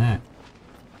fall in that.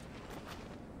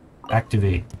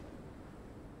 Activate.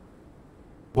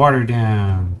 Water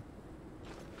down.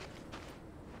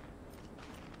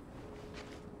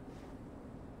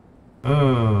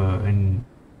 Oh, and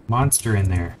monster in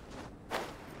there.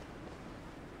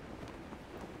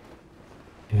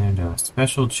 And a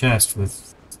special chest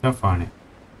with stuff on it.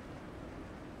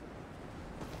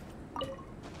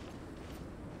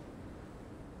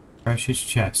 Precious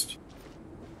chest.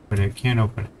 But it can't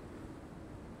open it.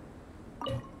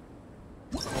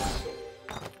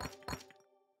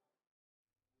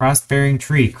 Cross-bearing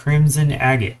tree, crimson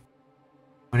agate.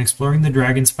 When exploring the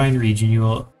Dragonspine region, you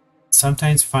will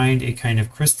sometimes find a kind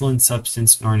of crystalline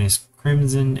substance known as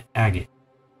crimson agate.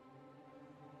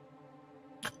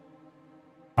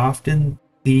 Often,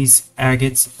 these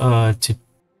agates to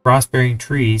cross-bearing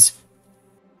trees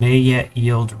may yet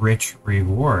yield rich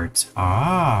rewards.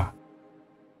 Ah!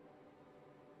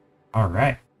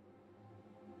 Alright.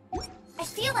 I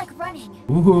feel like running.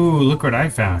 Ooh, look what I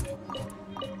found.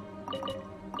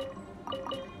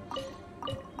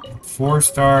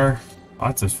 4-star.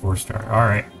 Lots of 4-star.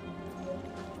 Alright.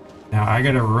 Now I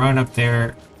gotta run up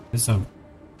there. This is a...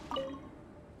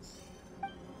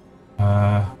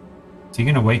 is he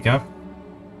gonna wake up?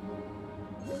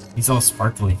 He's all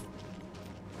sparkly.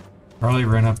 Probably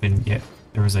run up and get...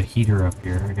 There was a heater up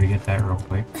here. I gotta get that real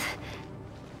quick.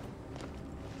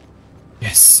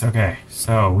 Yes, okay.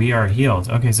 So we are healed.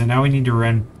 Okay, so now we need to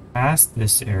run past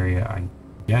this area, I'm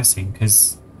guessing,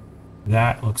 because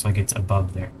that looks like it's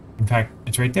above there. In fact,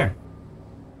 it's right there.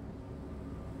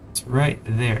 It's right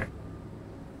there.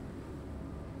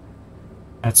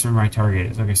 That's where my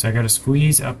target is. Okay, so I gotta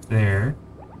squeeze up there.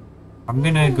 I'm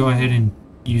gonna go ahead and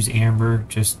use amber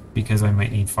just because I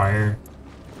might need fire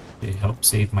to help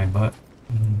save my butt.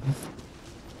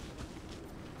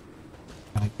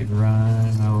 I could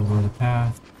run over the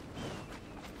path.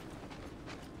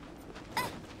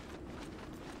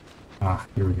 Ah,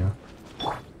 here we go.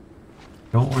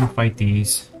 Don't want to fight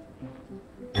these.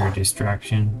 They're a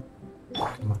distraction.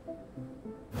 Come on.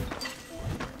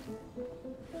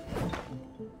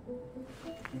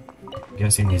 I'm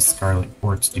guessing these scarlet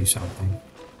quartz do something.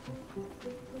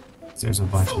 There's a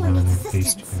bunch of them in their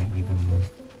face trying to even move.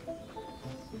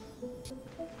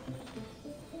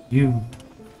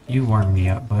 You warmed me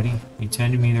up, buddy. You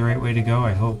tended me the right way to go,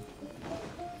 I hope.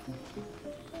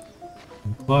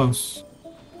 I'm close.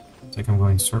 It's like I'm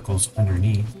going circles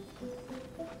underneath.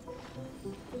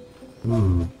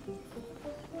 Ooh.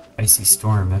 Icy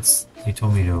storm. They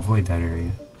told me to avoid that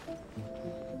area.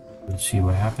 Let's see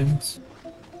what happens.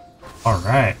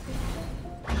 Alright.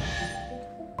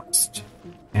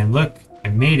 And look, I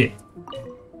made it.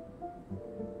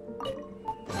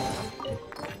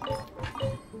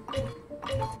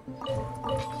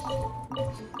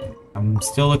 I'm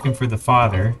still looking for the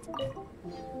father.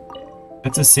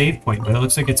 That's a save point, but it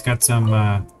looks like it's got some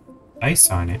ice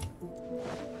on it.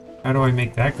 How do I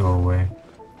make that go away?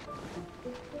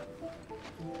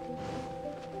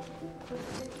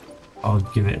 I'll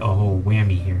give it a whole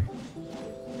whammy here.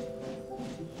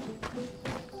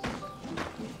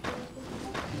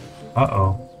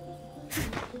 Uh-oh.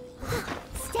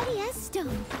 Steady as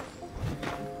stone.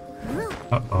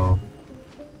 Uh-oh.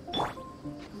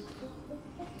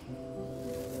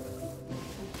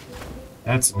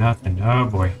 That's nothing. Oh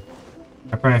boy.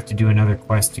 I probably have to do another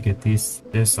quest to get this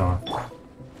off.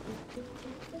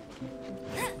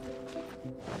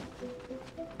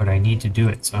 But I need to do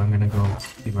it, so I'm gonna go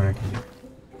see what I can do.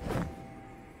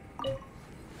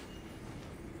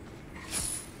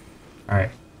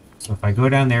 Alright. So if I go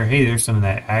down there, hey, there's some of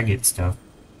that agate stuff.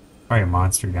 Probably a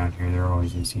monster down here. There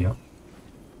always is. Yep.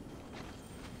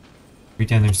 Every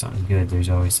time there's something good, there's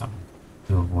always something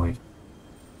to avoid.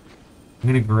 I'm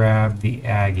gonna grab the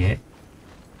agate.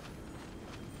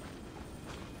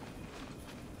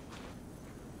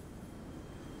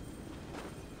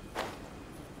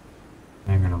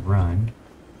 I'm gonna run.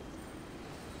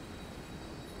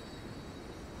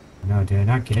 No, did I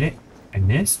not get it? I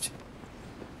missed?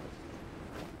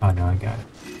 Oh no, I got it.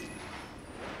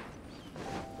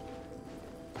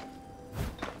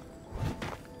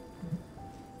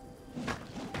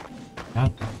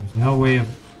 Nothing. There's no way of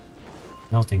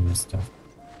melting this stuff.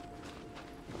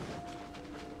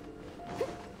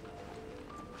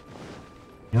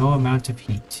 No amount of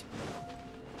heat.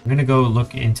 I'm gonna go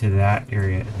look into that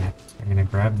area next. I'm gonna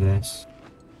grab this.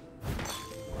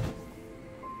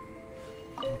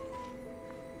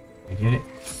 get it?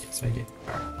 Yes, I did.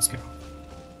 Alright, let's go.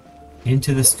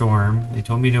 Into the storm. They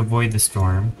told me to avoid the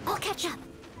storm. I'll catch up.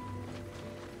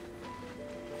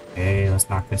 Okay, let's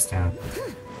knock this down.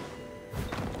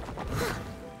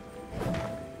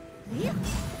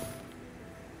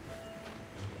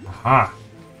 Aha!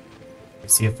 I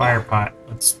see a fire pot.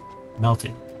 Let's melt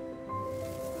it.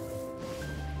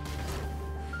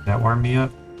 Does that warm me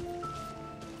up?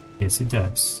 Yes, it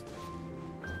does.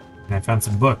 And I found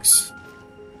some books.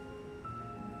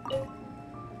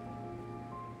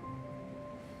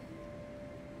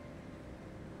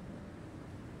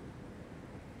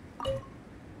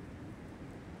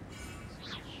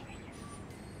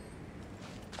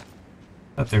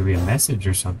 Thought there'd be a message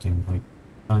or something, like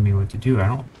telling me what to do. I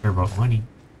don't care about money.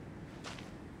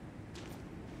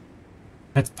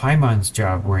 That's Paimon's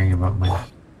job, worrying about money.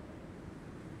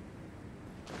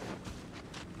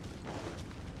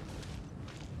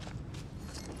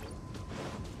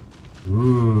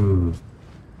 Ooh,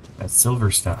 that's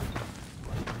silver stuff.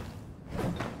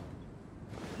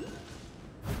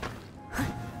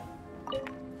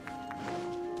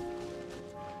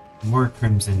 More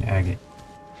crimson agate.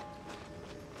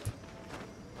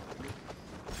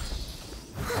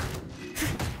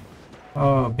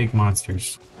 Oh, big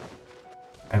monsters.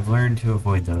 I've learned to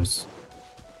avoid those. Is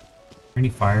there any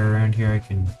fire around here I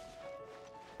can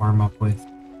warm up with?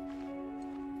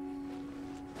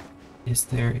 Is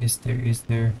there?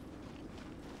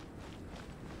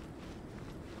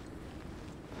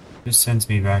 Just sends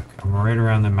me back. I'm right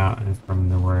around the mountain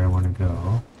from where I want to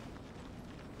go.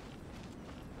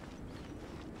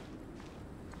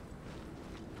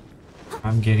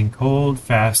 I'm getting cold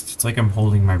fast. It's like I'm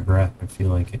holding my breath. I feel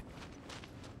like it.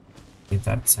 Get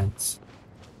that sense.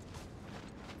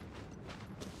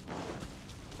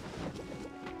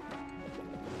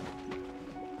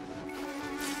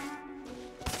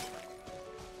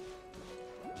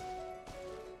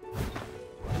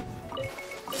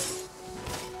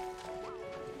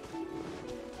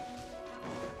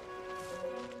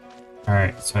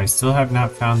 Alright, so I still have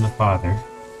not found the father.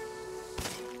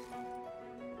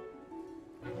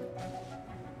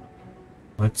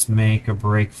 Let's make a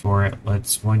break for it.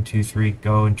 Let's 1, 2, 3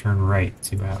 go and turn right.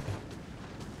 See what happens.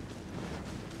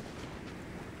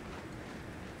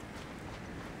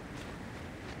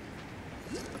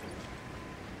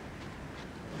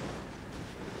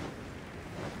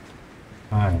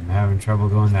 I'm having trouble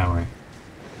going that way.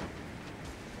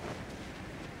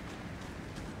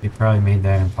 They probably made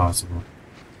that impossible.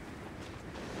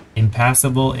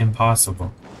 Impassable,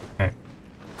 impossible. Okay.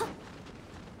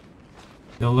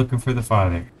 Still looking for the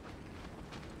father.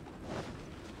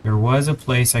 There was a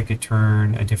place I could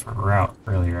turn a different route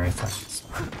earlier, I thought.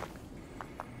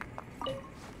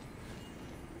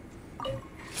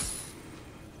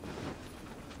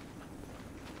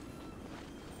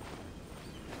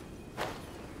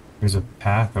 There's a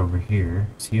path over here.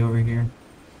 Is he over here?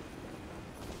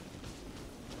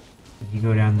 Did he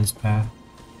go down this path?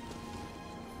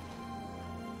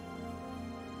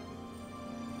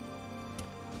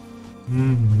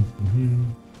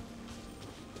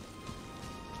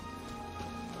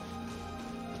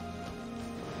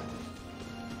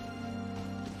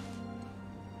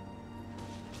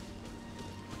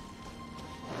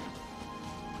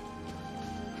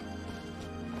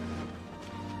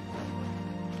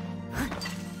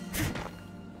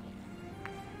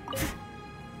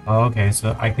 Oh, okay,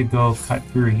 so I could go cut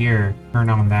through here, turn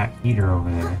on that heater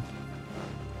over there.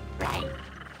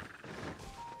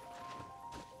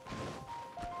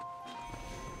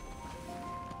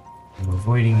 I'm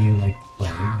avoiding you like the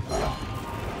plague.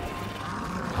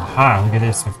 Aha, look at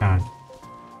this I found.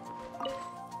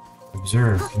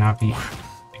 Observe, cannot be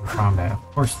in combat.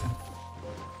 Of course then.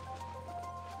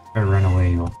 If I run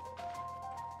away, you'll...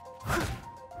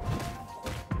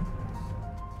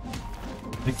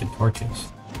 Like the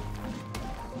torches.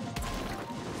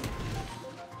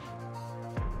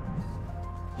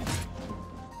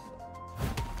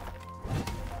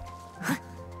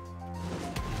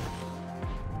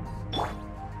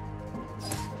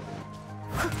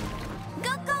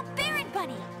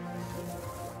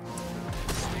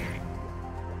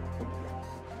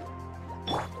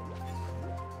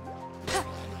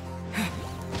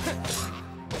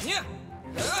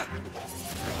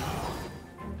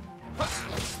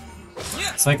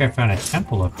 It's like I found a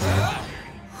temple up there.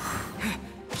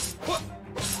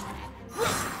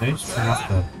 Did I just turn off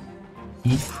the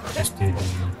heat? Just did.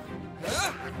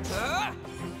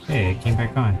 Hey, it came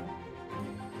back on.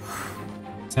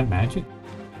 Is that magic?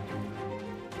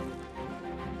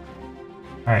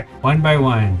 Alright, one by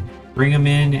one. Bring them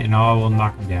in and all will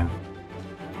knock them down.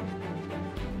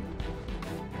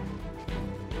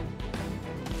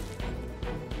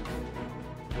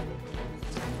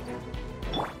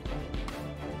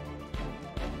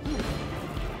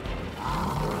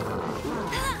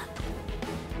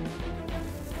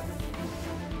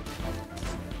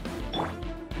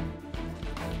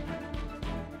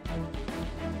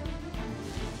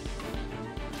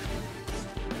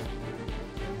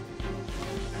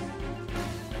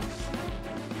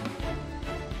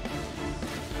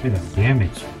 Bit of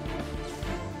damage.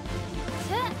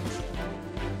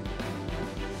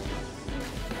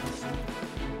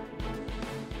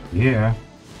 Yeah.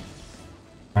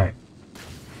 Alright.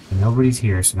 Nobody's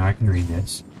here, so now I can read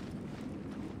this.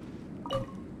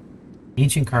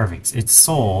 Ancient carvings, its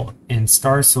soul, and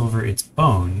star silver its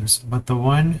bones, but the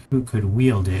one who could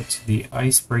wield it, the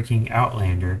ice-breaking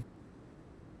outlander,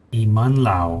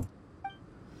 Imunlao.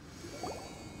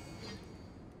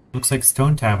 Looks like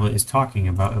Stone Tablet is talking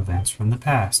about events from the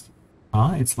past.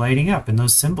 Huh? It's lighting up, and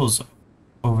those symbols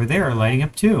over there are lighting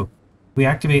up too. If we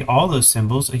activate all those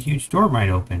symbols, a huge door might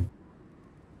open.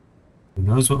 Who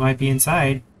knows what might be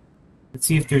inside? Let's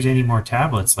see if there's any more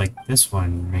tablets like this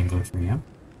one, Mangler 3M.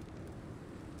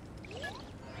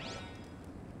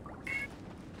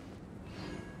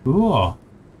 Cool.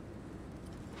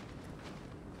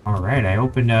 Alright, I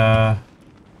opened a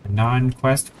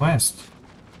non-quest quest.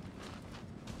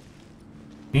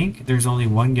 I think there's only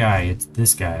one guy. It's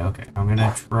this guy. Okay, I'm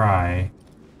gonna try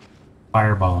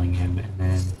fireballing him, and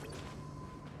then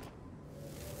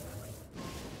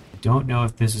I don't know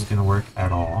if this is gonna work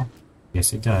at all.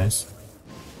 Yes, it does.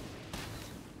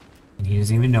 And he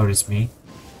doesn't even notice me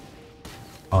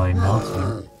while I melt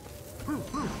him.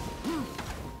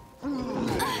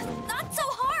 Not so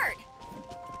hard!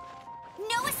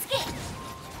 No escape!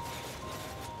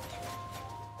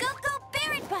 Go,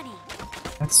 Barret Bunny!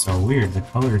 That's so weird. The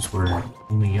colors were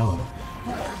only yellow.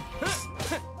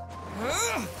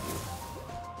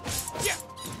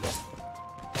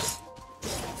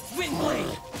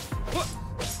 Windblade!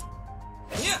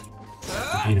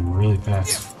 I hit him really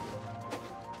fast.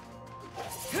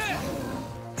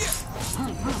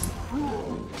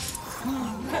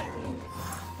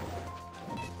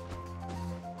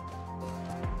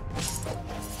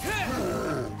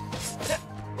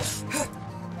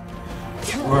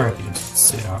 Or I can just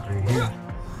sit out right here.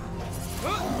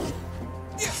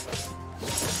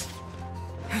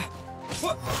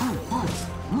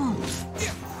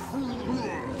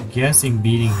 I'm guessing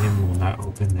beating him will not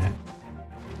open that.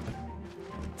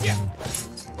 Yeah.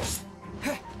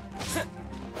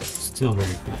 Still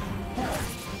very cool.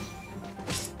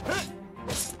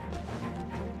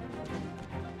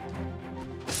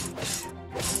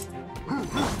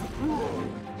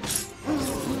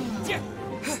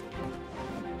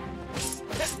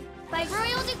 By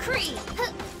royal decree!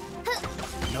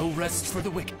 No rest for the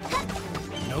wicked.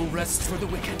 No rest for the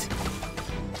wicked.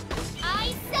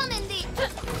 I summon thee!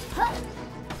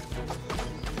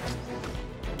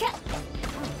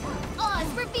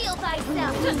 Oz, reveal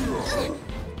thyself!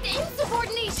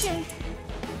 Insubordination!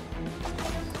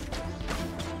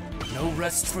 No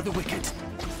rest for the wicked.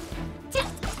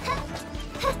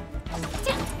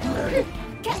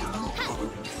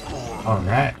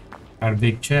 Alright. Got a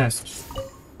big chest.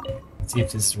 Let's see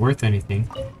if this is worth anything.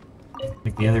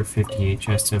 Like the other 58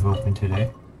 chests I've opened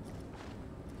today.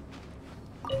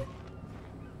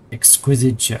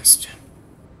 Exquisite chest.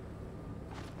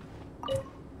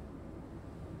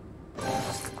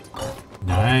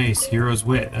 Nice. Hero's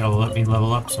Wit. That'll let me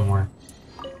level up somewhere.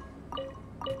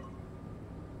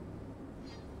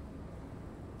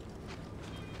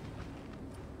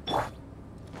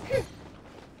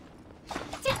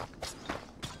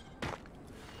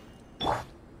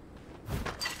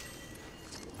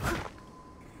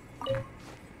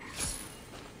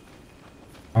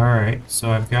 Alright,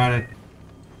 so I've got it.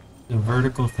 The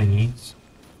vertical thingies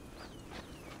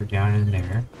are down in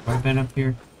there. Have I been up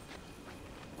here?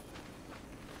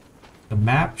 The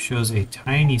map shows a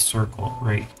tiny circle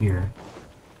right here.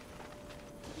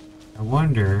 I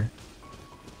wonder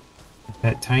if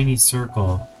that tiny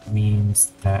circle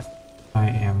means that I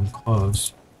am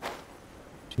close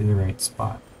to the right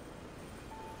spot.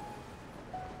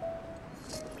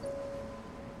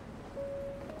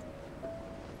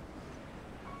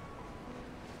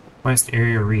 Quest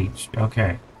area reached.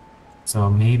 Okay. So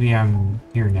maybe I'm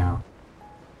here now.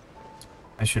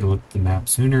 I should have looked at the map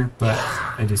sooner, but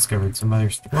I discovered some other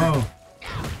stuff. Whoa!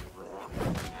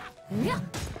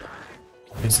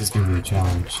 This is going to be a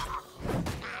challenge.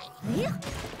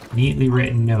 Neatly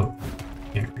written note.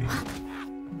 Can't read.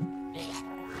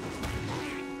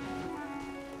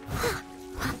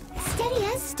 Steady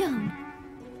as stone.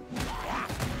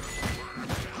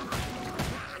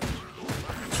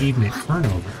 Achievement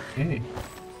turnover. Hey.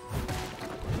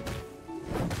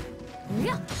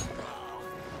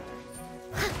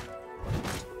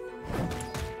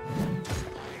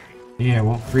 Yeah, it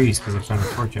won't freeze because I found a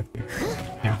torch up here.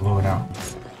 Can't blow it out.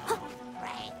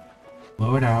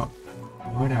 Blow it out.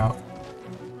 Blow it out.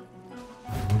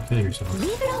 Don't kill yourself.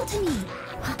 Leave it all to me.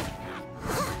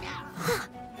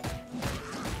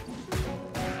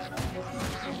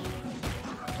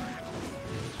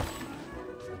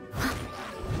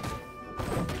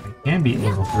 can beat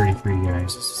level 33,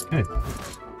 guys. This is good. We're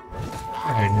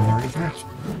heading in the right direction.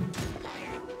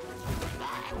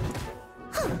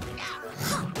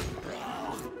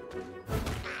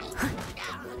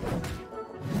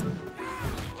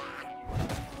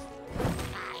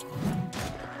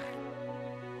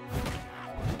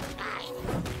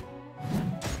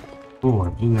 Ooh, I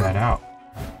blew that out.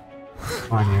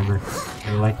 Come on, Amber.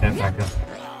 I light that back up.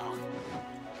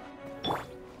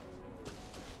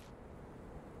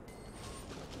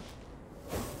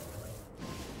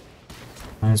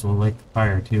 Might as well light the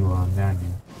fire too while I'm down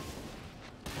here.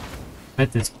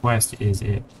 Bet this quest is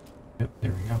it. Yep,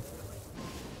 there we go.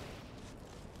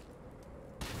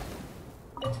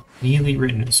 Neatly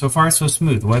written. So far so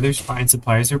smooth. Weather's fine,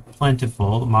 supplies are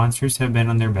plentiful, monsters have been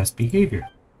on their best behavior.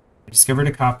 I discovered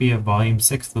a copy of Volume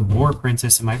 6, The Boar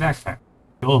Princess, in my backpack.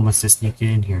 Joel must have sneaked it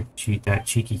in here to cheat that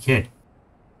cheeky kid.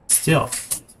 Still,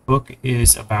 this book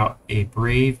is about a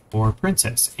brave boar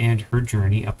princess and her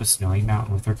journey up a snowy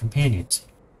mountain with her companions.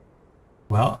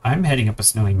 Well, I'm heading up a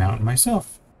snowy mountain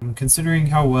myself. And considering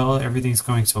how well everything's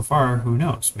going so far, who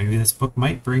knows? Maybe this book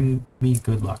might bring me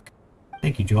good luck.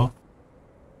 Thank you, Joel.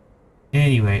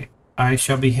 Anyway, I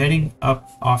shall be heading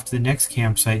off to the next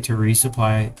campsite to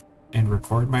resupply and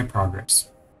record my progress.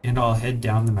 And I'll head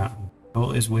down the mountain.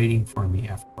 Joel is waiting for me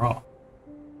after all.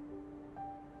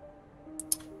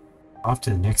 Off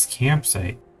to the next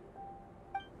campsite.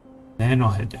 Then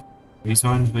I'll head down. He's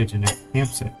on his way to the next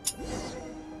campsite.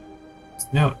 This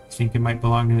note, think it might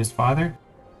belong to his father?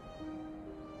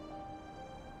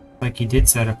 Like he did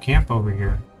set up camp over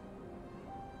here.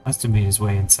 Must have made his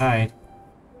way inside.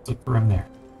 Let's look for him there.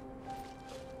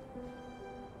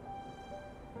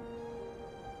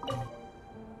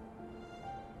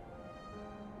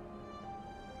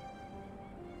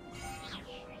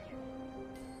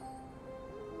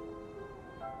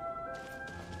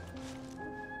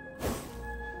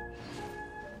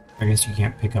 I guess you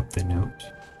can't pick up the note.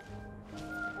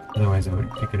 Otherwise I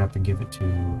would pick it up and give it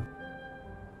to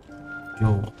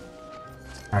Joel.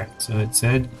 Alright, so it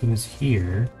said it was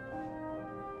here.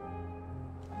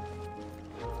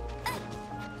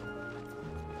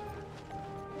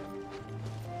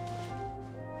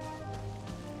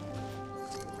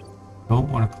 Don't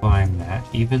want to climb that,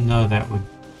 even though that would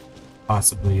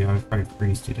possibly, I would probably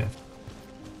freeze to death.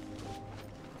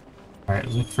 Alright,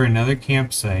 look for another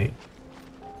campsite.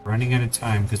 Running out of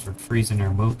time because we're freezing our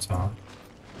boats off.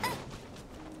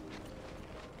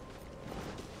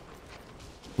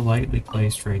 Lightly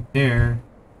placed right there.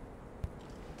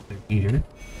 The heater.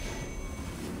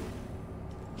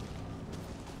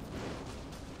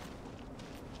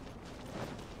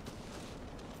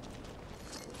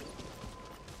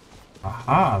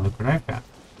 Aha, look what I found.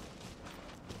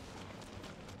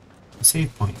 A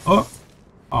save point. Oh!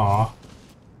 Aw.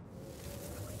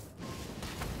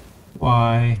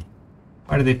 Why?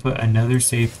 Why did they put another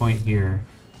save point here?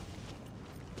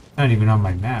 Not even on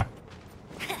my map.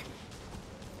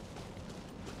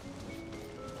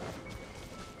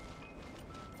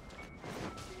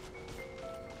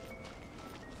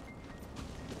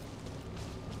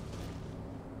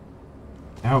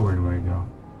 Now where do I go?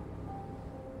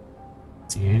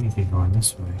 Don't see anything going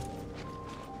this way.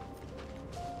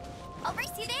 I'll race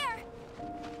you there.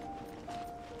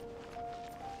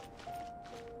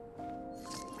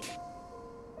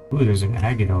 Ooh, there's an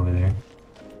agate over there.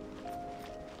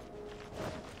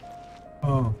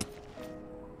 Oh.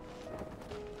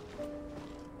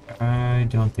 I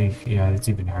don't think... Yeah, it's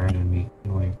even higher than me.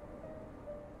 Anyway.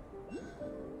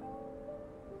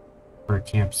 For a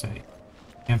campsite.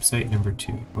 Campsite number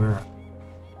 2. Where are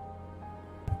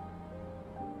we?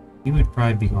 He would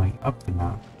probably be going up the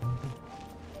mountain.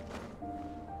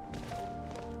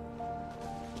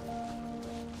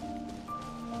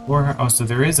 Or... Oh, so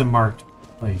there is a marked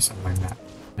place on my map.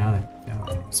 Now that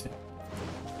is it.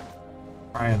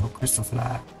 Alright, a crystal for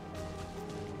that.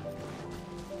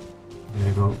 I'm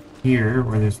gonna go here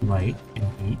where there's light and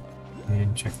heat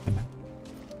and check the map.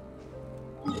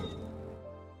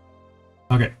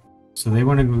 Okay, so they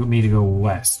wanted me to go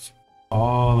west,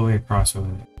 all the way across over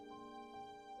there.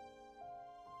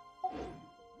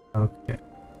 Okay.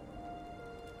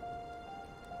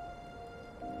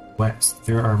 West.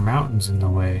 There are mountains in the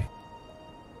way.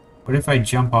 What if I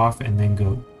jump off and then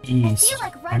go east?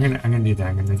 I'm gonna do that.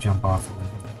 I'm gonna jump off a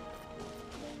little bit.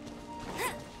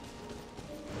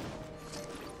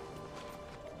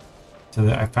 So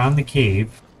I found the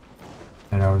cave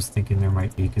that I was thinking there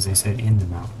might be because they said in the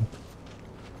mountain.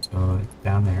 So it's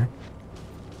down there.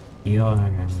 Heal, and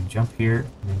I'm gonna jump here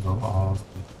and then go all the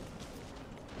way.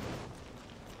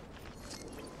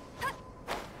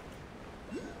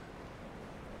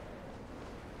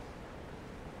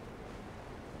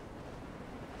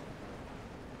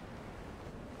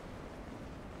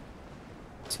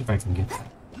 See if I can get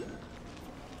that.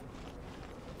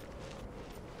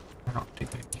 I don't think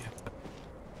I can.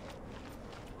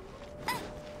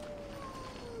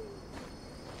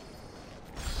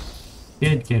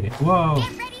 Did get it. Whoa!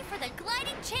 Get ready for the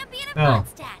gliding champion of Oh.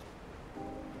 Mondstadt.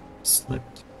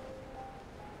 Slipped.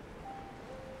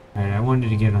 Alright, I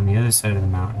wanted to get on the other side of the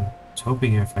mountain. I was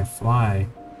hoping if I fly,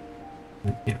 it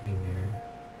would get me there.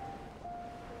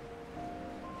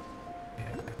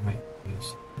 Yeah, I might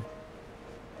use.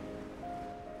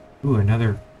 Ooh,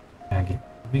 another agate.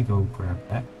 Let me go grab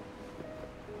that.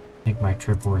 Make my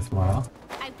trip worthwhile.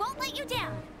 I won't let you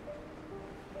down.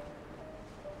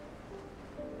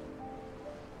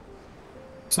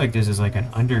 Looks like this is like an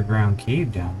underground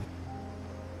cave down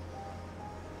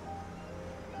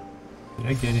there. Did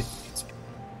I get it?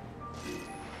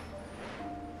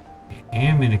 I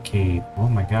am in a cave. Oh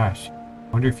my gosh.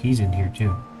 Wonder if he's in here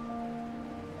too.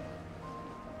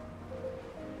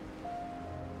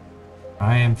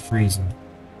 I am freezing.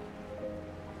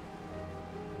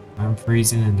 I'm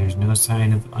freezing and there's no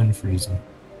sign of unfreezing.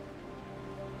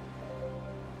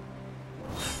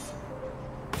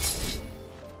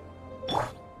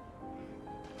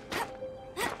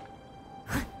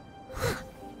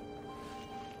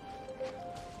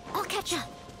 I'll catch up.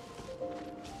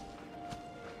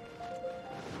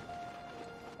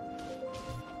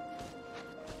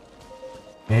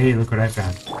 Hey, look what I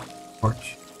found.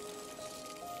 Torch.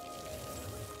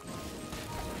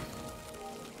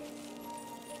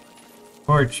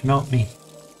 Torch, melt me.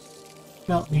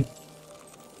 Melt me.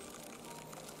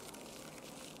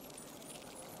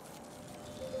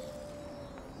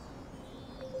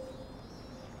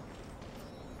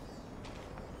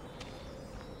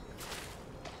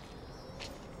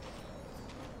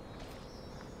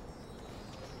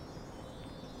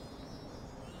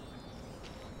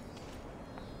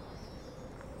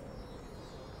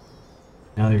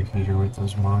 Another heater with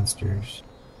those monsters.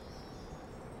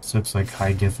 This looks like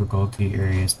high difficulty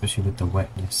area, especially with the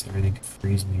wetness. Everything could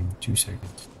freeze me in 2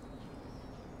 seconds.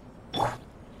 At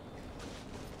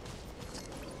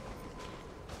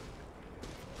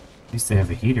least they have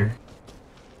a heater.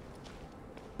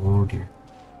 Oh dear.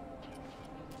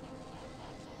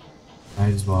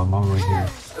 Might as well, I'm all right here.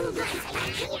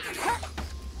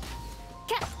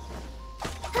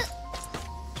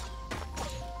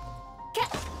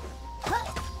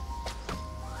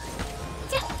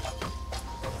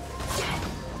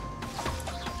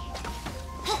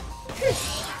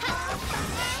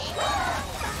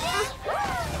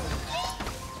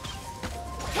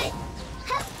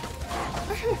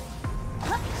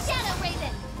 Shadow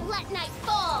Raven, let night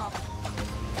fall.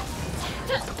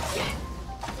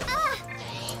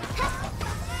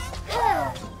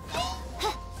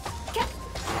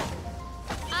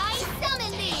 I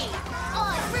summon thee.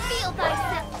 On, reveal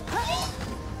thyself.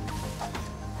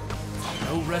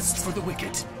 No rest for the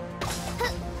wicked.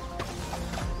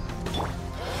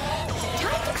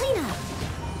 Time to clean up.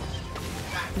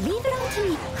 Leave it all to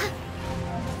me.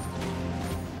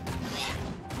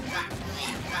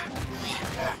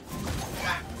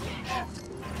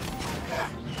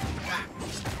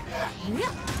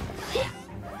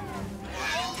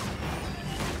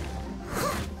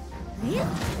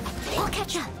 I'll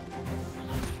catch up.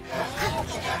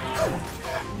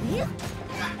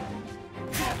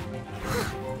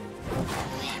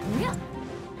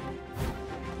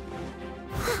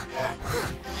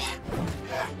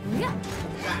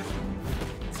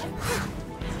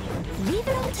 Leave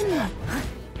it all to me.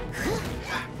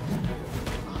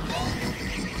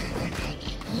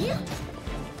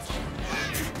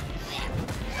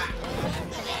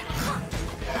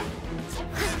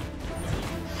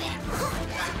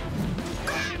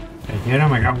 I get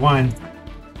him, I got one.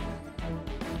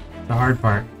 The hard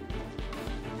part.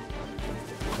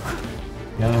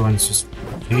 The other one's just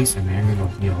chasing me. I'm gonna go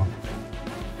heal.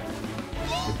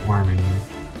 Get warm in here.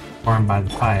 Warm by the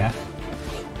fire.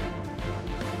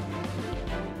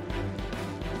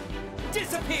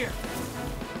 Disappear!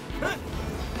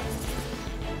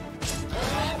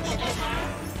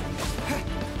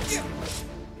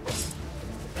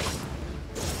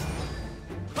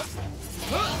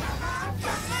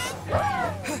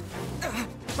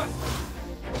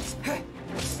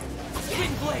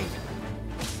 Twin blade!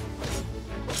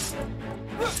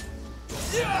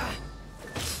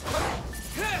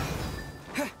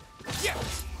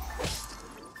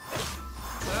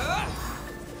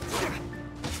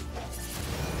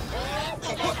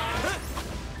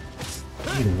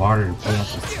 I need water to put out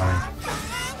the fire.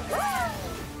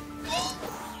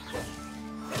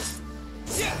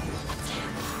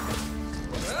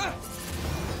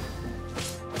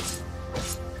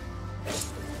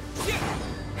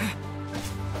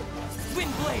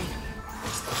 blade!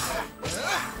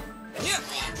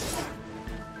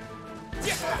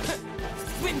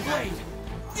 Wind blade!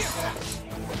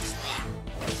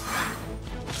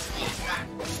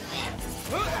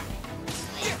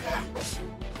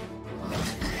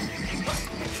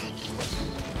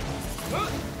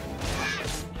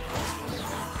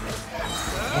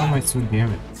 Why am I so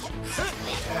damaged?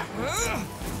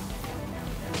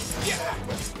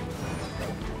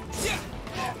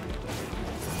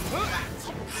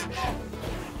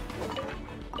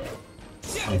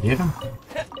 I get him?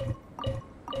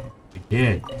 I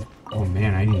did. Oh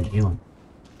man, I need to heal him.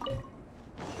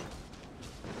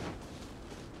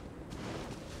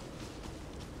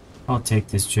 I'll take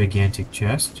this gigantic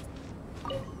chest.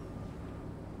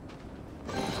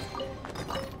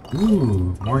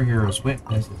 Ooh, more heroes wit.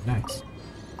 This is nice.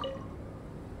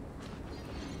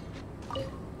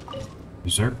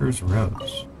 Berserker's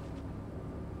Rose.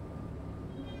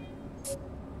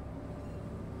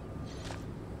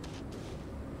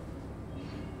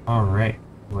 Alright,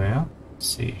 well, let's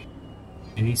see.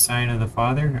 Any sign of the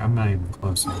father? I'm not even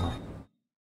close anyway.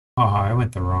 Oh, I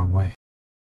went the wrong way.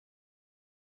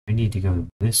 I need to go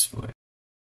this way.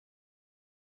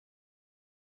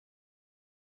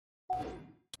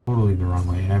 Totally the wrong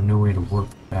way, and I have no way to work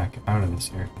back out of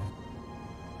this area.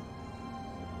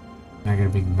 I got a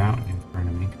big mountain in front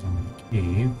of me because I'm in a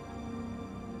cave.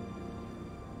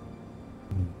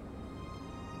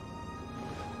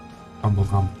 Gumble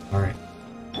gumble. Alright.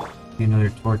 See another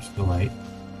torch to light.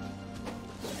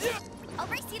 I'll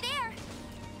race you there.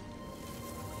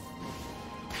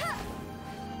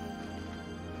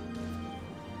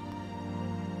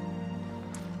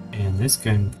 And this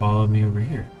gun followed me over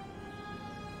here.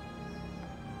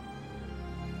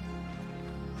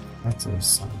 That's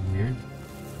something weird.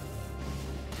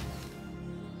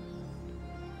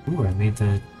 Ooh, I made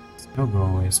the snow go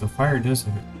away, so fire does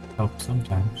help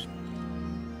sometimes.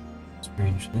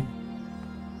 Strangely.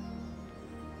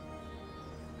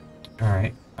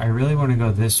 Alright, I really want to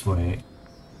go this way,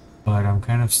 but I'm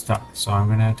kind of stuck, so I'm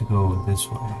gonna have to go this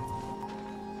way.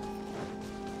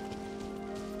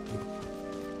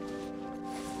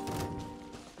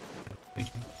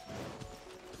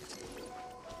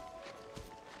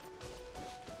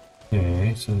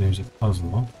 Okay, so there's a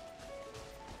puzzle.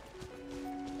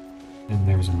 Then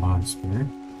there's a monster.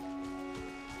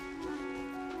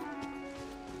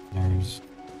 There's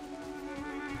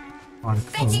one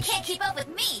Bet you can't keep up with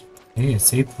me. Hey, a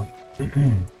save point.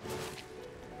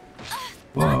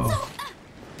 Whoa.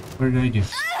 What did I do?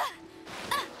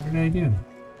 What did I do?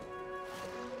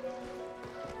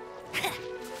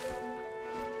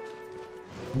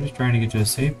 I'm just trying to get to a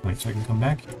save point so I can come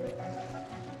back here.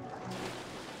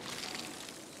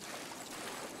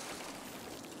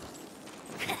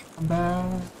 Come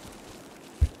back.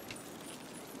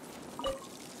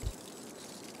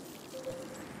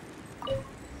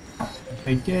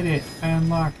 I did it! I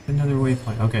unlocked another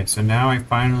waypoint. Okay, so now I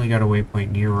finally got a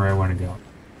waypoint near where I want to go.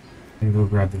 I'm gonna go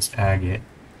grab this agate.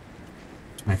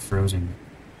 It's my frozen.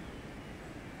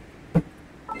 You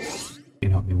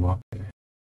can help me walk there.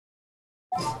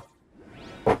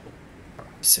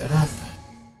 Set up.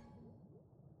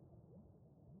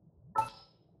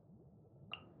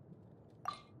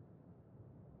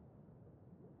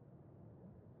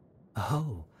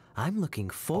 Oh, I'm looking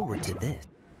forward to this.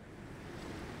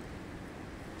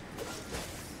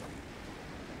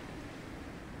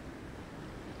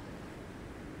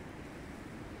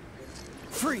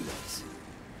 Freeze!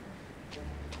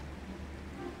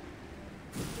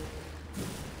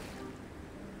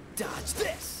 Dodge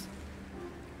this!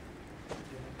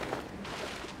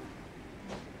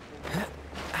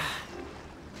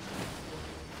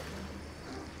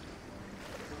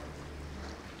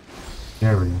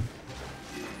 There we go.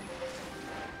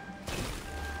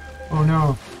 Oh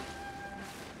no!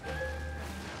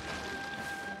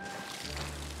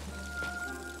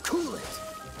 Cool it!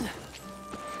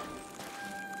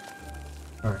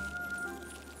 Alright.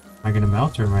 Am I gonna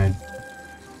melt or am I...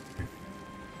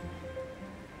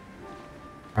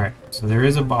 Alright, so there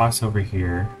is a boss over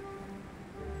here.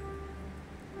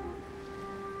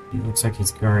 He looks like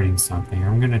he's guarding something.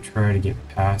 I'm gonna try to get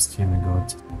past him and go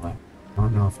to the left. I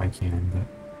don't know if I can, but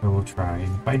I will try.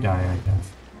 And if I die, I die.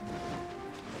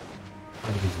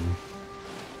 What is he?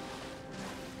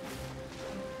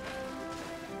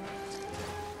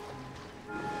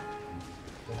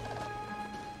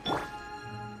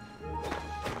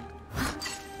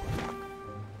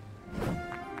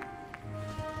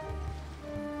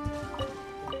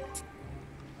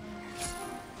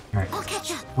 Alright. I'll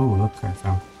catch up. Oh, look, I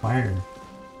found fire.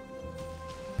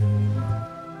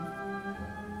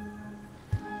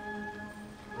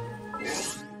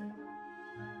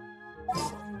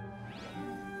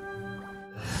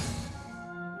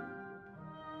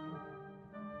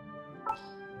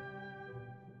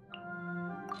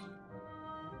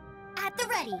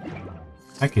 ready.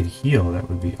 I could heal, that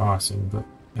would be awesome, but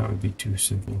that would be too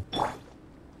simple.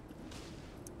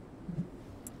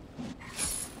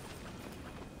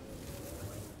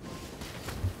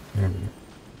 There we go.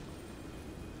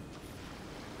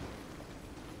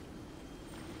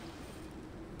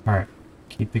 Alright,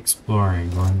 keep exploring,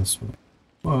 going this way.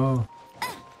 Whoa,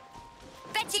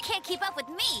 Bet you can't keep up with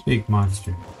me. big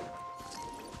monster.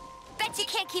 Bet you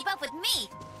can't keep up with me.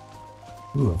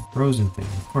 Ooh, a frozen thing,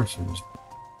 of course it is.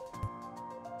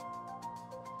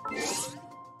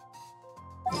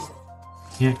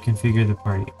 Can't configure the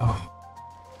party. Oh.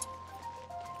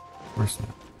 Of course not.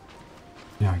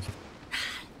 Now I can.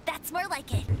 That's more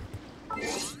like it.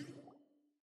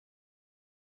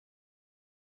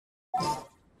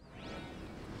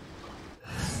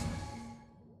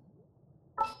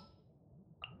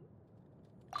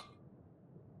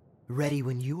 Ready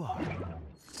when you are.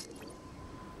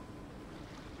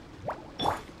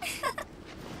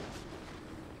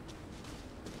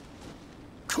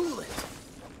 Cool it.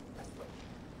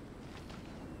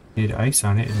 Did ice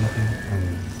on it and nothing.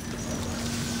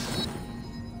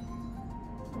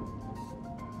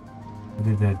 What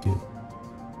did that do?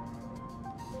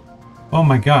 Oh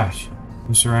my gosh!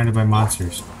 I'm surrounded by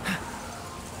monsters.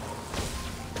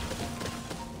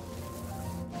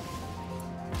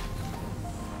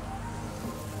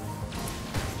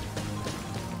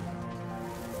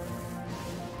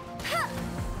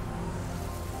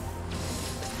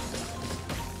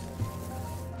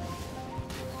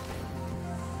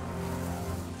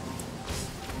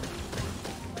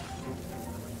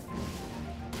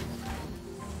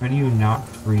 How do you not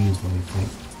freeze when you think?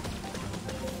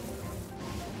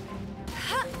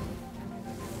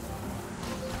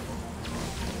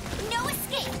 No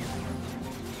escape.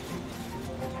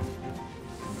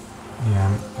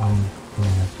 Yeah, I'm gonna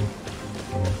have to.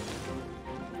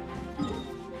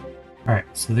 Alright,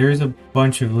 so there's a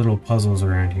bunch of little puzzles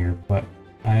around here, but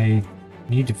I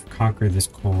need to conquer this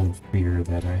cold fear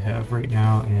that I have right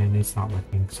now, and it's not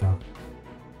working, so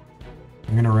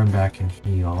I'm gonna run back and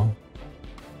heal.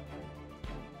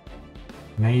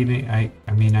 And I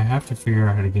mean, I have to figure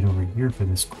out how to get over here for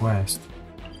this quest.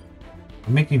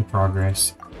 I'm making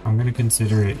progress. I'm gonna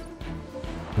consider it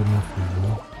good enough for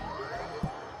you.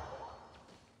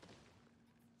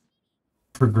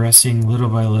 Progressing little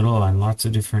by little on lots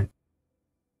of different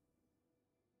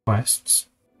quests.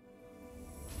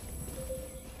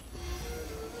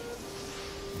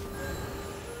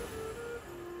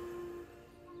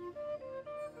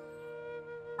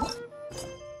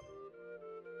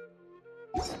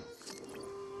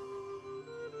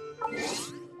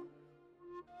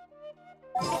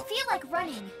 I feel like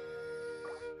running.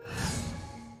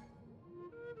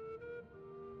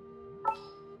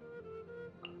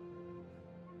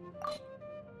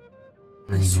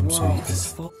 Bring him so you Swamp can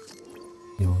is full.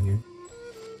 heal here.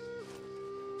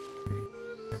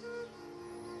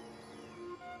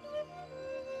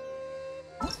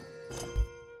 Let's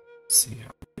see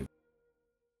how we do.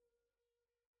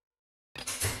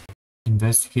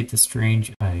 Investigate the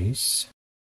strange ice.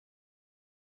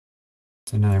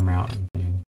 It's another mountain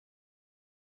thing.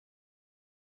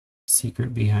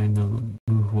 Secret behind the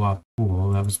Luhua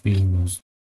pool. That was beating those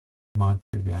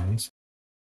monster guys.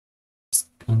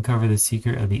 Uncover the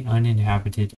secret of the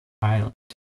uninhabited island.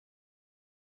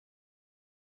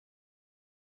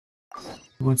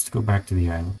 Who wants to go back to the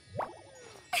island?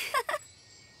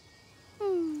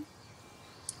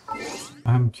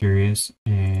 I'm curious,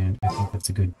 and I think that's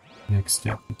a good next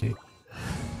step to take.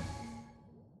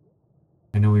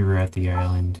 I know we were at the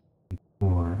island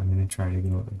before. I'm going to try to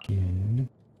go again.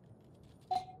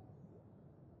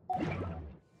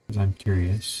 Because I'm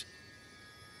curious.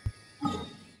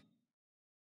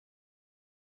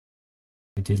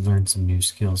 I did learn some new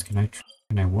skills. Can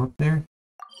I warp there?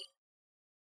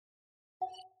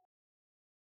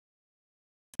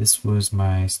 This was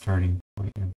my starting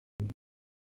point.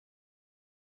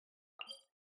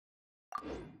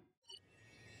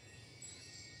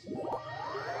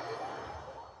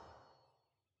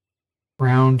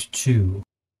 Round 2.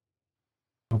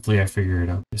 Hopefully I figure it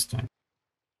out this time.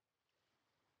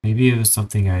 Maybe it was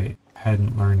something I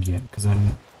hadn't learned yet, because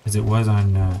it was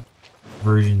on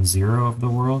version 0 of the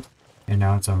world, and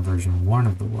now it's on version 1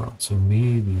 of the world. So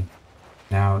maybe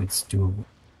now it's doable.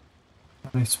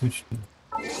 How did I switch to?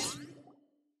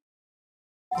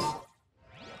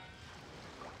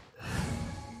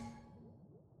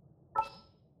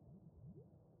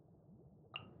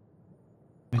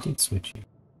 I did switch it.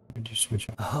 I did switch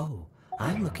up. Oh,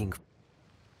 I'm looking.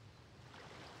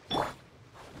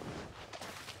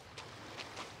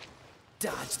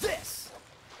 Dodge this.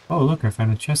 Oh, look, I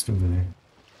found a chest over there.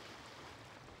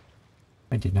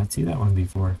 I did not see that one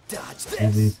before. Dodge Maybe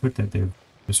they this. put that there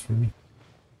just for me.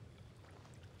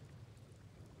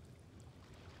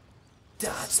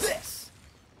 Dodge this.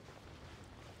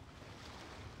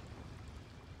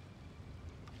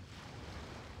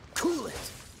 Cool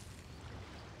it.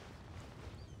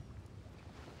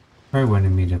 Probably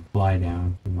wanted me to fly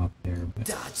down from up there, but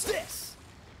Dodge this.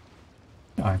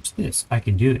 dodge this. I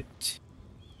can do it.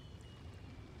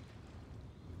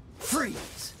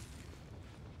 Freeze.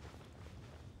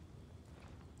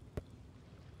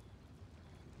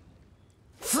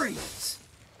 Freeze.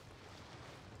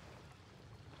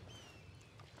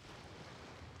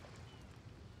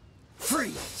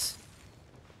 Freeze.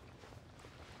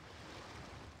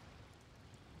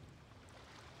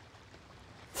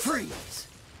 Freeze.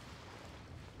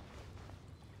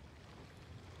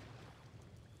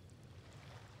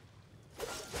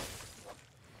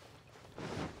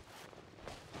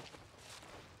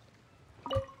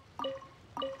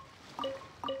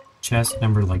 Chest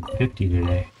number like 50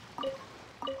 today.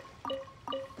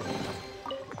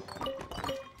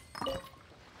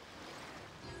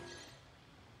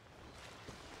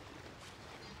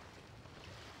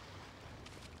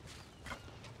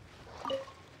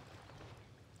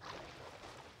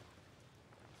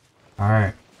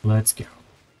 Alright, let's go.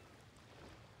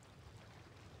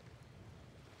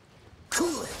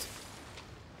 Cool it.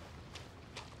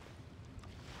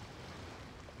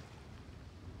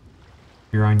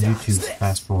 If you're on Dodge YouTube, this.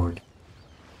 fast forward.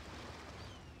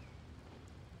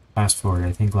 Fast forward.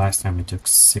 I think last time it took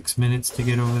 6 minutes to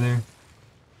get over there.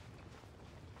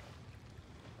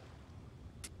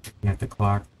 At the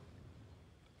clock.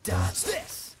 Dodge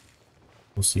this.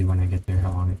 We'll see when I get there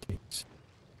how long it takes.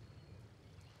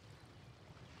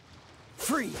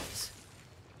 Freeze.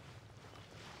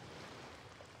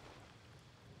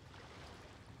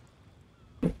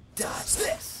 Dodge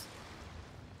this.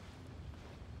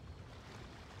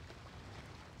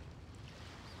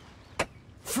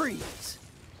 Freeze.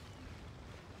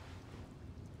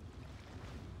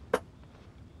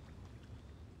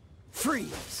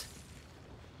 Freeze.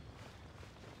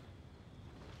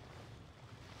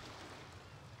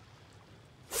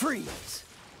 Freeze.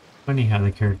 Funny how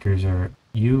the characters are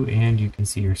you, and you can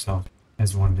see yourself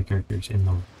as one of the characters in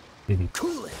the city.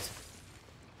 Cool it.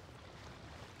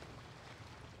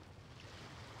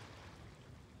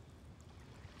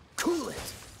 Cool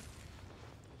it.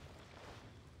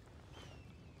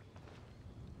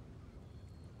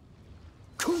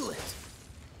 Cool it.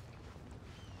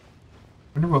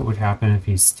 I wonder what would happen if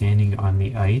he's standing on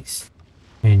the ice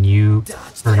and you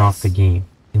Dodge turn off the this. game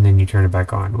and then you turn it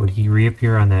back on. Would he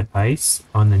reappear on that ice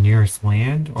on the nearest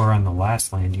land or on the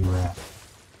last land you were at?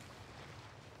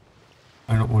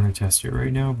 I don't want to test it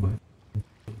right now, but I'm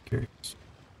really curious.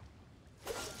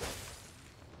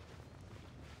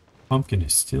 Pumpkin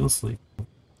is still asleep.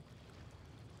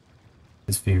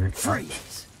 His favorite couch.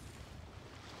 Freeze.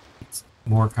 It's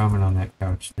more common on that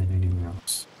couch than anywhere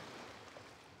else.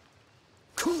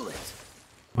 Cool it.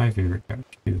 My favorite couch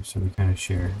too, so we kind of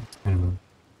share. It's kind of a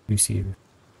two-seater.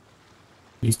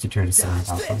 He used to try to sit on Dodge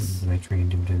top of him, this. but I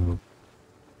trained him to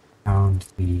pound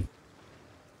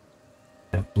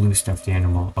that blue stuffed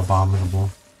animal, Abominable.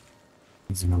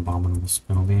 He's an abominable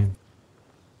spindleman.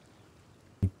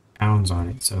 He pounds on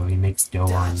it, so he makes dough on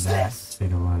Dodge that this.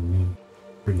 instead of on me.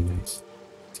 Pretty nice.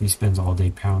 So he spends all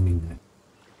day pounding that.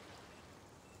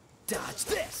 Dodge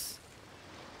this.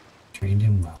 Trained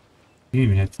him well. You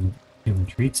didn't even have to give him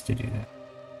treats to do that.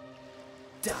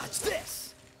 Dodge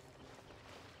this.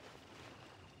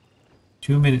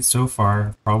 2 minutes so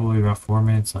far, probably about 4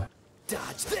 minutes left.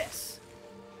 Dodge this.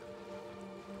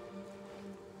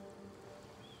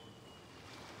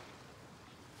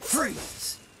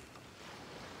 Freeze.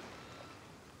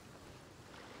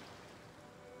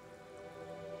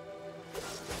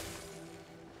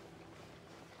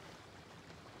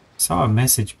 Saw a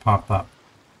message pop up.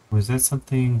 Was that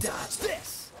something? Dodge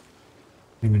this.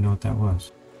 I don't even know what that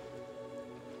was.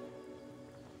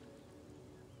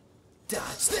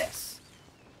 Dodge this.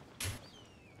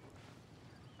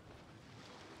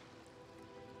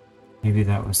 Maybe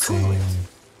that was Cool saying, it.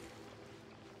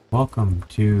 welcome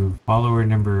to follower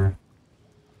number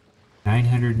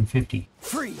 950.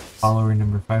 Freeze. Follower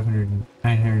number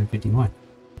 951.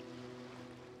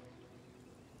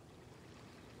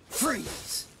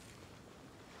 Freeze.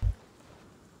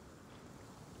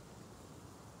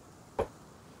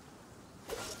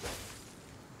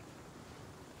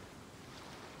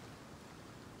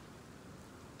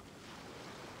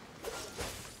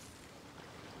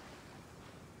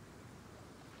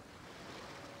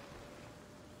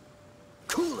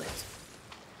 Cool it.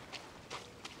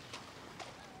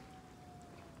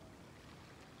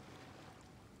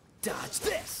 Dodge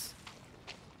this!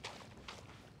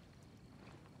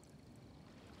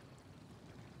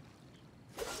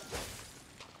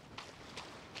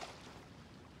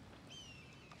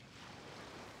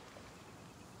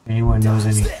 If anyone knows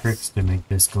any tricks to make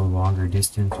this go longer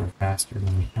distance or faster,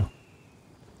 let me know.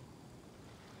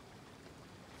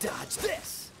 Dodge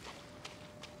this!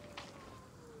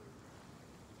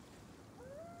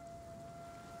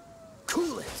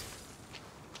 Cool it!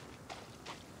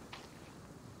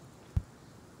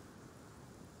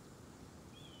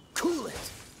 Cool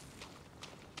it!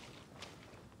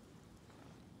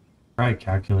 Probably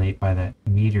calculate by that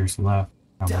meters left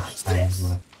how much time is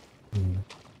left.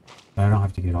 But I don't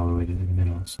have to get all the way to the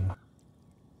middle, so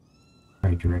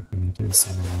probably direct me to the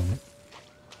center of it.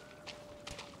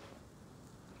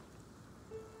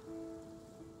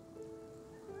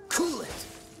 Cool it!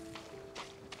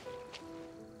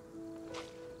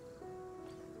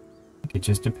 It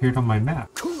just appeared on my map.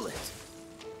 Cool it!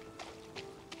 I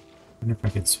wonder if I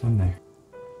could swim there.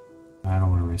 I don't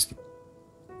want to risk it.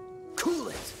 Cool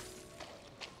it!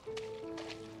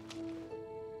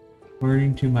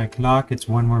 According to my clock, it's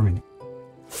 1 more minute.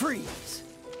 Freeze!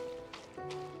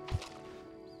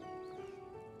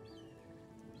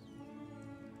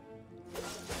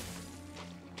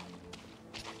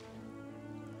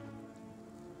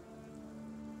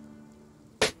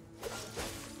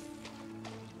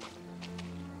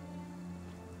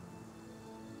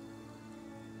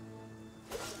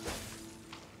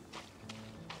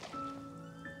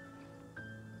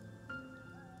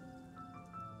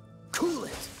 Cool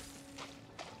it!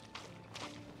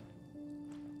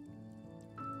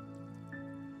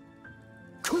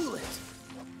 Cool it!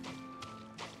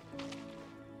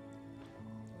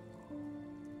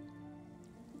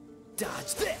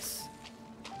 Dodge this!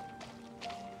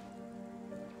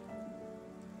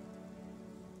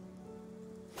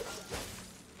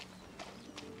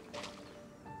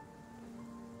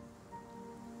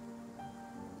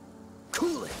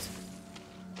 Cool it!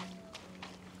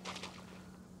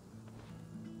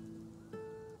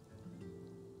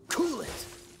 Cool it!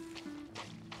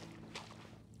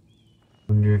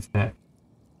 Wonder if that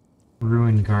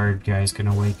ruin guard guy's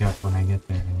gonna wake up when I get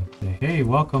there and say, "Hey,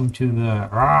 welcome to the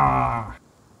rah!"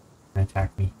 and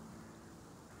attack me.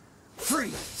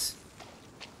 Freeze!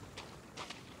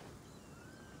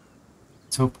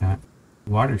 Let's hope not.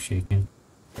 The water's shaking.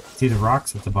 See the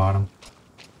rocks at the bottom.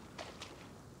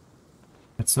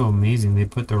 That's so amazing. They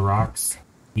put the rocks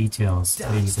details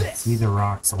so you can see the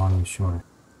rocks along the shore.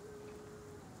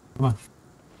 Come on.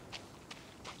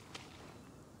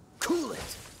 Cool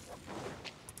it!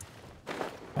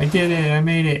 I did it. I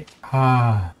made it.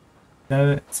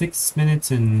 6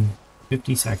 minutes and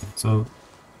 50 seconds. So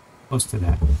close to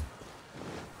that.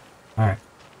 Alright.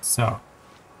 So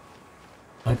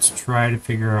let's try to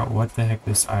figure out what the heck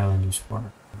this island is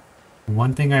for.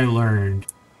 One thing I learned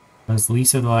was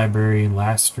Lisa the librarian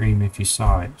last stream, if you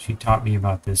saw it, she taught me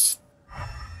about this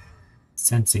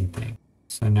sensing thing.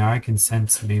 So now I can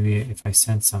sense, maybe if I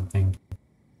sense something,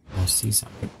 I'll see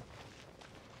something.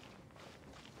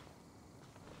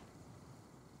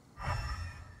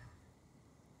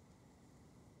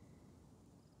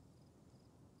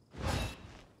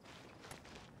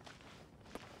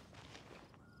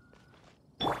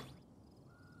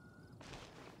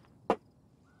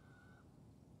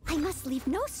 I must leave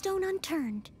no stone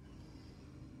unturned.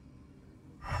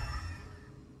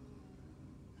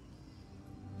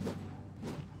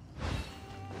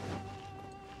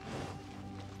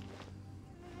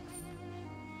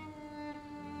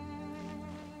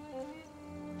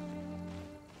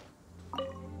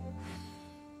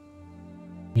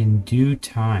 In due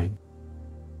time.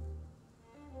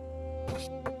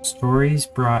 Stories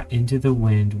brought into the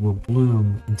wind will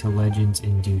bloom into legends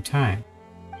in due time.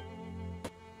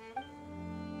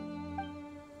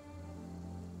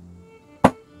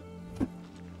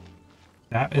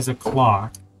 That is a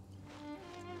clock.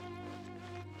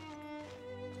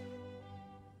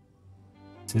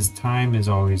 It says time is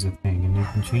always a thing, and you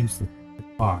can change the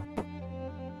clock.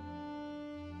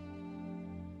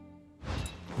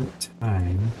 The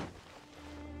time.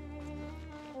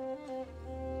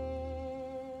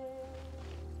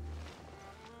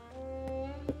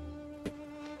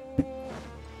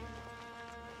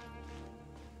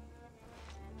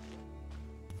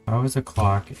 If I was a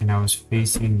clock and I was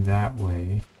facing that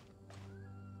way,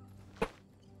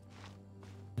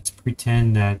 let's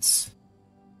pretend that's...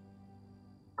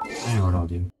 I know what I'll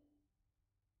do.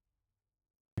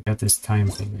 I got this time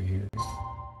thing right here.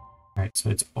 Alright, so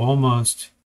it's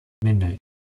almost midnight.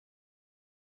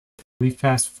 We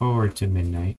fast forward to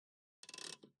midnight.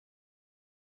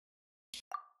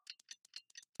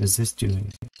 Does this do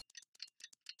anything?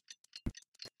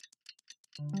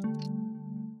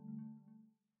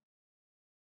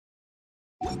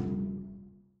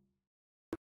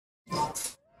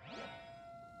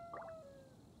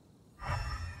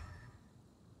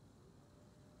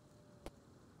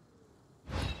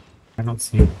 I don't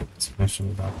see anything special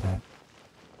about that.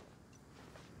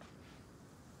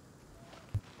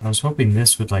 I was hoping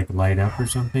this would like light up or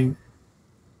something.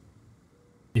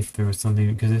 If there was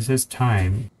something, because it says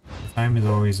time. Time is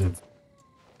always a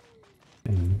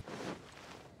thing.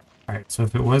 Alright, so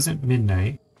if it wasn't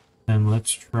midnight, then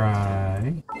let's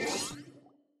try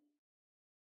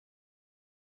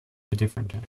a different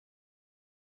time.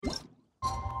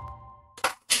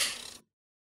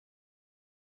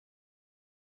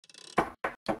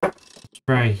 Let's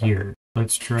try here.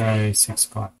 Let's try 6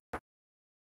 o'clock.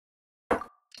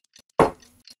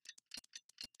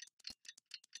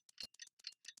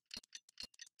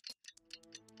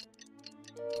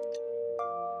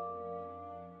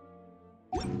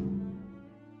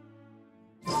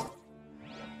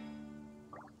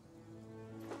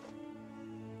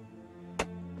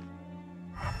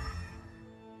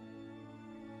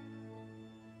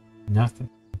 Nothing.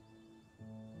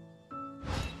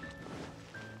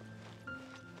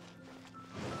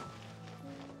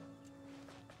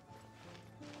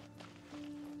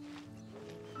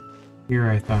 Here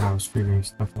I thought I was figuring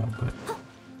stuff out, but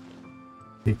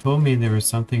they told me there was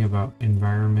something about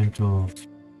environmental,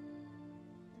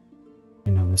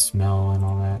 you know, the smell and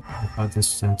all that. I thought this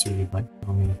sensor would like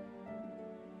tell me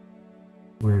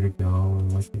where to go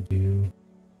and what to do.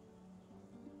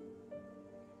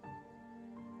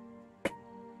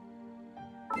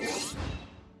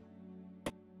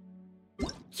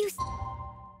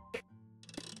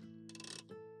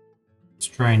 Let's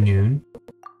try noon.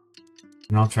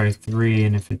 And I'll try 3,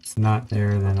 and if it's not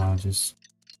there, then I'll just...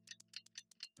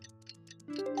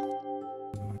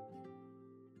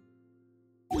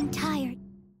 I'm tired.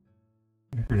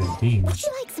 I heard a ding. Would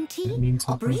you like some tea? That means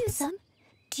I'll brew something? you some.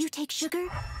 Do you take sugar?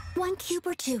 1 cube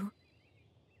or 2?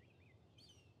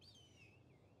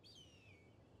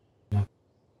 No.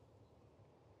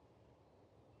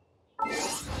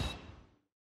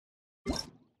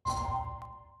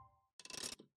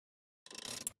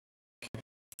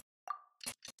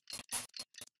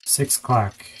 6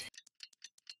 o'clock.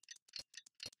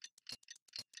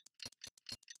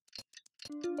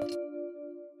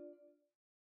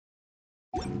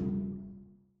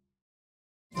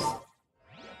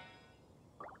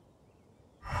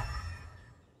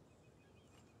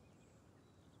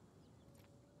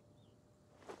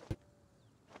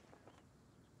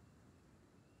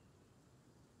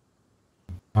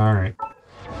 Alright.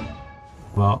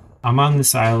 Well, I'm on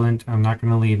this island. I'm not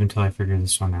going to leave until I figure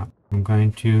this one out. I'm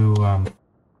going to go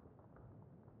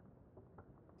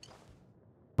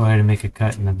ahead and make a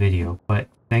cut in the video. But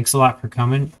thanks a lot for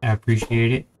coming. I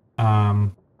appreciate it.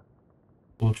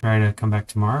 We'll try to come back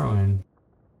tomorrow and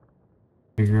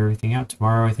figure everything out.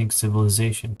 Tomorrow, I think,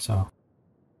 civilization. So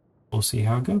we'll see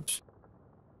how it goes.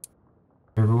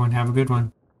 Everyone have a good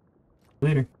one.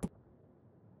 Later.